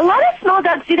 Yeah, a lot of small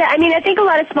dogs do that. I mean, I think a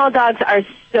lot of small dogs are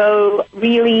so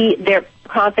really, their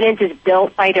confidence is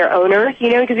built by their owners, you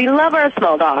know, because we love our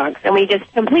small dogs, and we just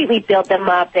completely build them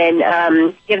up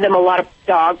and give them a lot of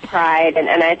dog pride, and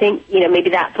I think, you know, maybe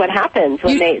that's what happens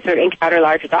when they sort of encounter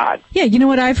larger dogs. Yeah, you know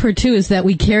what I've heard, too, is that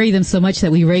we carry them so much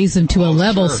that we raise them to a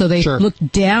level so they look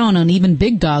down on even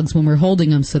big dogs when we're holding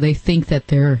them, so they think that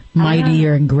they're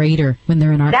mightier and greater when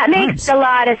they're in our That arms. makes a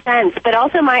lot of sense, but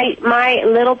also my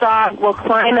little dog will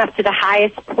climb up to the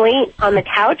highest point on the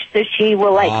couch, so she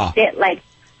will, sit,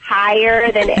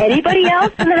 higher than anybody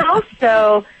else in the house,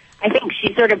 so I think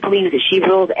she sort of believes that she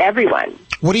rules everyone.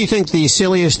 What do you think the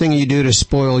silliest thing you do to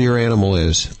spoil your animal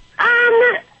is?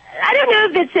 I don't know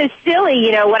if it's so silly.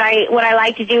 You know, what I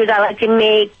like to do is I like to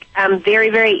make very,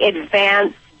 very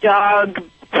advanced dog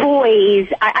toys.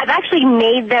 I've actually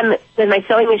made them with my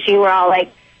sewing machine where I'll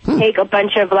take a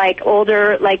bunch of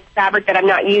older fabric that I'm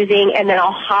not using, and then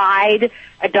I'll hide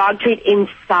a dog treat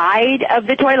inside of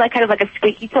the toy, kind of like a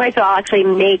squeaky toy. So I'll actually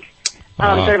make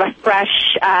sort of a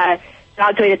fresh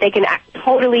dog toy that they can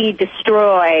totally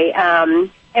destroy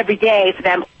every day for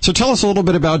them. So tell us a little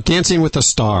bit about Dancing with the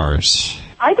Stars.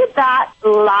 I did that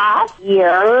last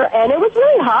year, and it was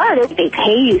really hard. They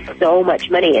pay you so much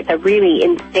money. It's a really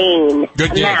insane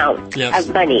amount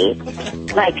of money.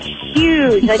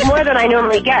 Huge. More than I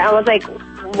normally get. I was like,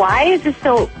 why is this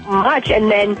so much?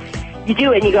 And then you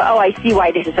do it, and you go, oh, I see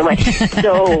why this is so much.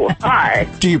 So hard.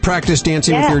 Do you practice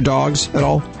dancing with your dogs at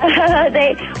all?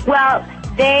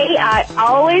 They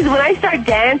always, when I start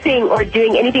dancing or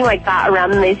doing anything like that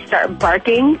around them, they start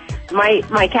barking.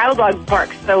 My cattle dog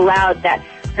barks so loud that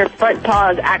her front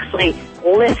paws actually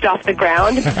lift off the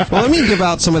ground. Well, let me give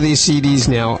out some of these CDs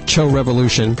now. Cho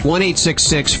Revolution,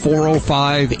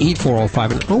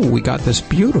 1-866-405-8405. And, oh, we got this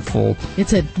beautiful.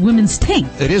 It's a women's tank.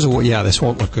 It is. Yeah, this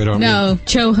won't look good on me. No,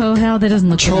 Cho Ho How, that doesn't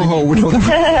look good. Cho Ho.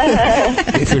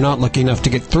 If you're not lucky enough to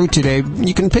get through today,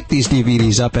 you can pick these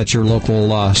DVDs up at your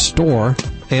local store.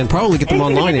 And probably get them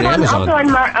online at Amazon. Also on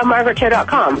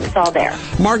MargaretCho.com. It's all there.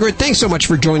 Margaret, thanks so much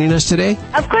for joining us today.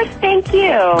 Of course, thank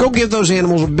you. Go give those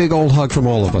animals a big old hug from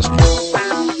all of us.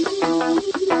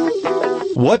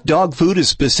 What dog food is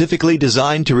specifically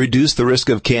designed to reduce the risk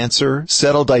of cancer,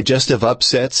 settle digestive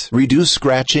upsets, reduce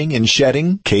scratching and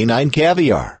shedding? Canine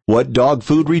Caviar. What dog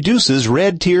food reduces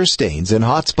red tear stains and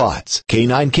hot spots?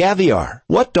 Canine Caviar.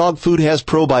 What dog food has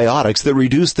probiotics that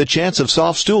reduce the chance of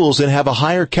soft stools and have a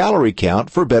higher calorie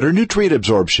count for better nutrient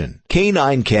absorption?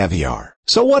 Canine Caviar.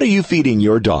 So what are you feeding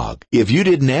your dog? If you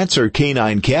didn't answer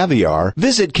Canine Caviar,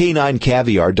 visit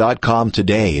caninecaviar.com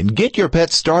today and get your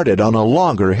pet started on a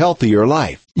longer, healthier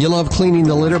life. You love cleaning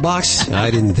the litter box? I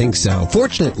didn't think so.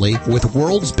 Fortunately, with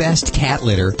World's Best Cat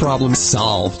Litter, problem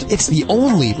solved. It's the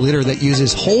only litter that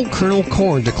uses whole kernel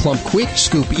corn to clump quick,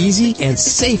 scoop easy, and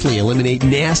safely eliminate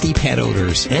nasty pet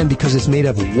odors. And because it's made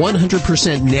of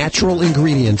 100% natural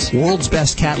ingredients, World's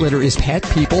Best Cat Litter is pet,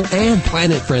 people, and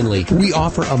planet friendly. We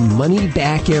offer a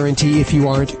money-back guarantee if you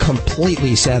aren't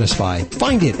completely satisfied.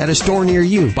 Find it at a store near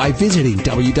you by visiting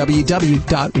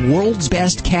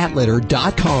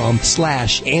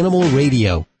www.worldsbestcatlitter.com/Animal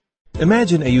Radio.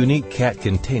 Imagine a unique cat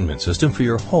containment system for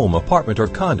your home, apartment, or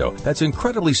condo that's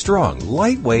incredibly strong,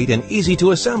 lightweight, and easy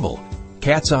to assemble.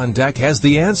 Cats on Deck has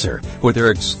the answer. With their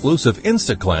exclusive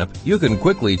InstaClamp, you can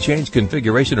quickly change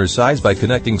configuration or size by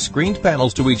connecting screened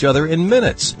panels to each other in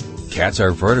minutes. Cats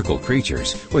are vertical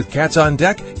creatures. With Cats on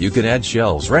Deck, you can add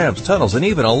shelves, ramps, tunnels, and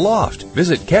even a loft.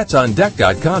 Visit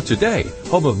catsondeck.com today.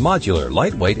 Home of modular,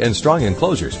 lightweight, and strong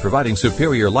enclosures, providing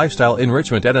superior lifestyle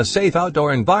enrichment and a safe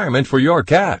outdoor environment for your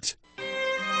cat.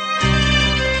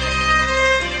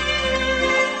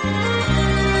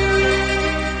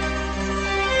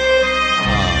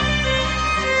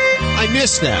 I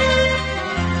missed that.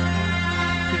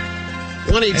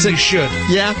 1-866 should.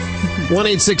 Yeah.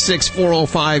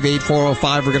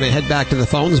 1-866-405-8405. We're going to head back to the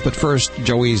phones, but first,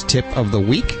 Joey's tip of the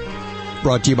week.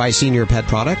 Brought to you by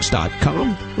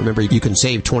SeniorPetProducts.com. Remember, you can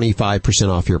save 25%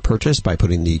 off your purchase by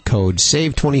putting the code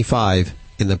SAVE25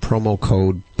 in the promo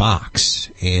code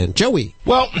box. And Joey.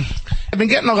 Well, I've been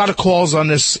getting a lot of calls on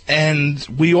this, and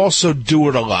we also do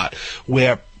it a lot,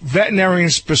 where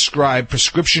veterinarians prescribe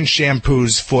prescription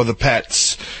shampoos for the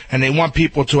pets, and they want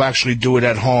people to actually do it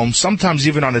at home, sometimes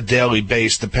even on a daily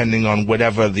basis, depending on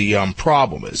whatever the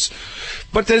problem is.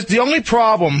 But there's the only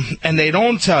problem, and they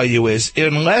don't tell you, is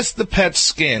unless the pet's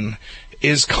skin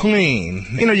is clean,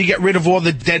 you get rid of all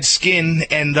the dead skin,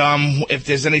 and if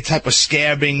there's any type of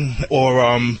scabbing or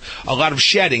a lot of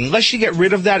shedding, unless you get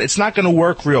rid of that, it's not going to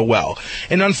work real well.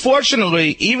 And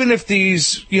unfortunately, even if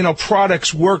these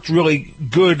products worked really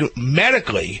good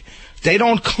medically, they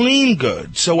don't clean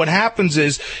good. So what happens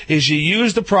is you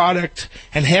use the product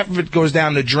and half of it goes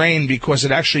down the drain because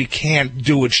it actually can't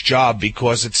do its job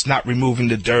because it's not removing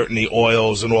the dirt and the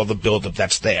oils and all the buildup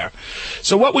that's there.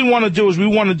 So what we want to do is we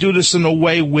want to do this in a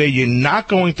way where you're not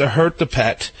going to hurt the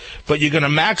pet, but you're going to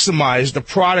maximize the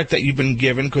product that you've been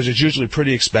given, because it's usually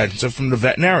pretty expensive, from the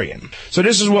veterinarian. So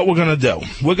this is what we're going to do.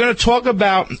 We're going to talk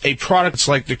about a product that's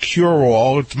like the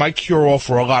cure-all. It's my cure-all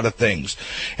for a lot of things.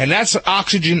 And that's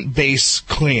oxygen-based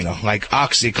cleaner, like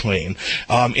OxiClean.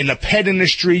 In the pet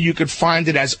industry, you could find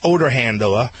it as odor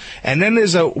handler. And then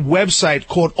there's a website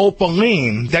called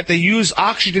Opaline that they use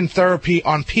oxygen therapy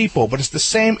on people, but it's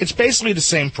basically the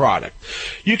same product.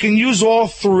 You can use all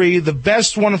three. The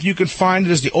best one, if you can find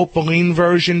it, is the Opaline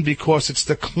version, because it's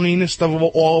the cleanest of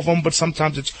all of them, but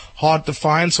sometimes it's hard to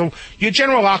find. So your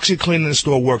general OxiClean in the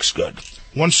store works good.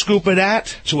 1 scoop of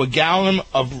that to a gallon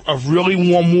of really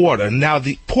warm water. Now,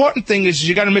 the important thing is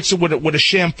you got to mix it with a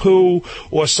shampoo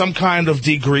or some kind of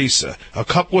degreaser. A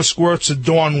couple of squirts of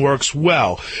Dawn works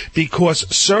well, because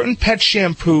certain pet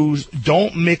shampoos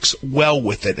don't mix well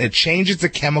with it. It changes the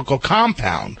chemical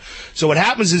compound. So what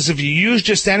happens is if you use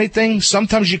just anything,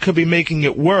 sometimes you could be making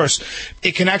it worse.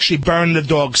 It can actually burn the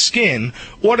dog's skin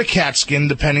or the cat's skin,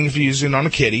 depending if you're using it on a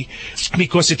kitty,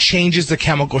 because it changes the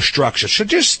chemical structure. So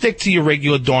just stick to your regular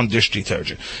Dawn dish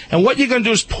detergent. And what you're going to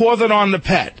do is pour that on the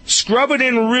pet. Scrub it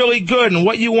in really good. And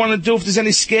what you want to do, if there's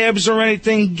any scabs or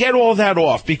anything, get all that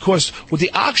off. Because with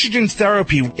the oxygen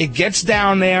therapy, it gets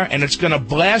down there and it's going to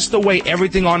blast away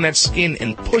everything on that skin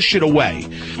and push it away.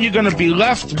 You're going to be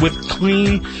left with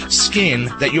clean skin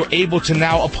that you're able to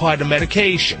now apply the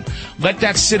medication. Let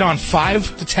that sit on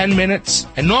 5 to 10 minutes.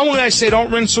 And normally I say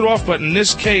don't rinse it off, but in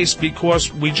this case,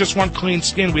 because we just want clean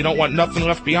skin, we don't want nothing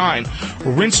left behind,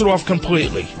 rinse it off completely.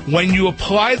 When you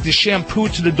apply the shampoo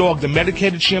to the dog, the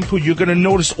medicated shampoo, you're going to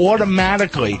notice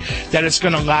automatically that it's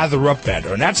going to lather up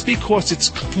better. And that's because it's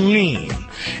clean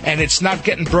and it's not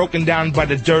getting broken down by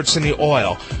the dirts and the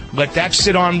oil. Let that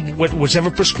sit on whatever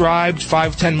prescribed,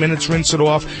 5-10 minutes, rinse it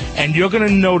off, and you're going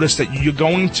to notice that you're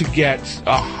going to get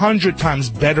 100 times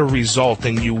better result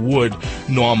than you would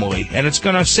normally. And it's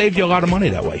going to save you a lot of money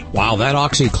that way. Wow, that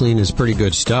OxiClean is pretty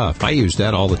good stuff. I use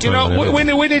that all the time.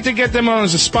 We need to get them on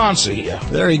as a sponsor here.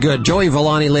 Very good. Joey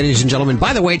Villani, ladies and gentlemen.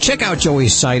 By the way, check out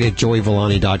Joey's site at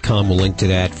joeyvillani.com. We'll link to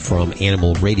that from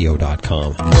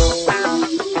animalradio.com.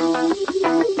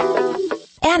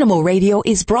 Animal Radio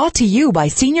is brought to you by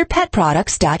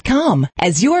SeniorPetProducts.com.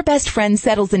 As your best friend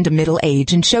settles into middle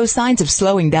age and shows signs of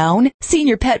slowing down,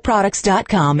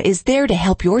 SeniorPetProducts.com is there to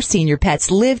help your senior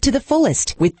pets live to the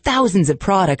fullest with thousands of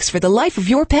products for the life of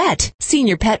your pet.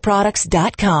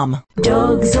 SeniorPetProducts.com.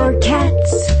 Dogs or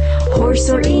cats, horse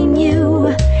or emu,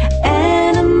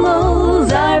 animals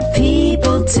are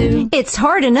people too. It's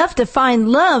hard enough to find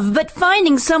love, but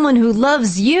finding someone who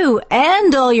loves you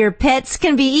and all your pets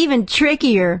can be even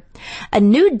trickier. A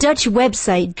new Dutch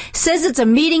website says it's a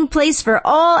meeting place for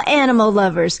all animal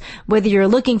lovers, whether you're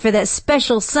looking for that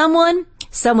special someone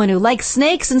who likes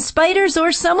snakes and spiders,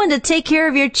 or someone to take care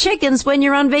of your chickens when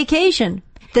you're on vacation.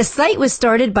 The site was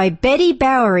started by Betty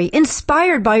Bowery,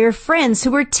 inspired by her friends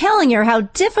who were telling her how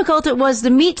difficult it was to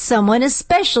meet someone,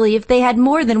 especially if they had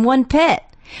more than one pet.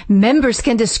 Members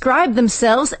can describe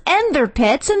themselves and their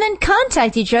pets and then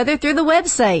contact each other through the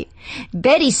website.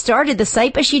 Betty started the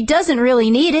site, but she doesn't really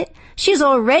need it. She's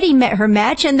already met her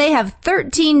match, and they have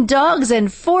 13 dogs and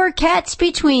 4 cats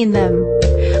between them.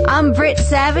 I'm Britt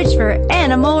Savage for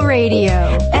Animal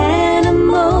Radio.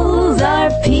 Animals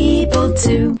are people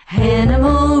too.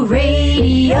 Animal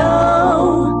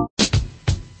Radio.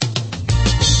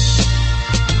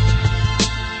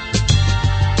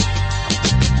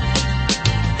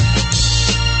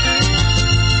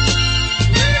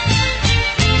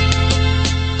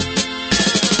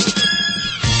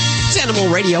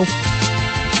 Animal Radio.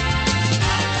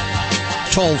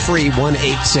 Toll free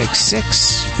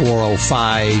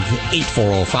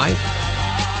 1-866-405-8405.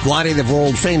 Vladi, the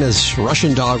world famous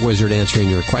Russian dog wizard, answering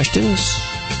your questions.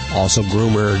 Also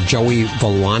groomer Joey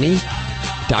Villani,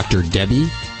 Dr. Debbie,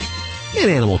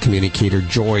 and animal communicator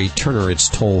Joy Turner. It's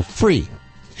toll free.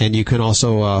 And you can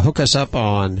also hook us up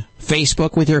on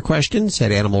Facebook with your questions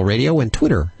at Animal Radio and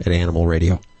Twitter at Animal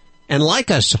Radio. And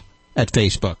like us at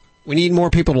Facebook. We need more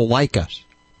people to like us.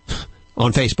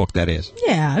 On Facebook, that is.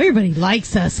 Yeah, everybody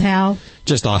likes us, Hal.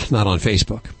 Just not on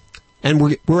Facebook.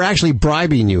 And we're actually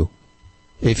bribing you.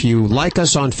 If you like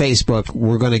us on Facebook,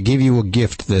 we're going to give you a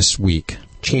gift this week.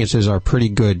 Chances are pretty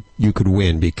good you could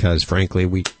win because, frankly,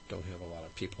 we don't have a lot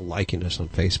of people liking us on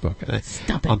Facebook. And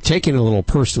Stop it. I'm taking it a little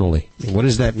personally. What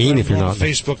does that mean if you're I'm not on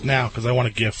Facebook now because I want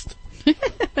a gift.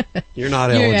 You're not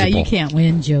eligible. Yeah, you can't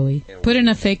win, Joey. Put in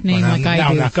a fake name like I do.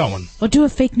 I'm not going. Well, do a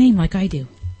fake name like I do.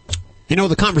 You know,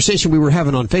 the conversation we were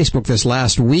having on Facebook this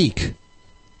last week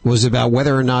was about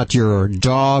whether or not your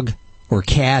dog or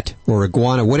cat or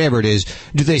iguana, whatever it is,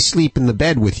 do they sleep in the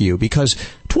bed with you? Because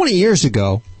 20 years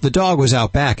ago, the dog was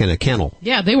out back in a kennel.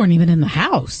 Yeah, they weren't even in the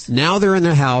house. Now they're in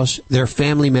the house, they're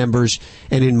family members,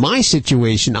 and in my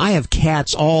situation, I have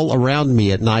cats all around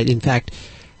me at night. In fact,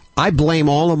 I blame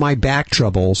all of my back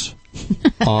troubles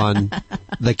on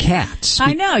the cats.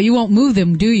 I know. You won't move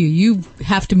them, do you? You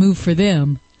have to move for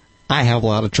them. I have a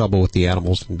lot of trouble with the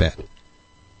animals in bed.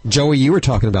 Joey, you were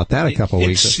talking about that a couple of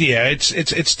weeks ago. Yeah,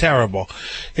 it's terrible.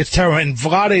 It's terrible. And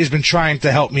Vlade has been trying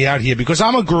to help me out here because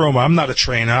I'm a groomer. I'm not a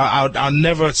trainer. I'll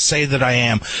never say that I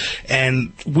am.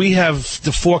 And we have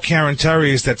the 4 Karen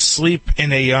Terriers that sleep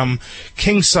in a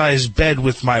king-size bed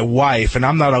with my wife, and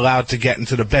I'm not allowed to get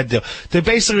into the bed. They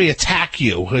basically attack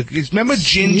you. Remember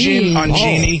Jin Jin on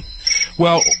Genie?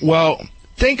 Well,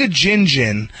 think of Jin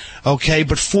Jin, okay,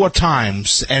 but 4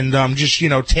 times, and just,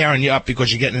 tearing you up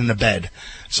because you're getting in the bed.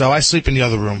 So I sleep in the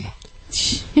other room.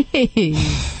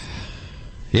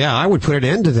 Yeah, I would put an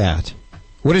end to that.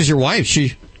 What is your wife?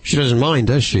 She doesn't mind,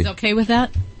 does she? She's okay with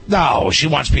that? No, she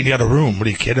wants me in the other room. What are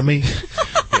you kidding me?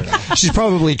 She's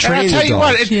probably trained the dog. And I'll tell you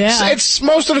what, Yeah. it's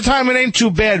most of the time it ain't too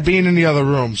bad being in the other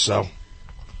room, so.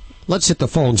 Let's hit the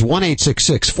phones.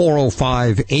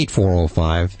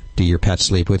 1-866-405-8405. Do your pet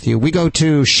sleep with you? We go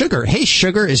to Sugar. Hey,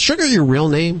 Sugar. Is Sugar your real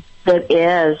name? It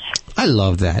is. I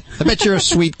love that. I bet you're a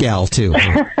sweet gal, too.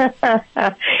 Huh?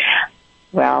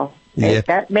 Well, Yeah.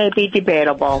 that may be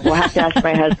debatable. We'll have to ask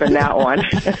my husband that one.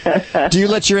 Do you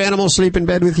let your animals sleep in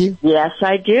bed with you? Yes,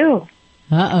 I do.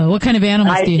 Uh-oh. What kind of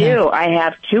animals I do you have? I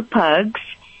have 2 pugs,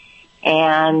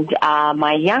 and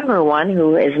my younger one,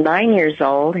 who is 9 years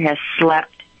old, has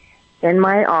slept in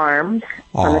my arms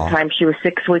on the time she was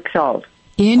 6 weeks old.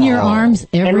 In your arms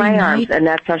every in my night? arms, and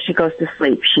that's how she goes to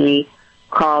sleep. She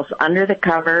crawls under the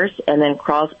covers and then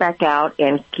crawls back out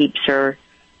and keeps her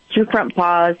 2 front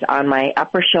paws on my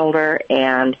upper shoulder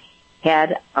and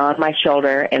head on my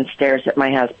shoulder and stares at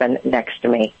my husband next to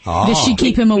me. Does she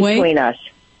keep him away? Between us.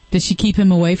 Does she keep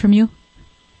him away from you?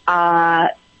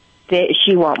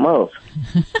 She won't move.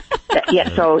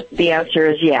 Yeah, so the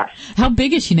answer is yes. How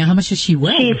big is she now? How much does she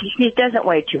weigh? She doesn't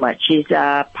weigh too much. She's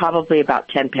probably about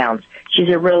 10 pounds. She's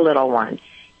a real little one.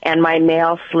 And my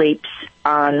male sleeps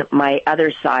on my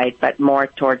other side, but more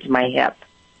towards my hip.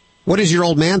 What does your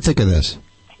old man think of this?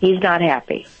 He's not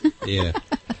happy. Yeah.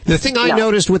 The thing I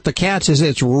noticed with the cats is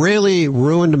it's really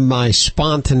ruined my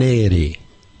spontaneity,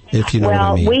 if you know what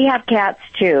I mean. Well, we have cats,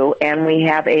 too, and we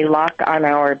have a lock on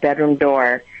our bedroom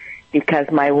door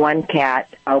because my one cat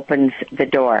opens the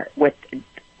door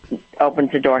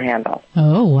handle.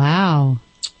 Oh, wow.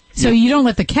 So you don't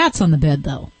let the cats on the bed,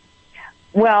 though?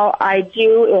 Well, I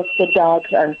do if the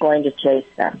dogs aren't going to chase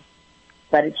them.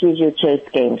 But it's usually a chase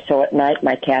game. So at night,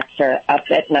 my cats are up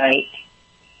at night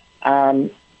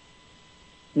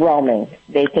roaming.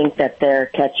 They think that they're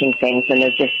catching things, and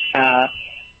they're just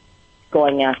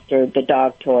going after the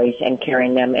dog toys and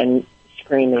carrying them and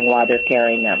screaming while they're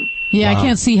carrying them. Yeah, I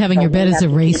can't see having your bed as a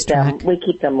racetrack. We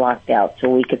keep them locked out so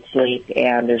we could sleep,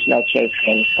 and there's no chase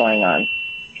games going on.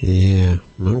 Yeah,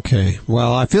 okay.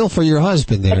 Well, I feel for your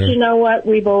husband there. But you know what?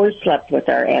 We've always slept with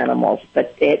our animals,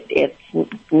 but it's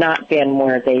not been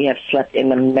where they have slept in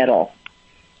the middle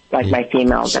like my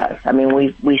female does. I mean,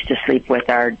 we used to sleep with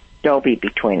our Dobie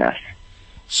between us.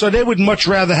 So they would much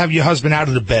rather have your husband out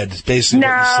of the bed, is basically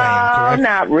what you're saying, correct? No,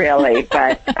 not really,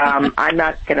 but I'm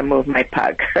not going to move my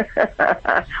pug.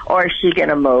 Or is she going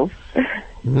to move?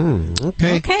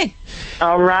 Okay. Okay.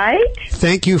 All right.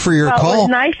 Thank you for your call. It was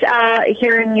nice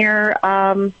hearing your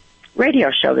radio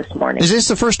show this morning. Is this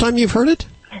the first time you've heard it?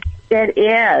 It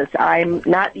is. I'm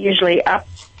not usually up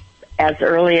as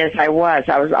early as I was.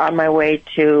 I was on my way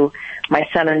to my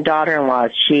son and daughter-in-law.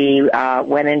 She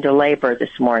went into labor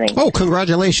this morning. Oh,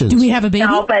 congratulations. Do we have a baby?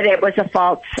 No, but it was a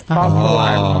false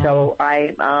alarm. So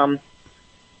I,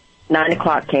 9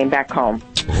 o'clock, came back home.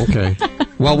 Okay.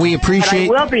 Well, we appreciate...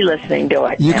 But I will be listening to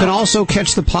it. You can also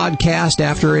catch the podcast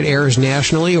after it airs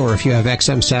nationally, or if you have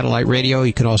XM satellite radio,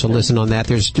 you can also listen on that.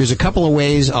 There's a couple of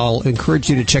ways. I'll encourage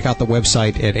you to check out the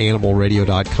website at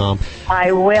animalradio.com.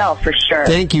 I will, for sure.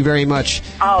 Thank you very much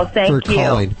for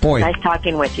calling. Boy, nice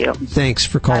talking with you. Thanks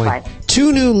for calling. Bye-bye.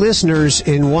 2 new listeners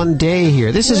in one day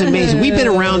here. This is amazing. We've been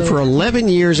around for 11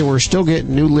 years, and we're still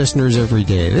getting new listeners every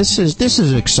day. This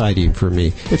is exciting for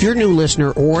me. If you're a new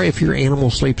listener, or if your animal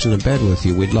sleeps in a bed with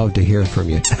you, we'd love to hear from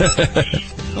you.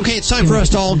 Okay, it's time for us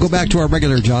to all go back to our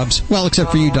regular jobs. Well,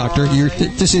 except for you, Doctor.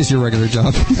 This is your regular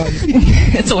job.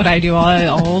 That's what I do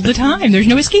all the time. There's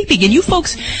no escaping. And you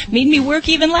folks made me work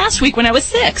even last week when I was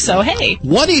sick, so hey.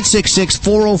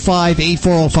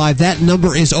 1-866-405-8405. That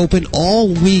number is open all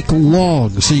week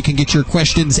long, so you can get your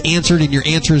questions answered and your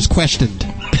answers questioned.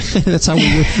 That's how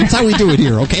we do it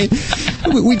here, okay?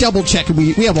 We double check, and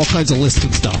we have all kinds of lists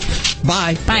and stuff.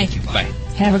 Bye. Bye. Bye.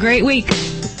 Have a great week.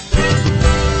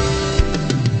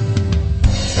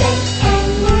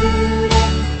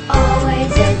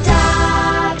 Always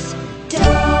adopt,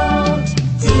 don't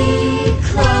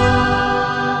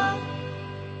declaw.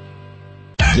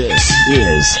 This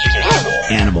is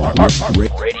Animal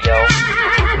Radio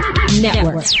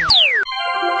Network.